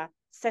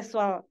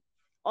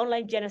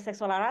online gender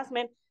sexual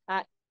harassment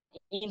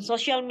in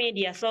social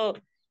media. So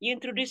you're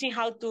introducing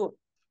how to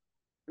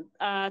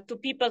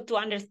people to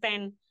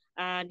understand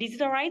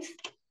digital rights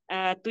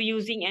to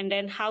using, and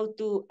then how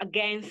to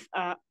against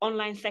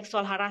online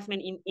sexual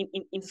harassment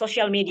in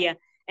social media.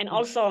 And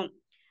also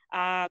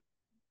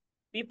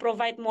we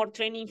provide more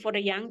training for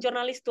the young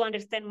journalists to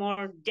understand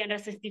more gender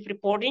sensitive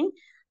reporting,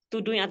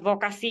 to doing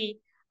advocacy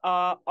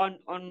on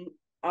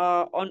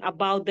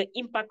about the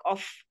impact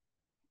of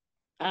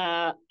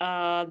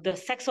the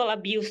sexual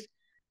abuse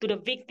to the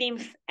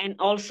victims, and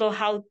also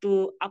how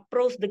to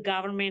approach the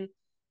government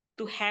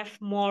to have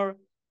more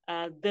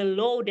the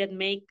law that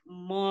make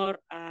more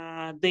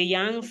the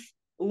young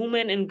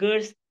women and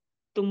girls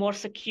to more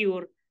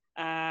secure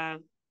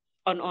on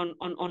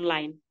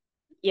online.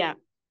 Yeah.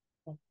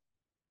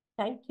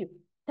 Thank you,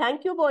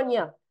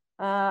 Vonia.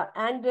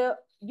 And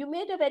you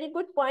made a very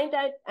good point,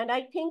 and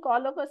I think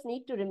all of us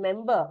need to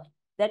remember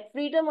that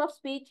freedom of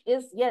speech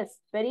is, yes,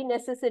 very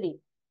necessary.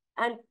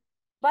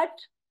 But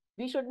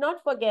we should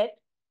not forget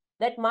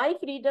that my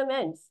freedom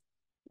ends.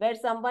 where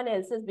someone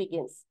else's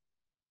begins.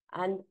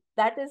 And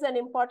that is an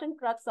important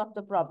crux of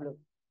the problem,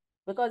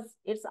 because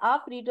it's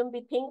our freedom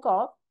we think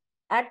of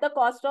at the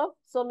cost of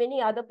so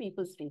many other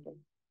people's freedom.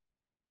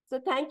 So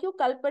thank you,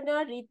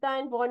 Kalpana, Rita,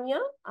 and Zevonia.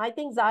 I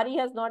think Xari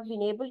has not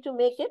been able to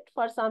make it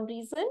for some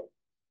reason.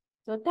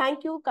 So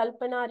thank you,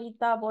 Kalpana,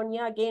 Rita,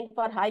 Zevonia, again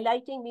for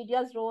highlighting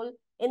media's role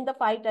in the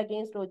fight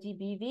against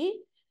OGBV.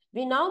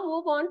 We now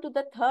move on to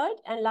the third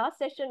and last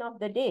session of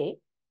the day.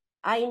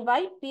 I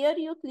invite peer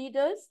youth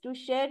leaders to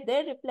share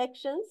their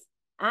reflections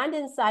and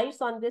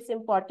insights on this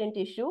important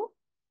issue.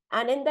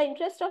 And in the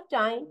interest of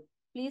time,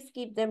 please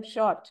keep them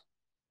short,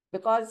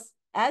 because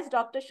as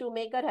Dr.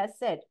 Shoemaker has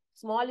said,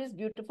 small is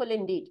beautiful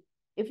indeed.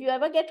 If you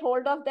ever get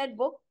hold of that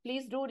book,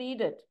 please do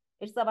read it.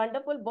 It's a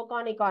wonderful book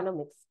on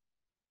economics.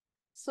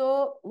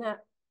 So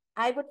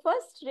I would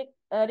first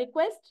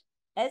request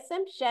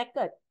SM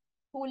Shaikat,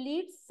 who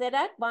leads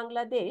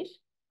SERAC-Bangladesh,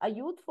 a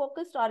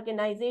youth-focused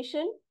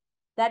organization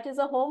that is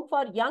a home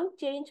for young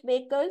change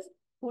makers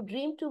who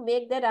dream to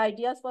make their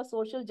ideas for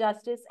social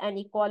justice and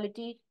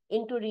equality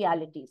into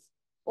realities.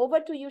 Over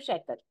to you,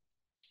 Shaikat.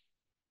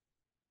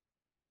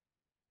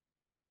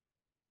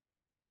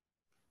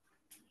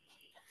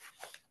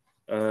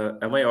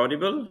 Am I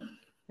audible?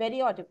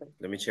 Very audible.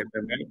 Let me check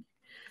my mic.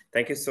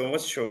 Thank you so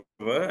much,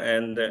 Shobha,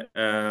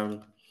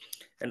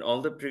 and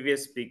all the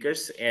previous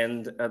speakers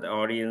and the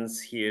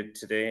audience here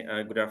today.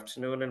 Good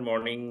afternoon and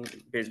morning,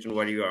 based on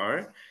where you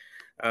are.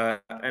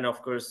 And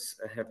of course,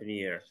 a Happy New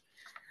Year.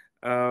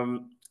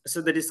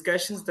 So the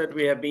discussions that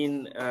we have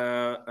been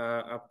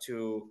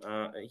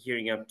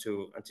hearing up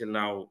to until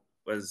now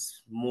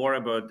was more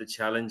about the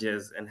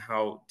challenges and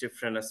how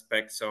different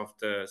aspects of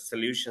the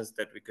solutions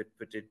that we could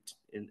put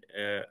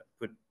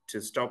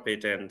to stop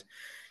it and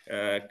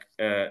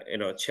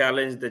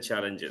challenge the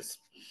challenges.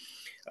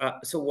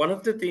 So one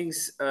of the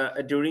things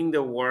during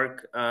the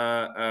work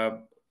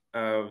that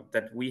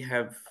we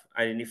have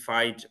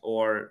identified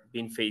or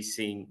been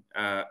facing,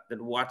 that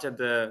what are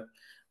the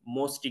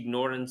most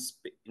ignorant,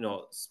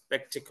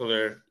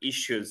 spectacular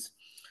issues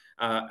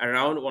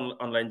around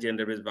online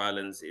gender-based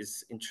violence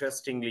is,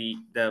 interestingly,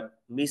 the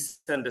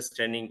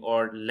misunderstanding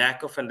or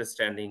lack of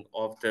understanding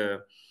of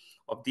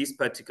this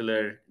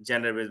particular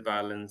gender-based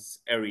violence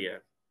area.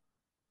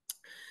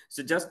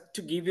 So just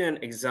to give you an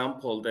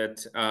example,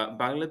 that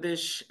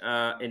Bangladesh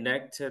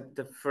enacted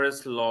the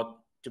first law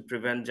to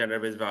prevent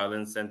gender-based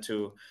violence and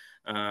to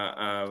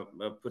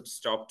put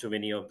stop to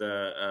many of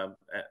the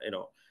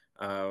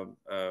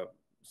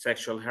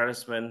sexual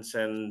harassments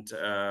and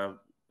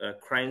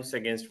crimes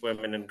against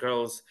women and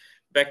girls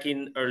back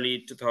in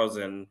early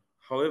 2000.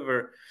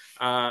 However,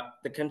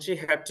 the country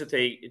had to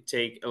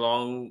take a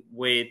long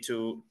way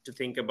to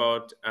think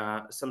about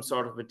some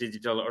sort of a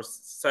digital or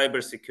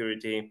cyber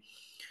security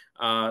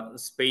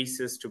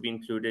spaces to be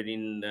included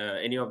in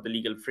any of the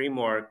legal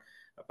framework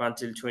up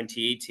until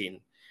 2018.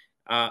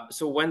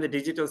 So when the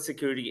Digital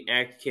Security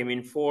Act came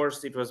in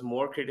force, it was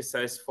more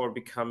criticized for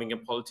becoming a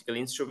political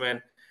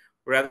instrument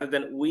rather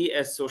than we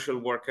as social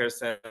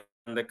workers and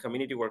the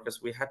community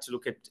workers. We had to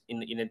look at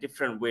in a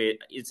different way.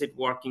 Is it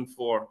working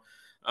for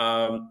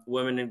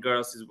women and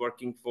girls? Is it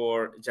working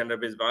for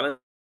gender-based violence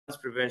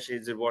prevention?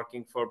 Is it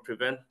working for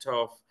prevent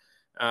of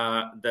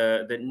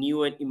the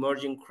new and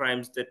emerging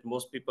crimes that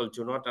most people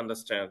do not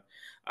understand?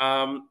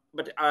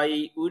 But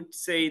I would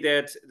say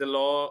that the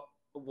law,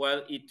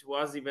 while it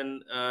was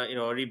even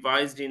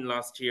revised in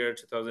last year,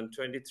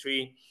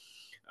 2023,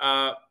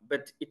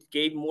 but it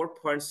gave more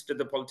points to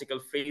the political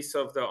face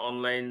of the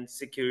online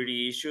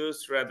security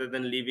issues rather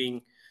than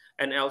leaving,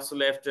 and also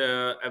left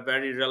a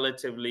very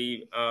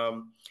relatively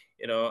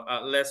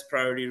less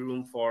priority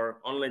room for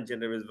online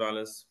gender-based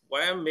violence.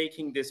 Why I'm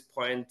making this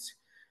point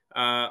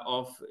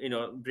of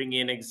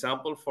bringing an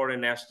example for a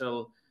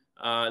national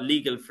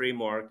legal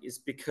framework is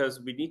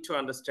because we need to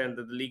understand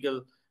that the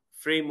legal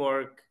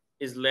framework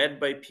is led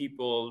by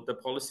people, the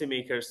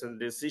policymakers and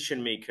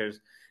decision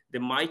makers. They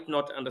might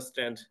not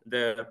understand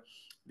the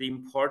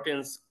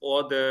importance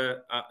or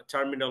the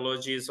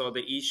terminologies or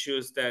the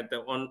issues that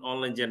the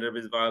online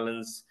gender-based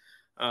violence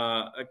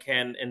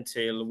can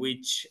entail,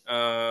 which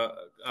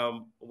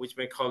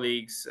my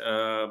colleagues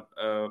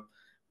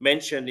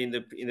mentioned in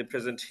the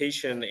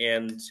presentation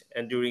and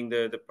during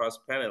the past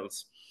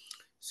panels.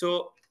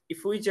 So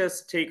if we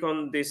just take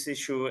on this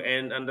issue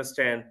and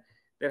understand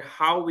that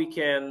how we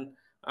can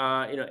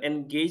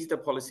engage the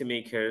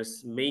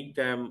policymakers, make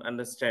them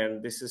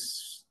understand this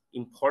is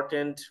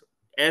important,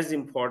 as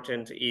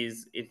important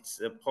is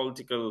its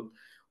political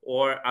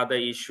or other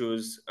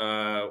issues,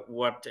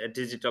 what a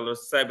digital or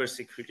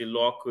cybersecurity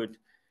law could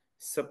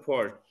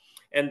support.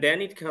 And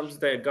then it comes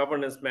the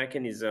governance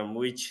mechanism,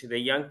 which the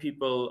young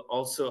people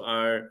also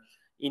are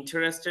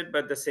interested,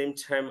 but at the same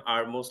time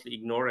are mostly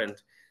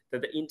ignorant,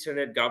 that the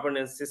internet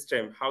governance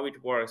system, how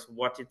it works,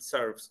 what it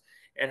serves,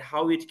 and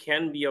how it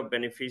can be of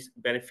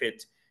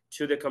benefit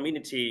to the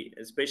community,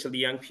 especially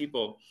young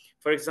people.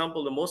 For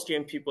example, the most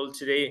young people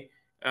today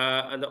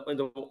in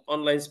the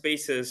online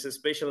spaces,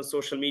 especially on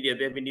social media,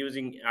 they've been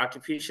using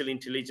artificial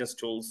intelligence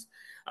tools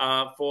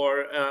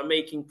for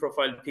making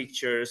profile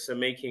pictures,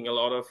 making a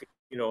lot of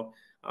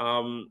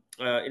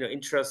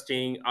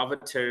interesting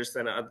avatars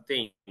and other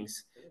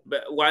things.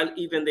 But while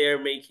even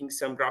they're making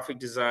some graphic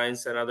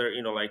designs and other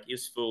like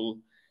useful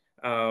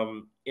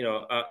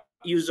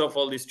use of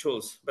all these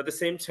tools. But at the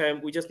same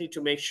time, we just need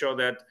to make sure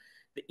that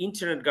the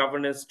internet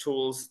governance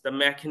tools, the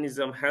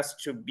mechanism has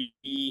to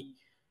be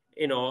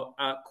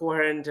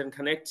coherent and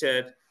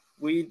connected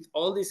with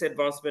all this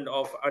advancement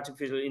of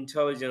artificial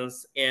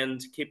intelligence,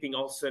 and keeping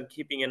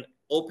an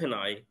open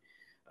eye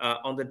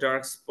on the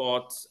dark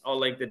spots or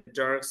like the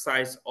dark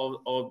sides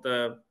of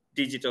the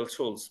digital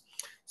tools.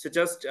 So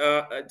just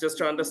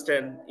to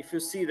understand, if you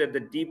see that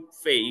the deep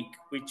fake,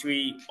 which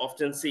we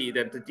often see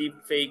that the deep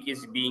fake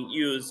is being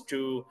used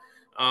to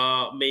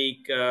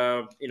make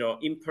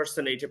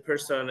impersonate a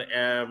person,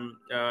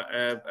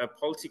 a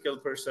political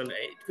person,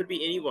 it could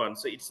be anyone.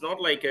 So it's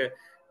not like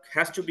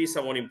has to be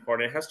someone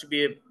important. It has to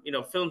be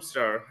a film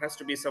star. Has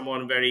to be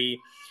someone very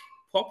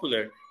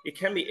popular. It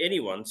can be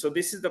anyone. So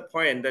this is the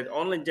point, that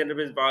online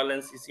gender-based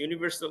violence is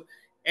universal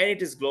and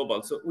it is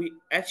global. So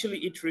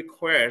it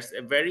requires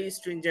a very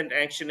stringent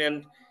action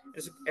and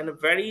a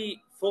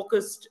very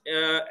focused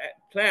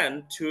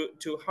plan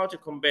to how to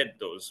combat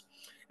those.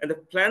 And the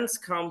plans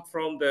come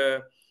from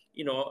the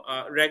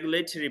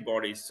regulatory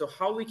bodies. So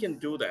how we can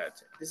do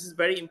that? This is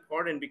very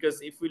important,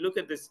 because if we look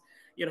at this,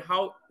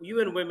 how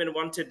UN Women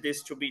wanted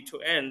this to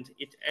end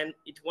it, and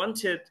it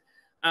wanted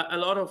a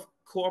lot of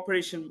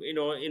cooperation,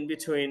 in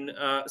between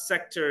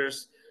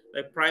sectors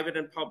like private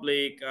and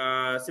public,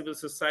 civil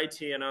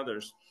society, and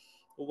others.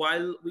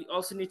 While we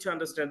also need to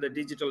understand the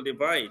digital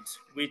divide,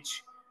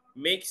 which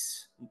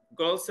makes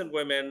girls and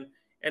women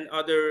and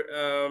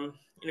other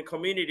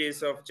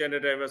communities of gender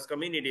diverse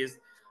communities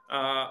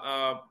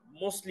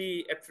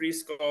mostly at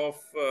risk of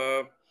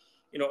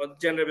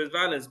gender-based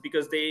violence,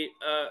 because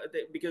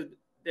because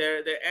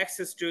their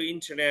access to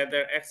internet,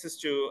 their access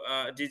to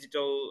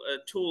digital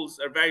tools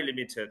are very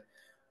limited.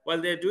 While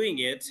they're doing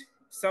it,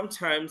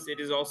 sometimes it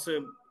is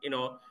also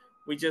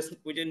we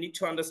need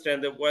to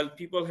understand that while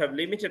people have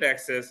limited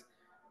access,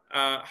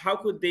 how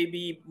could they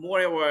be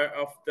more aware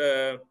of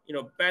the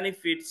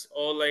benefits,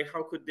 or like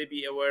how could they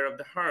be aware of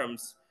the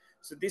harms?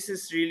 So this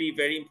is really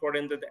very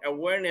important, that the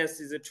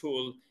awareness is a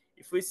tool.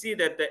 If we see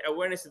that the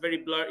awareness is very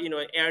blurred,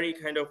 airy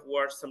kind of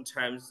word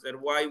sometimes, that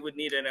why would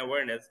need an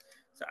awareness.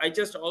 So I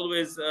just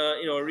always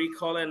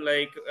recall and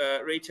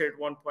reiterate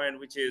one point,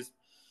 which is,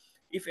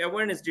 if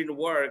awareness didn't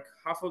work,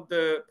 half of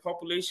the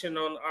population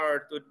on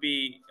earth would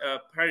be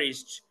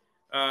perished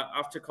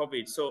after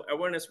COVID. So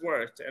awareness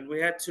worked, and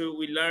we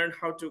learned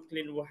how to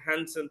clean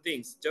hands and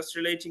things. Just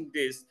relating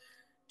this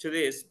to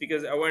this,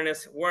 because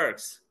awareness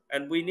works,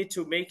 and we need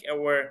to make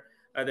aware,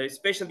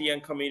 especially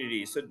young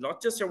communities. So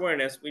not just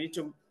awareness, we need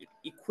to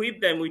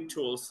equip them with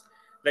tools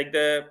like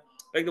the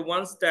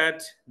ones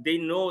that they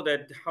know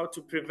that how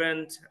to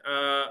prevent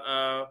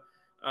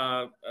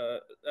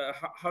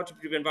how to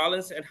prevent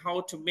violence, and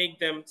how to make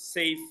them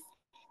safe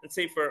and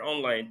safer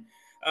online.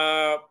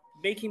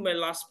 Making my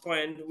last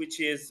point,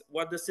 which is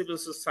what the civil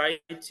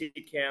society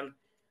can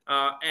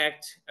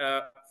act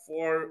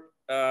for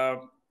the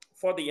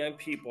young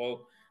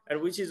people, and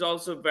which is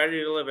also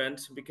very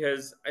relevant,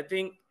 because I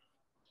think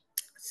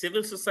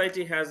civil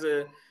society has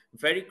a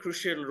very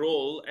crucial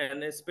role,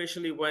 and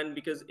especially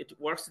because it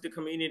works with the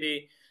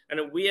community.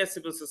 And we as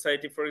civil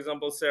society, for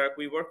example, SERAC,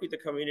 we work with the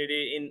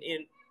community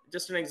in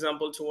just an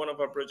example to one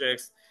of our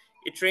projects.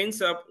 It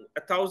trains up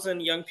 1,000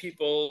 young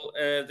people,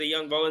 the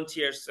young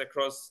volunteers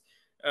across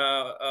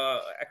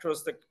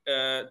the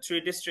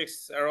 3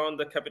 districts around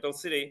the capital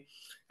city,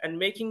 and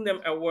making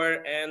them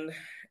aware and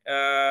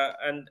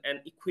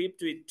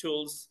equipped with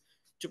tools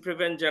to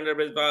prevent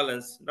gender-based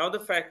violence. Now the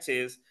fact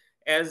is,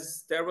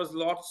 as there was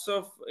lots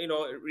of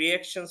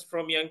reactions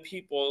from young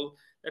people,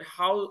 that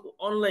how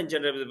online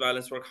gender-based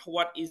violence works,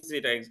 what is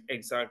it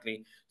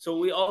exactly. So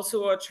we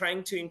also are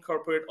trying to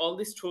incorporate all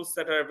these tools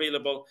that are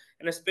available,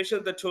 and especially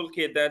the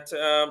toolkit that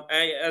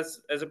I,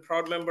 as a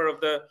proud member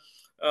of the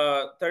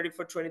 30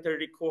 for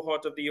 2030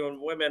 cohort of the UN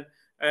Women,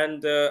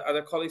 and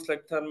other colleagues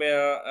like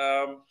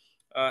Tanmaya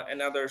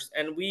and others,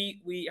 and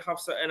we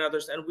Hafsah and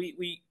others, and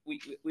we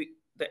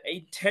the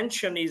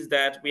intention is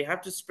that we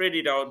have to spread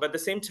it out, but at the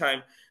same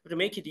time to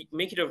make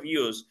it of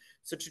use.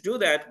 So to do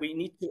that, we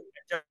need to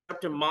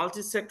adopt a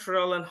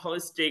multi-sectoral and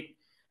holistic,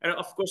 and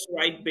of course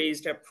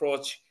right-based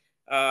approach,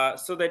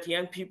 so that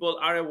young people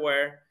are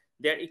aware,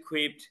 they're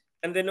equipped,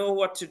 and they know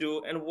what to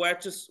do, and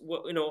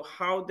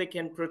how they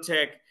can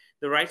protect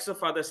the rights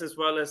of others as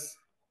well as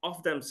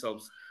of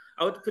themselves.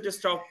 I would put a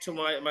stop to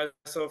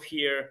myself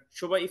here.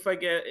 Shobha, if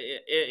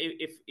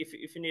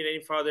you need any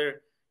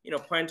further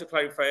point to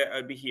clarify,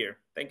 I'll be here.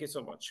 Thank you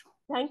so much.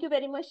 Thank you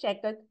very much,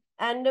 Shaikat.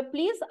 And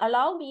please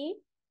allow me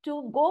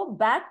to go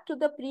back to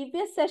the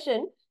previous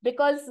session,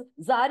 because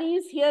Xari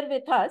is here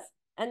with us,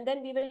 and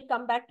then we will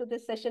come back to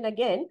this session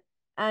again.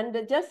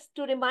 And just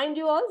to remind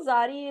you all,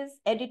 Xari is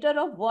editor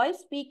of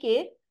Voice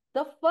PK,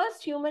 the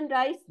first human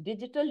rights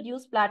digital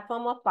news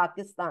platform of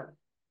Pakistan.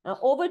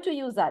 Over to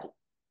you, Xari.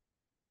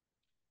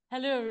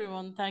 Hello,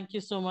 everyone. Thank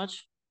you so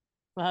much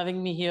for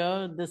having me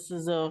here. This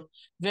is a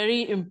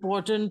very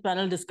important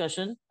panel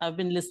discussion. I've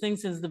been listening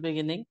since the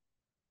beginning.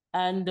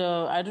 And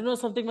I don't know,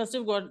 something must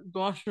have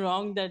gone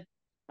wrong that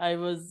I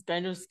was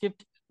kind of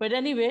skipped. But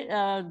anyway,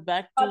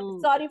 back to...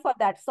 Sorry for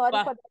that. Sorry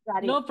for that,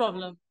 Xari. No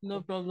problem.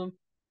 No problem.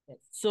 Yes.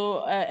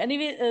 So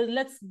anyway,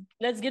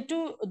 let's get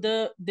to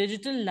the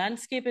digital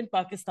landscape in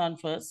Pakistan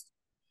first.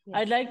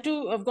 Yes.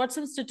 I've got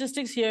some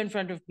statistics here in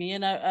front of me,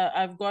 and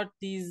I've got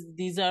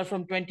these are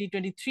from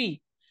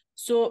 2023.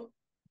 So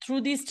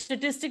through these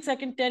statistics, I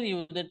can tell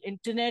you that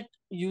internet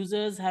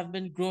users have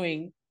been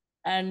growing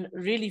and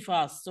really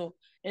fast. So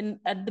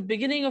at the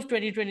beginning of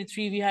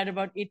 2023, we had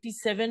about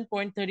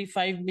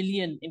 87.35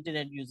 million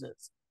internet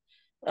users.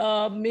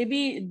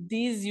 Maybe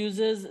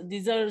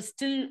these are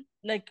still,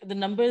 like, the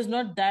number is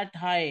not that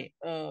high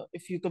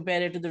if you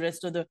compare it to the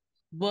rest of the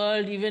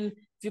world. Even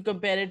if you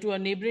compare it to our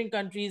neighboring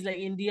countries like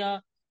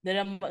India,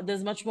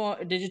 there's much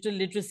more digital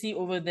literacy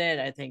over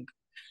there, I think.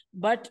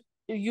 But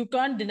you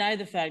can't deny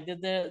the fact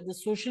that the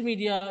social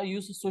media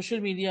use of social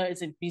media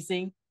is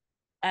increasing,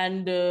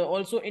 and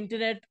also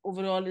internet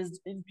overall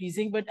is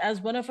increasing. But as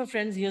one of our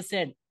friends here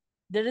said,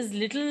 there is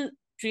little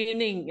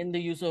training in the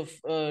use of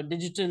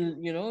digital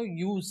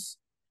use.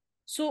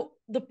 So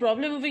the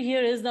problem over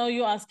here is, now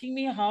you're asking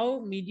me how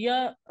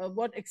media,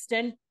 what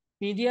extent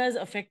media is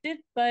affected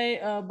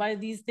by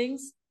these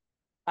things.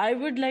 I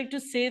would like to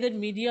say that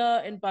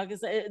media in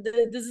Pakistan,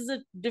 this is a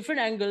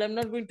different angle. I'm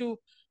not going to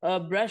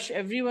brush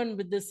everyone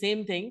with the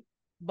same thing,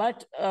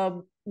 but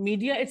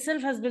media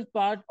itself has been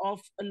part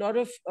of a lot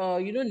of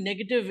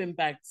negative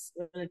impacts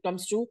when it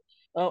comes to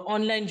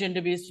online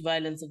gender-based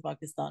violence in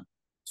Pakistan.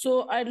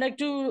 So I'd like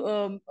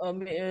to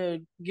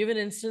give an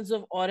instance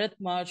of Aurat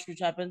March, which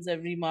happens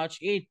every March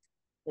 8th.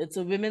 It's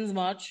a women's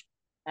march.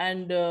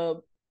 And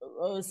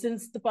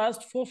since the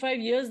past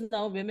 4-5 years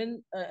now,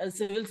 women,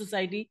 civil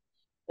society,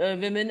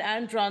 women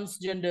and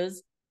transgenders,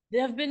 they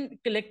have been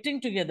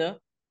collecting together.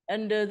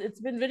 And it's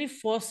been very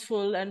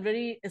forceful and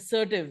very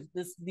assertive,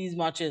 these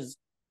marches.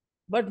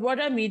 But what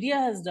our media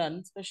has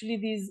done, especially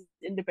these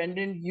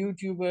independent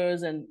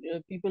YouTubers and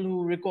people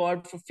who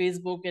record for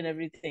Facebook and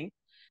everything,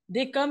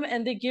 they come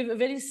and they give a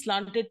very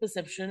slanted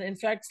perception. In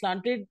fact,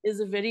 slanted is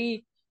a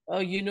very,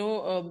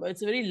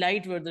 it's a very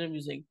light word that I'm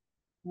using.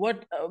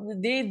 What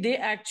they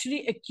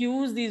actually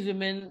accuse these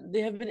women.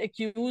 They have been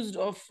accused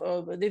of,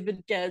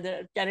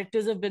 their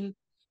characters have been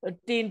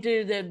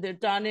tainted, they're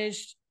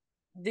tarnished.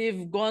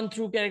 They've gone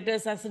through character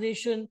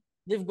assassination.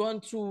 They've gone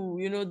through,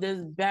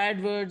 there's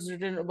bad words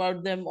written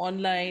about them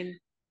online.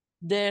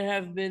 There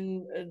have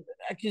been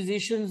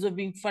accusations of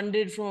being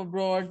funded from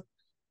abroad,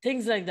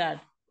 things like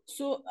that.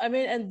 So, I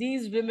mean, and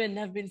these women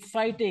have been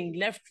fighting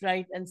left,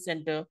 right, and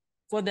center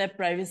for their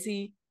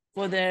privacy,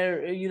 for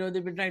their,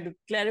 they've been trying to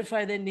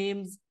clarify their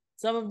names.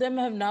 Some of them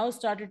have now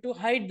started to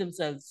hide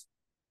themselves.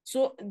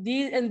 So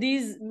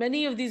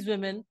many of these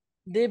women,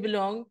 they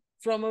belong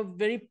from a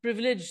very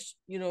privileged,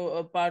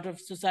 a part of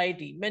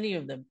society, many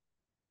of them.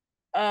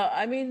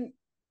 I mean,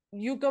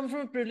 you come from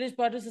a privileged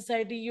part of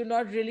society, you're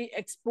not really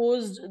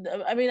exposed.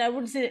 I mean, I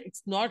wouldn't say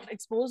it's not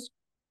exposed,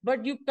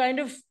 but you kind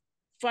of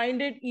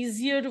find it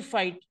easier to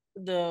fight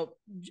the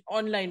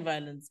online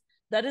violence.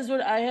 That is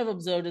what I have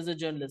observed as a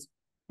journalist.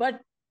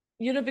 But,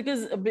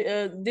 because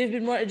they've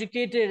been more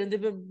educated and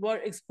they've been more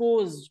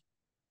exposed.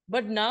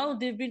 But now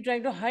they've been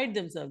trying to hide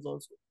themselves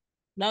also.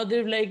 Now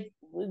they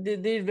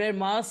wear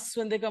masks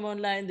when they come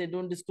online. They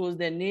don't disclose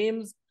their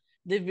names.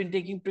 They've been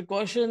taking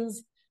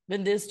precautions.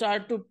 When they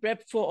start to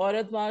prep for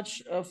Aurat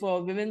March,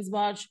 for Women's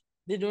March,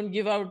 they don't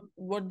give out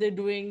what they're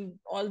doing.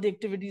 All the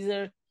activities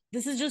are...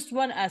 This is just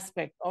one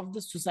aspect of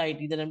the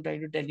society that I'm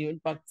trying to tell you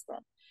in Pakistan.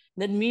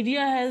 That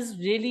media has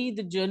really,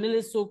 the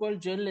journalists, so-called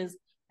journalists,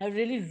 have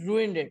really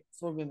ruined it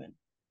for women.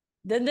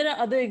 Then there are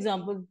other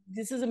examples.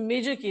 This is a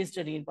major case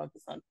study in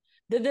Pakistan.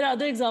 Then there are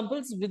other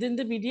examples within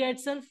the media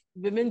itself.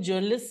 Women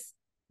journalists,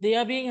 they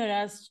are being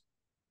harassed.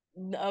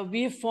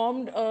 We have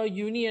formed a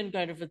union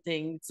kind of a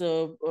thing. It's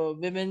a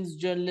women's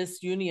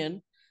journalists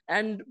union.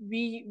 And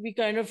we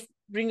kind of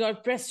bring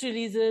out press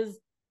releases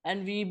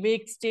and we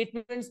make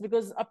statements,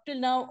 because up till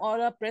now,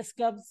 all our press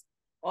clubs,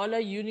 all our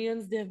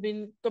unions, they have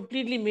been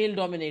completely male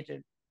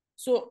dominated.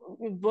 So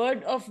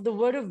the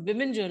word of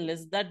women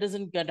journalists, that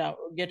doesn't get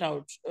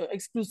out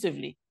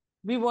exclusively.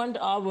 We want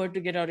our word to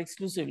get out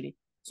exclusively.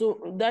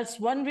 So that's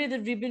one way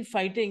that we've been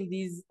fighting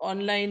these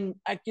online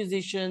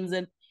accusations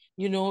and,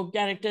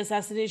 character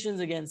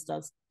assassinations against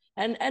us.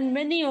 And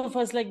many of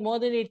us, like more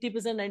than 80%,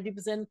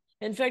 90%,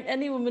 in fact,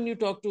 any woman you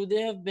talk to,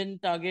 they have been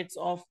targets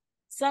of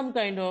some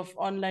kind of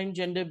online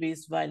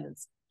gender-based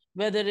violence,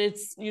 whether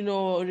it's,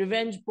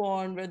 revenge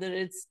porn, whether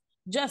it's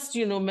just,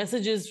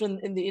 messages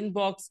in the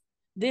inbox,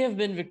 they have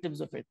been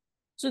victims of it.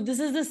 So this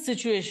is the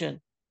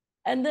situation.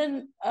 And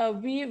then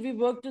we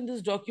worked in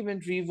this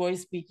documentary,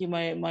 Voice Speaking,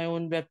 my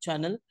own web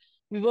channel.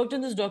 We worked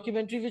on this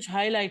documentary which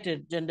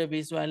highlighted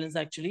gender-based violence,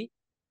 actually.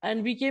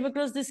 And we came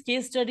across this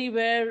case study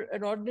where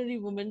an ordinary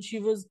woman, she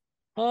was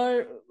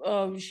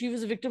she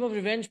was a victim of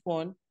revenge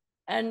porn,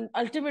 and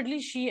ultimately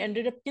she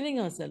ended up killing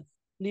herself,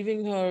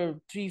 leaving her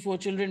 3, 4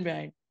 children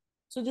behind.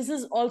 So this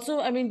is also,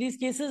 I mean, these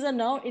cases are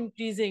now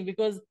increasing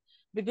because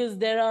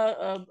there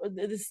are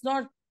this is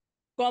not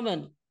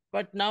common,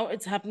 but now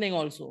it's happening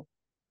also.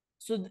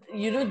 So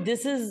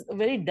this is a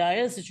very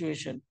dire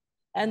situation,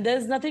 and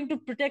there's nothing to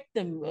protect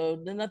them.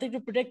 There's nothing to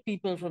protect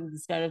people from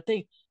this kind of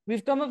thing.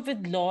 We've come up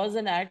with laws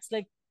and acts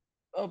like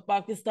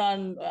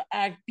Pakistan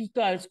Act,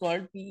 PICA, it's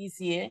called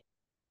PECA,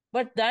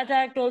 but that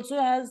act also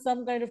has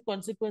some kind of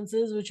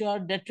consequences which are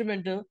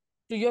detrimental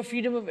to your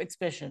freedom of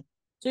expression.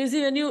 So you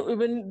see,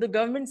 when the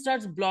government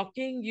starts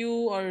blocking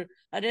you or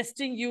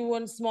arresting you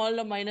on small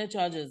or minor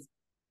charges,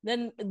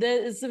 then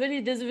there's a very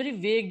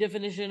vague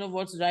definition of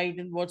what's right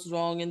and what's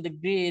wrong and the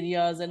gray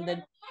areas, and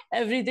then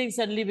everything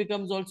suddenly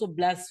becomes also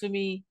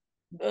blasphemy.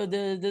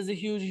 There's a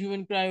huge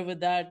human cry over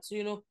that.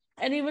 So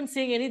and even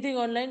saying anything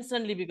online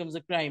suddenly becomes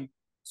a crime.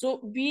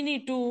 So we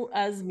need to,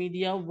 as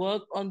media,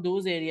 work on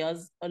those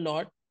areas a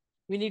lot.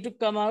 We need to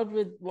come out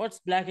with what's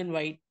black and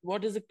white,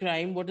 what is a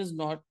crime, what is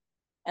not,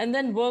 and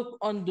then work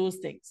on those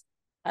things.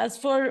 As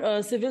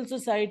for civil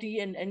society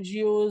and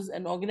NGOs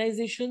and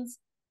organizations,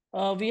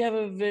 we have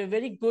a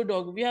very good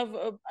we have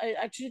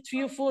actually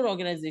 3 or 4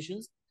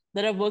 organizations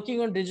that are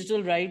working on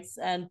digital rights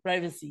and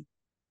privacy.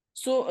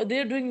 So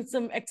they're doing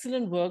some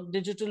excellent work.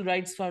 Digital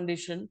Rights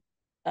Foundation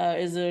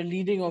is a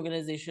leading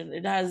organization.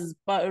 It has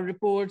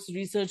reports,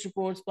 research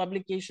reports,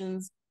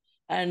 publications,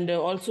 and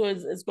also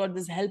it's got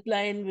this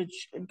helpline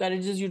which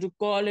encourages you to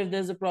call if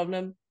there's a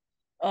problem.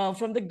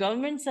 From the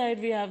government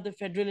side, we have the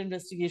Federal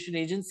Investigation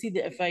Agency,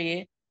 the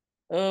FIA,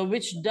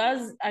 which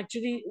does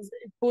actually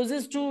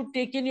poses to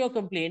take in your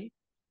complaint.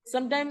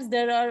 Sometimes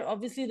there are,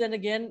 obviously, then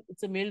again,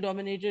 it's a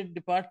male-dominated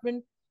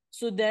department,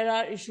 so there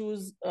are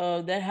issues.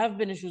 There have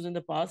been issues in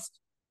the past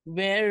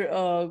where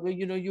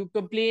you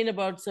complain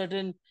about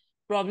certain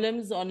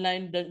problems,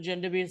 online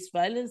gender-based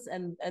violence,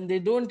 and they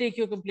don't take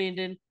your complaint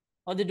in,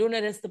 or they don't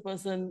arrest the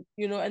person,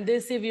 and they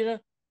say we're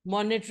a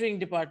monitoring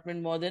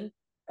department more than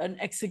an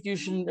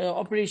execution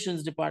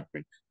operations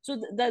department.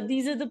 So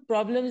these are the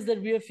problems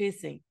that we are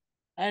facing,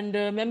 and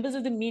members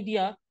of the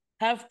media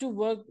have to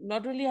work,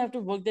 not only have to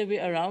work their way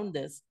around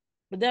this,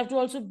 but they have to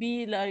also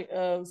be like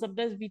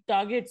sometimes be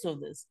targets of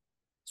this.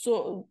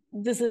 So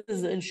this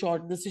is, in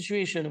short, the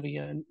situation over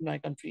here in my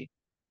country.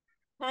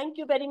 Thank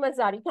you very much,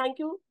 Xari. Thank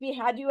you. We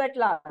had you at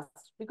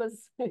last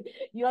because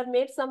you have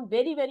made some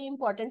very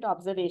important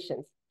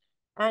observations.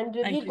 And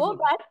we go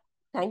back.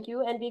 Thank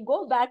you. And we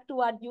go back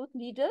to our youth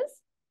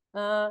leaders.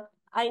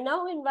 I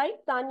now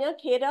invite Tanya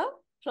Khera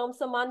from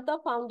Samanta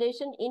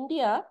Foundation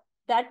India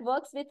that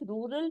works with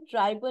rural,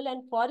 tribal,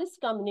 and forest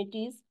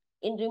communities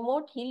in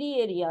remote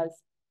hilly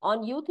areas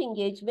on youth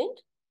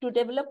engagement to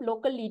develop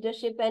local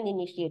leadership and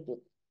initiative.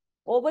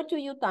 Over to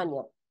you,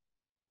 Tanya.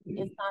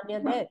 Is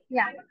Tanya there?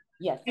 Yeah.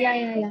 Yes.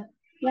 Yeah.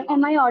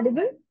 Am I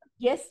audible?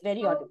 Yes,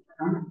 very audible.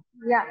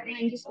 Yeah,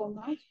 thank you so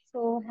much.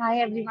 So, hi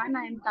everyone,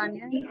 I am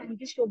Tanya, and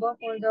thank you, Shobha,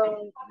 for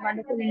the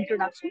wonderful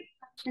introduction.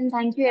 And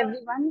thank you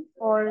everyone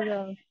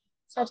for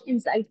such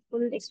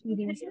insightful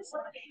experiences.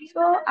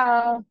 So,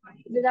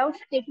 without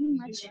taking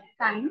much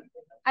time,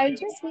 I'll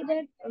just say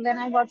that when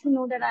I got to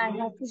know that I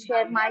have to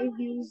share my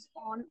views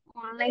on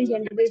online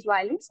gender-based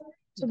violence,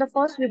 so the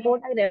first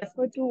report I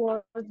referred to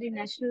was the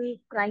National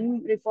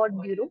Crime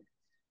Record Bureau,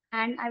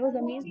 and I was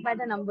amazed by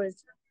the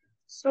numbers.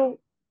 So,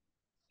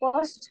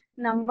 first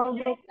number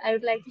that I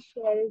would like to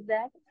share is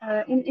that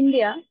in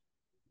India,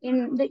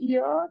 in the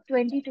year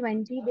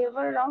 2020, there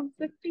were around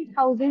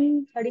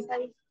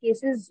 50,035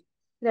 cases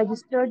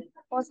registered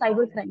for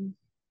cybercrime.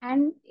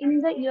 And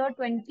in the year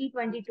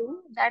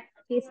 2022, that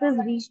cases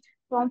reached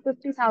from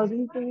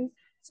 50,000 to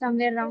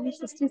somewhere around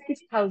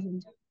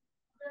 66,000.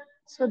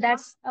 So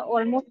that's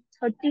almost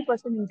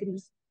 30%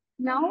 increase.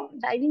 Now,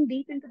 diving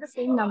deep into the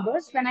same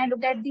numbers, when I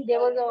looked at there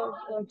was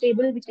a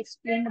table which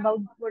explained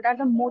about what are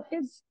the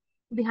motives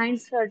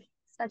behind such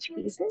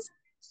cases.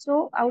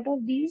 So, out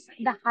of these,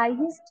 the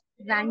highest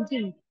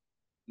ranking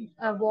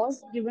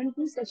was given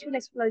to sexual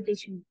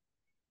exploitation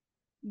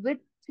with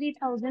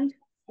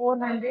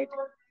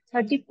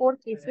 3,434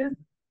 cases,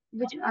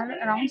 which are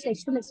around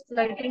sexual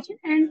exploitation,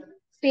 and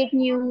fake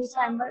news,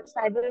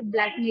 cyber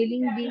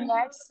blackmailing being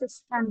at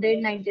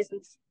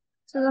 696.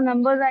 So the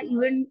numbers are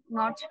even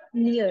not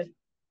near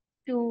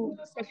to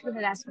sexual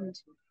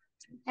harassment.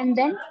 And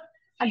then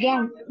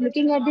again,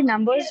 looking at the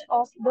numbers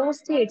of those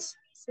states.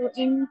 So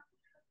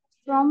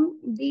from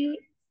the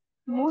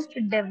most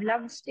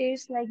developed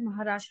states like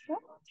Maharashtra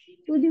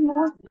to the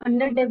most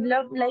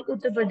underdeveloped like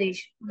Uttar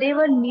Pradesh, they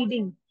were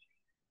leading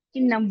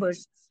in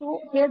numbers.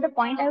 So here the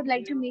point I would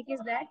like to make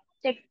is that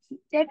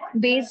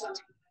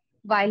tech-based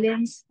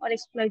violence or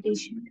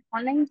exploitation,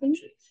 online things,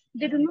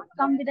 they do not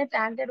come with a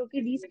tag that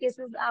okay, these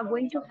cases are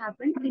going to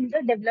happen in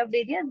the developed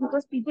areas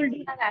because people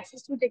do have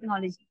access to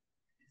technology.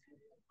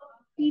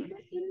 People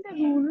in the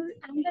rural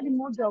and the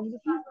remote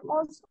geographies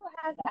also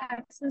have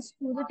access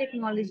to the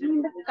technology,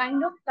 and the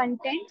kind of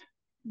content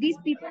these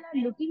people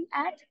are looking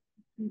at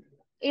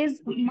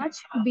is much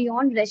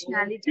beyond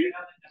rationality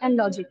and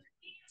logic.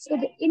 So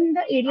in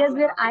the areas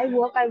where I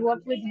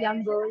work with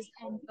young girls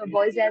and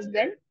boys as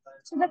well.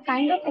 So the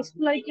kind of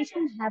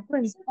exploitation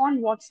happens on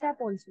WhatsApp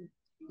also.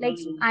 Like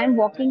I'm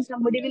walking,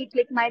 somebody will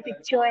click my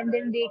picture, and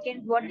then they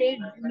can what they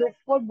look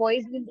for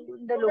boys will do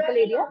in the local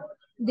area.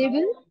 They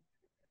will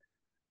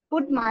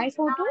put my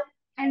photo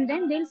and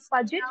then they'll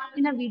fudge it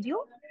in a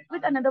video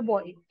with another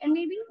boy. And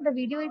maybe the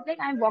video is like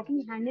I'm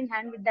walking hand in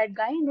hand with that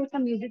guy and there's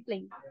some music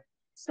playing.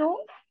 So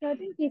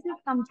certain cases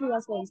come to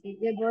us also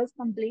where girls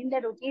complain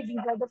that okay,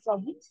 these are the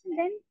problems. And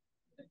then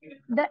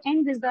the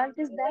end result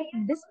is that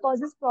this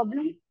causes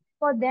problem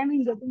for them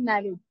in getting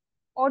married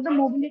or the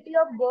mobility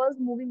of girls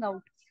moving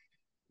out.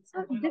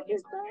 So this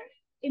is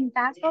the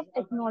impact of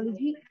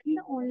technology in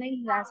the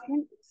online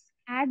harassment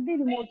at the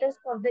remotest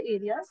of the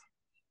areas.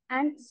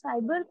 And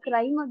cyber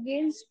crime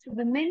against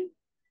women,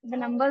 the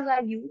numbers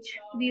are huge.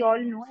 We all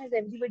know, as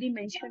everybody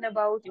mentioned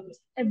about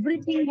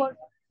everything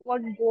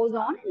what goes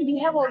on. We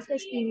have also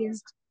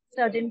experienced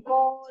certain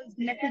calls,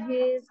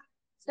 messages,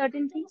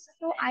 certain things.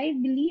 So I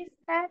believe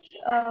that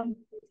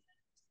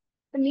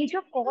the major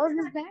cause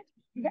is that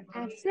the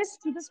access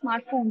to the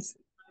smartphones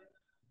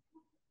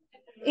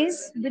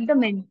is with the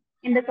men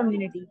in the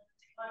community.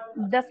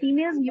 The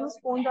females use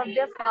phones of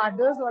their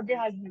fathers or their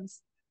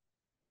husbands.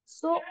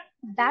 So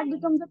that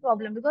becomes a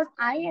problem because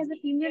I, as a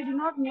female, do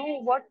not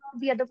know what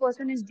the other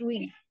person is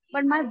doing.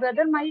 But my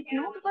brother might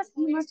know because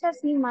he must have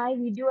seen my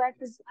video at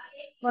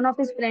one of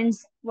his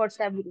friends'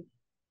 WhatsApp group.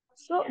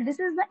 So this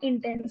is the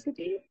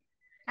intensity.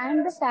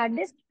 And the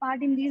saddest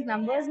part in these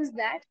numbers is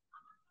that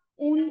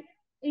in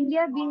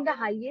India being the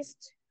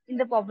highest in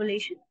the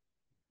population,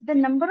 the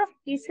number of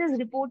cases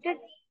reported,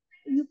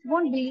 you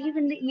won't believe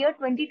in the year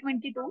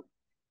 2022,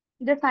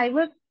 the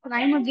cyber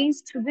crime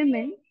against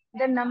women,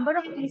 the number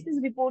of cases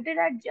reported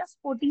at just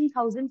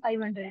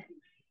 14,500.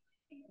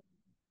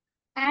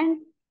 And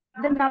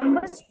the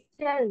numbers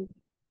tell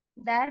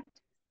that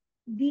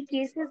the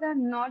cases are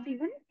not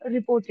even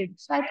reported.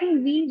 So I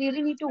think we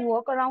really need to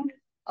work around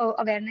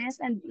awareness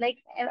and like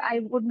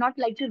I would not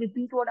like to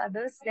repeat what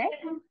others said,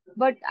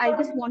 but I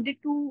just wanted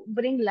to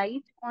bring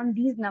light on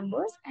these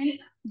numbers and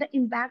the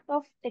impact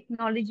of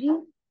technology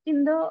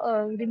in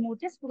the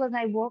remotest because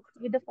I work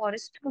with the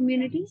forest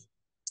communities.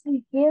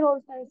 And here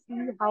also I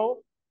see how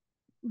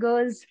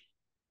girls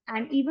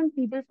and even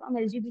people from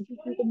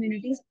LGBTQ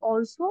communities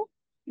also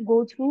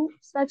go through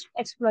such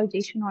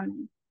exploitation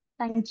online.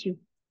 Thank you.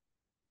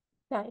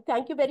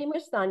 Thank you very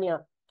much,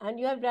 Tanya. And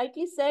you have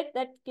rightly said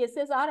that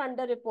cases are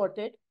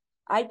underreported.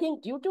 I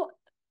think due to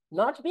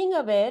not being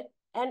aware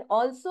and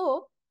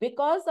also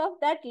because of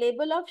that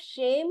label of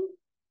shame,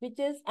 which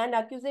is an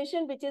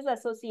accusation which is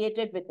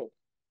associated with it,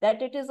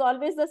 that it is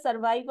always the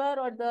survivor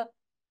or the,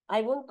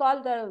 I won't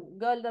call the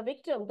girl the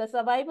victim, the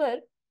survivor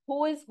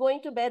who is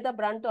going to bear the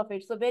brunt of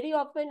it. So very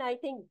often, I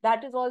think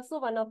that is also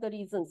one of the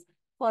reasons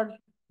for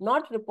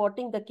not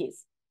reporting the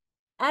case.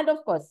 And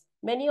of course,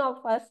 many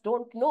of us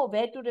don't know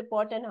where to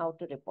report and how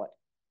to report.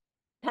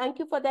 Thank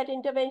you for that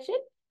intervention.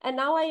 And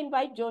now I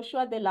invite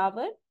Joshua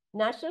Dilawar,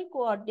 National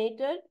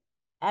Coordinator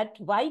at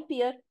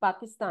YPeer,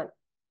 Pakistan.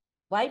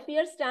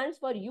 YPeer stands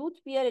for Youth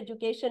Peer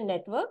Education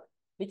Network,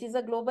 which is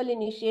a global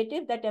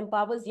initiative that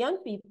empowers young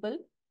people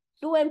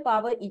to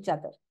empower each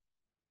other.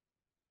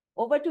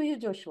 Over to you,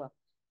 Joshua.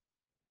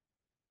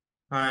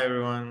 Hi,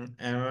 everyone.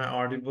 Am I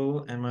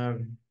audible? Am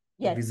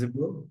I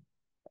visible?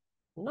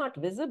 Not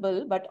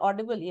visible, but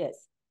audible,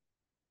 yes.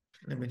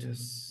 Let me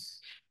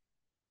just...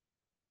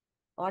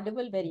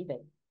 Audible very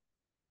well.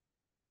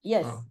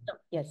 Yes,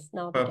 yes,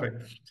 now.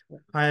 Perfect.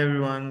 Hi,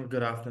 everyone.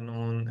 Good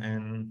afternoon.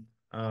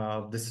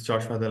 And this is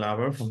Joshua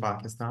Dilawar from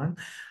Pakistan.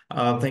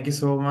 Thank you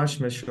so much,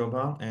 Ms.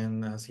 Shobha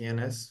and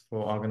CNS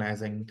for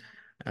organizing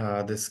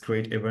this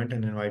great event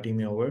and inviting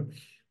me over.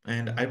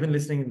 And I've been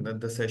listening to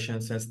the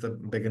session since the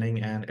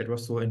beginning, and it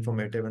was so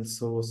informative and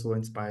so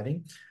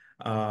inspiring.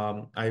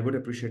 I would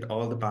appreciate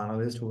all the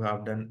panelists who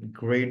have done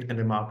great and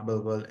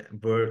remarkable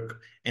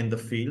work in the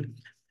field.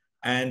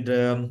 And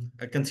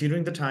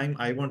considering the time,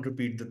 I won't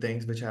repeat the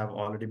things which have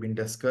already been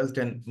discussed,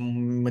 and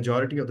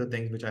majority of the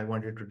things which I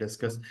wanted to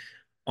discuss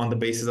on the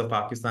basis of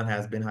Pakistan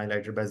has been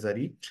highlighted by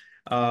Xari.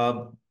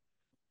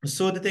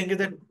 So the thing is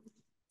that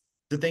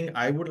the thing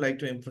I would like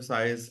to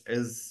emphasize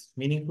is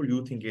meaningful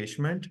youth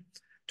engagement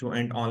to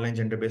end online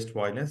gender-based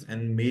violence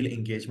and male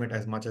engagement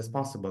as much as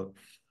possible.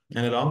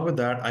 And along with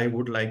that, I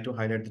would like to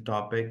highlight the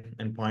topic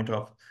and point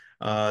of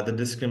the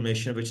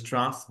discrimination which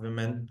trans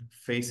women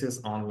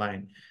faces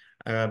online.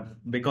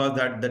 Because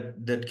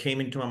that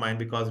came into my mind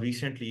because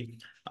recently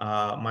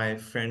my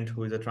friend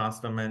who is a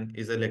trans woman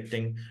is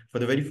electing for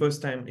the very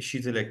first time.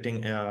 She's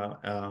electing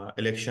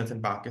elections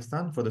in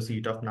Pakistan for the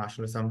seat of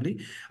National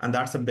Assembly, and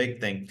that's a big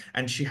thing.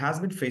 And she has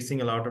been facing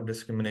a lot of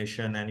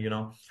discrimination and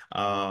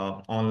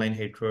online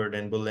hatred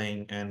and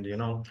bullying and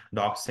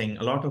doxing,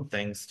 a lot of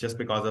things just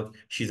because of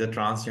she's a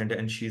transgender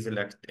and she's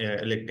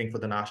electing for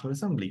the National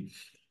Assembly.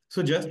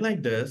 So just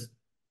like this,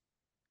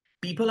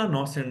 people are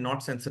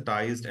not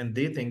sensitized and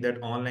they think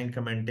that online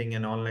commenting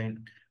and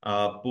online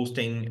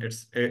posting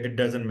it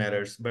doesn't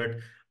matter. But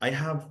I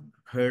have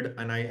heard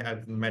and I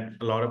have met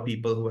a lot of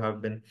people who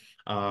have been,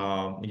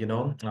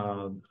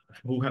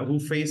 who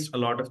faced a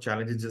lot of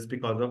challenges just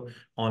because of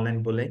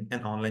online bullying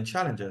and online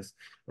challenges,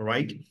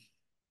 right?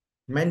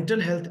 Mental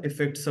health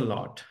affects a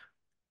lot.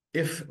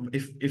 If we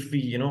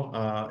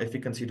if we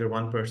consider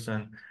one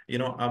person,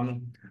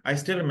 I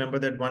still remember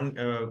that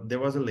there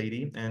was a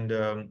lady, and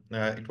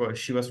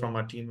she was from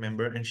our team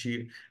member, and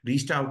she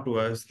reached out to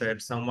us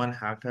that someone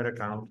hacked her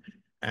account,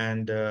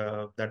 and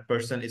that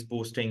person is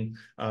posting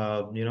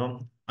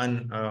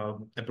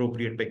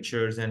appropriate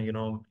pictures and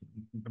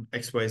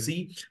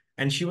XYZ,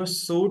 and she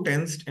was so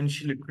tensed, and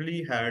she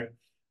literally had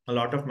a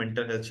lot of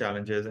mental health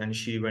challenges, and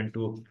she went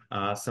to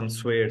some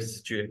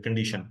swears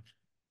condition.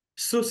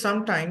 So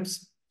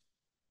sometimes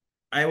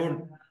I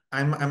would,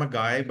 I'm a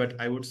guy, but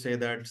I would say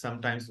that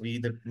sometimes we,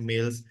 the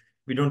males,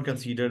 we don't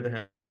consider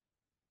the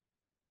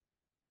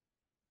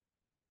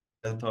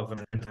health of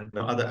women and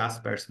other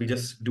aspects. We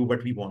just do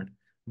what we want.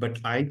 But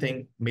I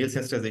think male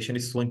sensitization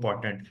is so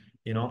important,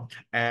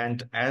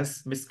 And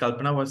as Miss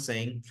Kalpana was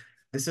saying,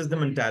 this is the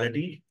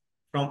mentality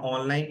from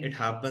online, it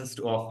happens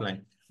to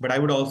offline. But I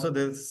would also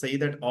say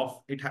that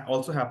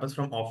also happens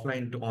from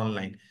offline to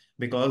online,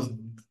 because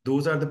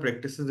those are the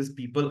practices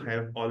people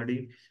have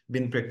already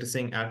been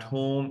practicing at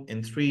home,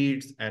 in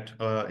streets,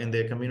 in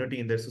their community,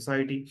 in their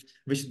society,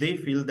 which they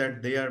feel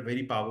that they are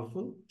very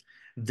powerful,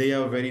 they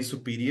are very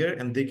superior,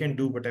 and they can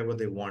do whatever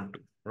they want to,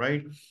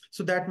 right?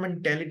 So that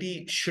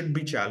mentality should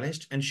be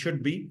challenged and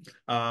should be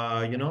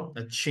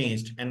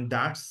changed, and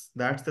that's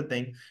the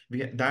thing.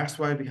 That's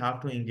why we have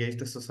to engage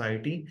the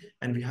society,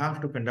 and we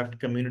have to conduct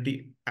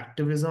community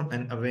activism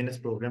and awareness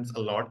programs a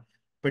lot,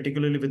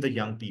 particularly with the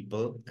young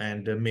people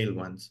and male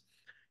ones.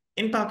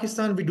 In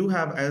Pakistan, we do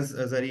have, as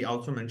Xari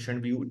also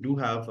mentioned, we do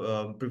have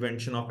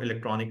Prevention of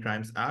Electronic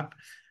Crimes Act.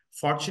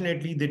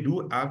 Fortunately, they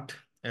do act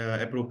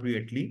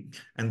appropriately,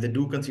 and they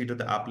do consider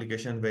the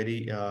application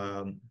very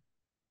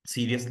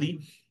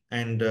seriously.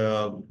 And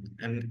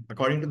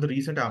according to the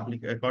recent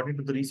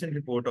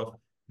report of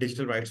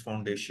Digital Rights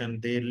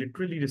Foundation, they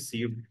literally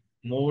received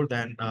more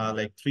than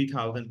like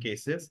 3,000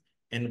 cases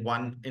in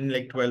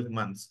like 12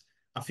 months.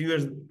 A few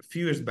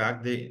years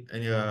back, they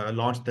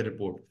launched the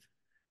report.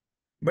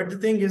 But the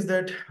thing is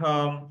that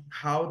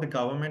how the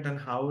government and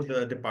how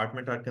the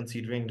department are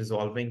considering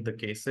resolving the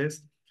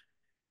cases,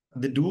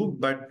 they do,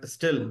 but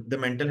still the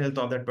mental health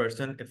of that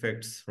person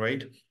affects,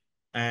 right?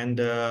 And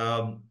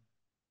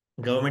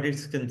government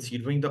is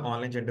considering the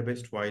online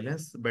gender-based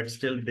violence, but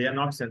still they are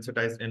not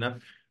sensitized enough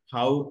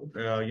how,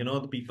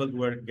 the people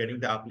who are getting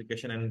the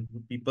application and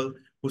people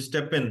who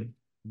step at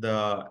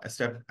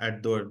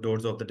the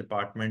doors of the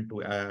department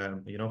to,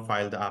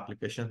 file the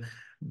application,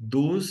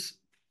 those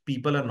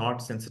people are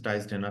not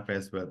sensitized enough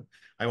as well.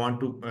 I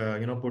want to,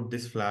 put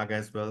this flag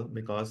as well,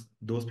 because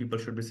those people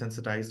should be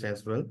sensitized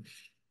as well.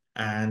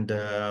 And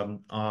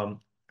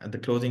at the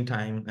closing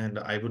time, and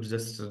I would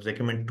just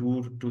recommend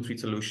three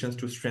solutions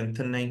to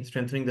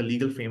strengthening the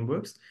legal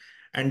frameworks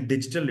and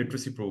digital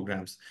literacy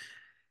programs.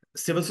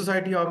 Civil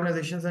society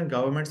organizations and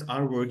governments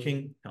are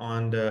working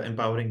on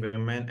empowering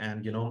women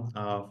and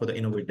for the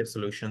innovative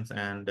solutions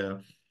and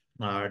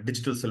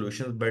digital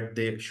solutions, but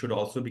they should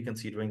also be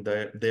considering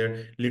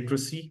their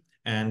literacy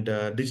and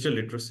digital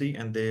literacy,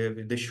 and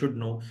they should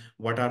know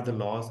what are the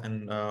laws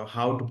and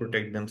how to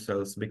protect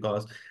themselves,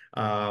 because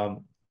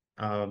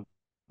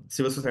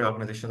civil society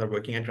organizations are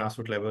working at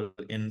grassroots level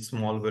in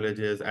small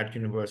villages, at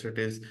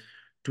universities,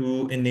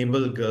 to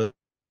enable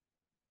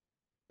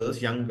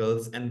young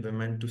girls and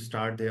women to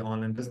start their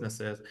online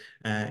businesses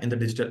in the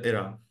digital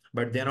era.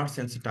 But they're not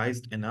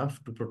sensitized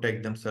enough to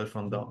protect themselves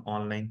from the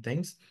online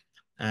things.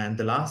 And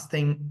the last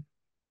thing,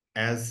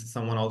 as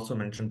someone also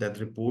mentioned, that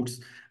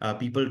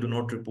people do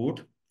not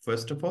report,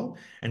 first of all.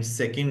 And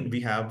second, we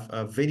have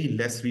very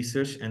less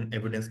research and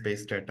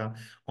evidence-based data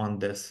on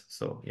this.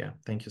 So yeah,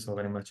 thank you so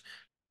very much.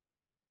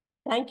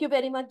 Thank you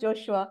very much,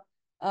 Joshua.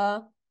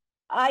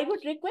 I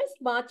would request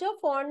Macha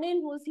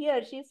Fornin, who's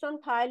here. She's from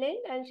Thailand,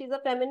 and she's a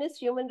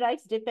feminist human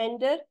rights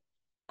defender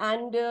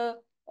and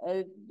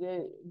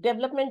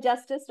development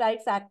justice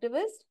rights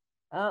activist.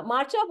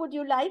 Macha, would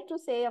you like to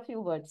say a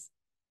few words,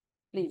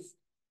 please?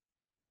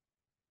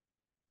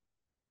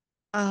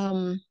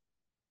 Thank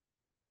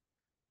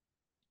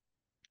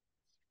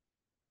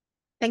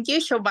you,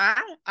 Shobha.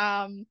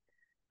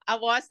 I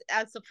was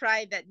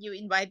surprised that you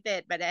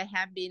invited, but I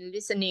have been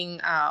listening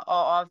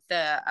all of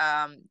the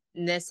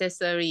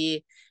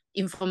necessary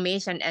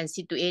information and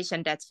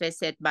situation that's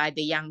faced by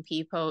the young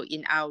people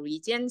in our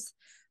regions.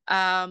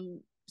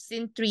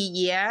 Since 3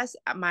 years,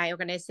 my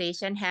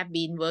organization have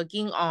been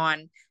working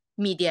on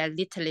media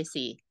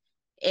literacy,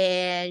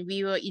 and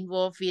we were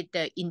involved with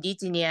the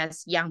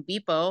indigenous young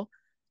people,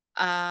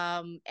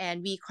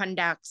 and we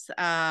conduct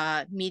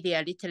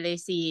media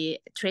literacy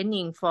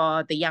training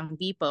for the young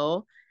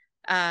people.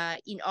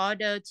 In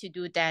order to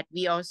do that,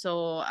 we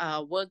also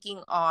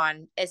working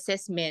on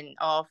assessment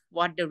of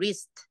what the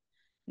risk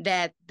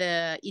that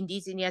the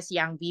indigenous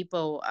young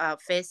people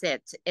face,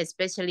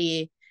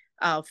 especially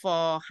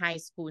for high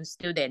school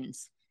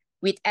students.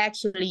 with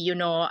actually,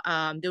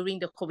 during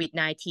the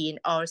COVID-19,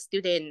 all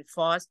students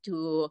forced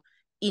to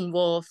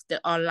involve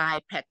the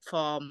online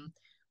platform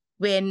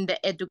when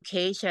the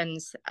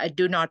educations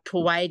do not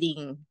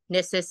providing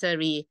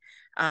necessary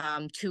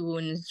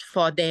tools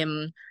for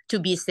them to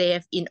be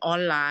safe in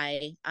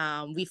online.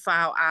 We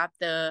found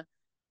after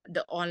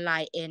the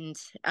online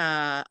ends,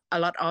 a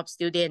lot of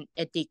students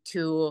addicted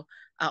to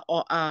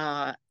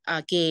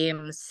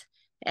games.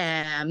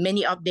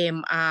 Many of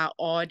them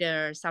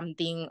order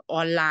something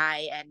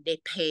online and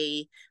they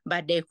pay,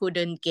 but they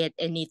couldn't get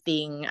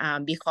anything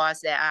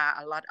because there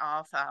are a lot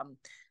of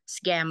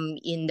scam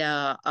in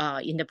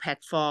the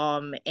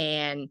platform,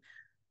 and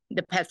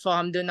the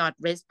platform do not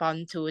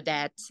respond to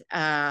that.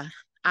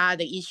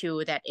 Other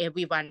issue that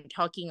everyone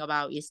talking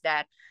about is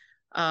that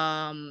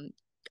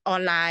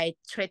online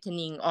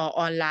threatening or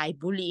online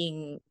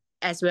bullying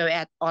as well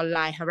as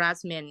online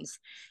harassment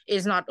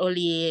is not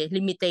only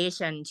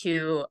limitation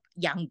to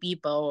young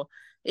people.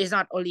 It's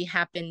not only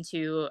happen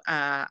to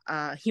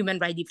human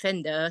rights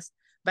defenders,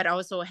 but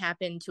also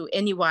happen to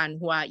anyone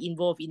who are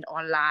involved in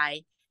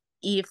online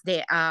if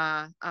they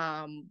are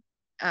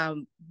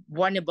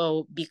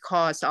vulnerable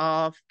because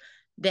of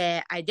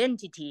their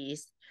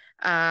identities,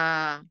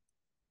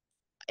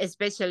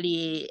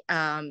 especially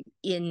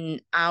in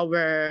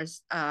our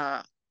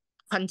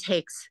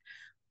context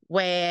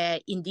where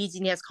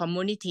indigenous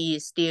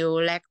communities still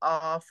lack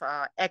of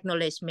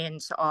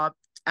acknowledgement of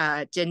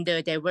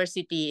gender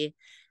diversity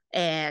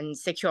and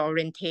sexual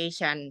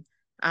orientation,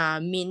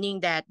 meaning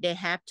that they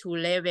have two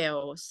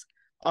levels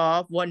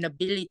of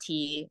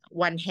vulnerability.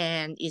 One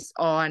hand is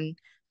on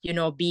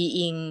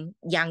being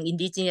young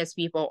indigenous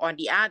people. On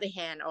the other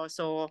hand,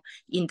 also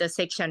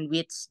intersection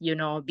with,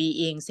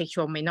 being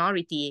sexual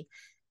minority.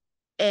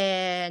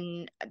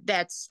 And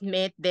that's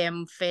made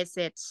them face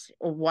it,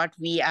 what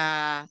we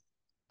are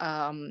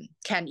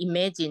can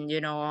imagine,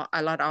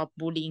 a lot of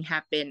bullying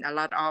happen, a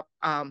lot of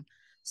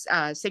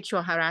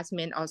sexual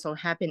harassment also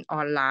happen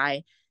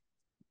online.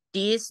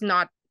 These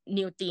not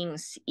new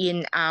things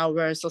in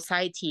our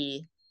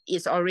society,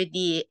 is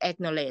already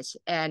acknowledged.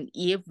 And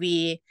if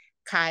we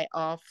kind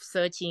of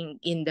searching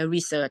in the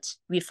research,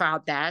 we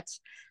found that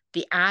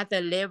the other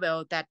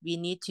level that we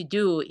need to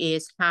do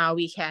is how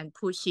we can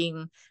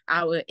pushing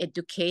our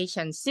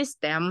education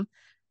system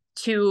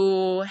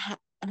to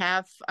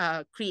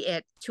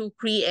create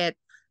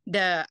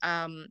the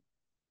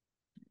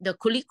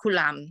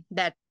curriculum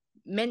that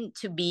meant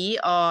to be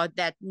or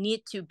that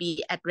need to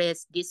be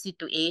address these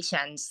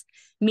situations,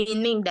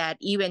 meaning that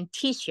even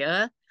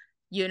teacher,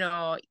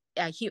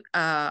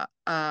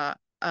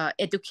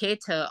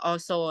 educator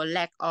also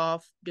lack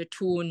of the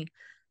tool,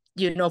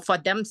 for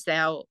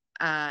themselves.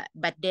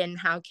 But then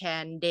how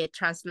can they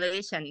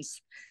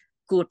translations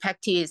good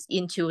practice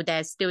into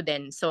their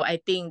students? So I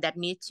think that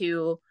need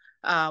to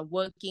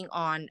working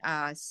on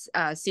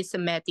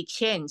systematic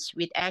change,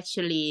 which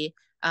actually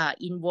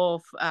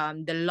involve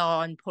the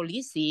law and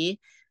policy,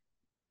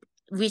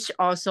 which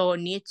also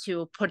need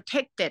to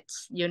protect it,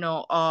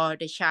 all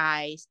the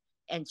child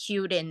and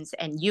students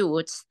and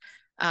youths.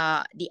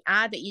 The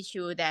other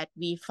issue that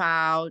we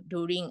found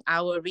during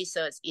our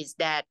research is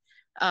that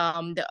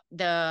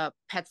the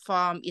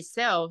platform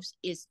itself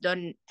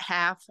don't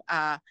have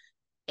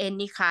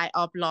any kind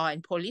of law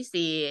and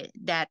policy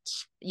that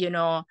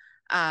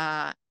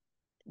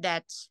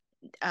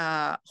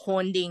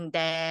holding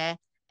their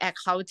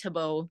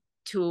accountable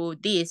to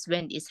this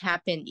when it's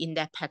happened in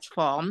that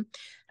platform.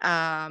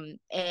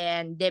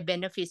 And they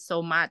benefit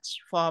so much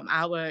from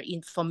our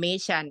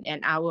information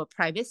and our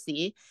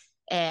privacy.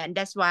 And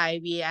that's why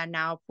we are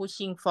now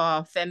pushing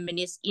for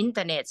feminist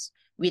internet,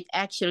 which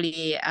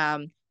actually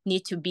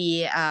need to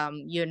be,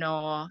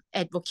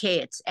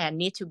 advocates and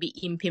need to be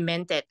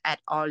implemented at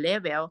all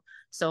levels.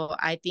 So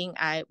I think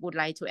I would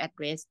like to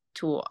address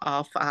two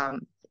of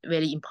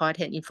very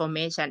important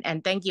information.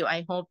 And thank you.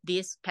 I hope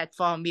this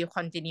platform will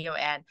continue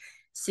and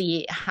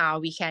see how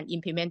we can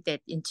implement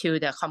it into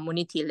the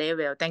community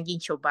level. Thank you,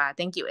 Shobha.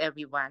 Thank you,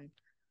 everyone.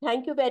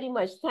 Thank you very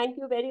much. Thank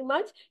you very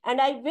much.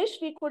 And I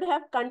wish we could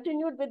have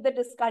continued with the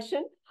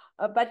discussion,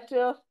 but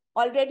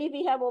already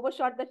we have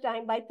overshot the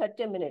time by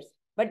 30 minutes.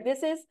 But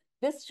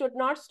this should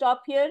not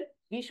stop here.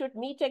 We should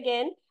meet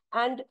again.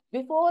 And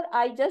before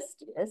I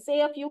just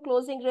say a few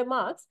closing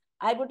remarks,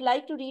 I would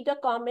like to read a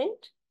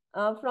comment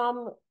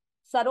from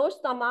Saroj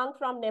Tamang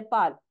from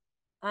Nepal.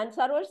 And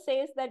Saroj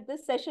says that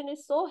this session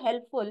is so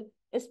helpful,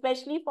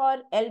 especially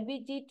for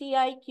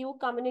LGBTIQ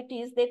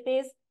communities. They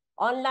face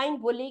online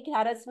bullying,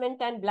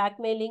 harassment, and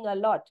blackmailing a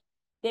lot.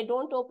 They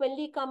don't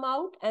openly come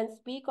out and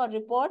speak or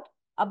report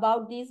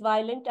about these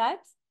violent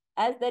acts,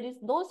 as there is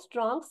no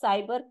strong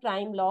cyber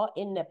crime law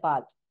in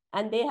Nepal.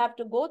 And they have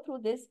to go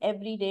through this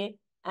every day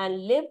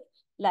and live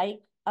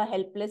like a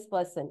helpless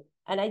person.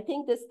 And I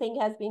think this thing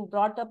has been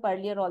brought up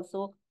earlier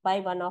also by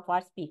one of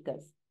our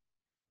speakers.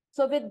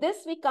 So with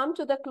this, we come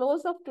to the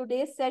close of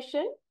today's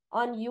session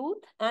on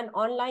youth and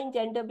online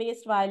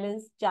gender-based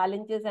violence,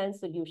 challenges and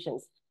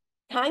solutions.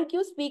 Thank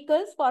you,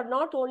 speakers, for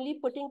not only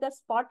putting the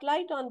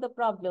spotlight on the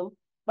problem,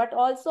 but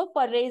also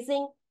for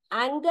raising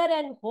anger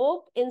and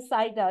hope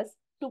inside us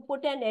to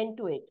put an end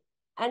to it.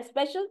 And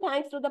special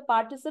thanks to the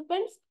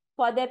participants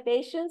for their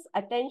patience,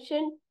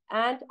 attention,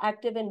 and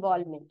active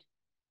involvement.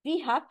 We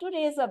have to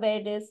raise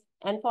awareness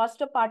and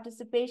foster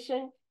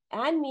participation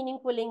and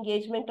meaningful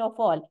engagement of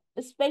all,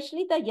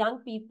 especially the young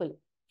people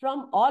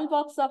from all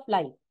walks of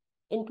life,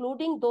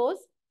 including those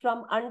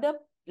from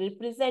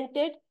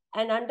underrepresented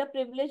and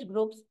underprivileged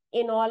groups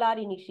in all our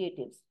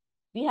initiatives.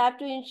 We have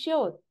to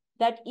ensure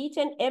that each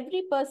and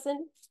every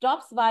person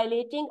stops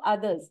violating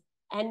others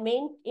and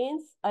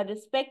maintains a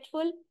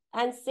respectful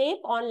and safe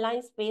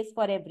online space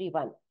for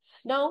everyone.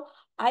 Now,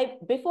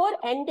 before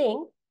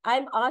ending,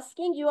 I'm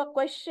asking you a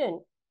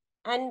question,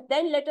 and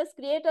then let us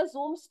create a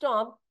Zoom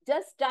storm.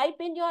 Just type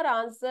in your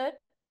answer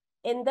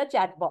in the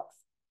chat box.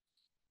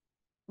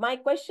 My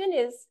question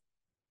is,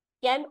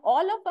 can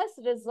all of us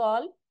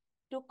resolve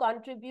to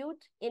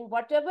contribute in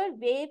whatever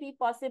way we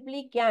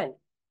possibly can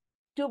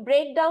to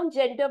break down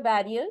gender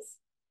barriers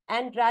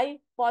and drive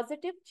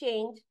positive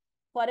change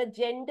for a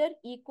gender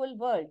equal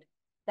world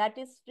that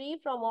is free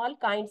from all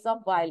kinds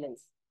of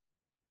violence?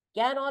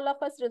 Can all of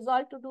us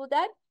resolve to do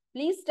that?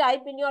 Please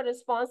type in your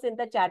response in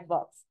the chat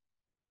box.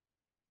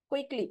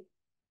 Quickly.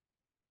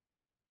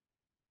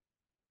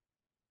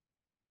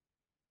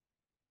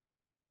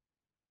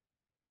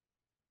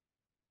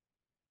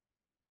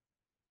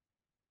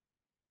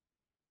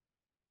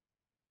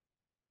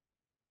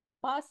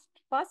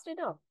 Fast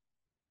enough.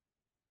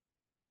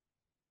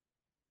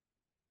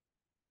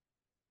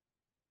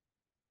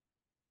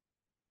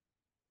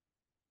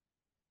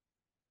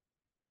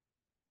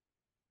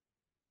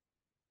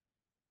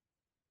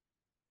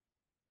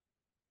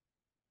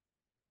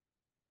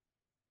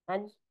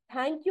 And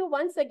thank you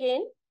once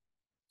again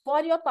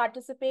for your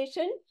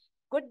participation.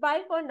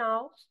 Goodbye for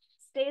now.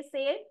 Stay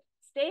safe,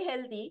 stay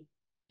healthy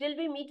till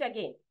we meet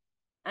again.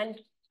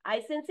 And I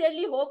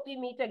sincerely hope we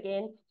meet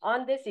again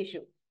on this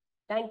issue.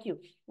 Thank you.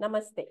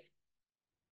 Namaste.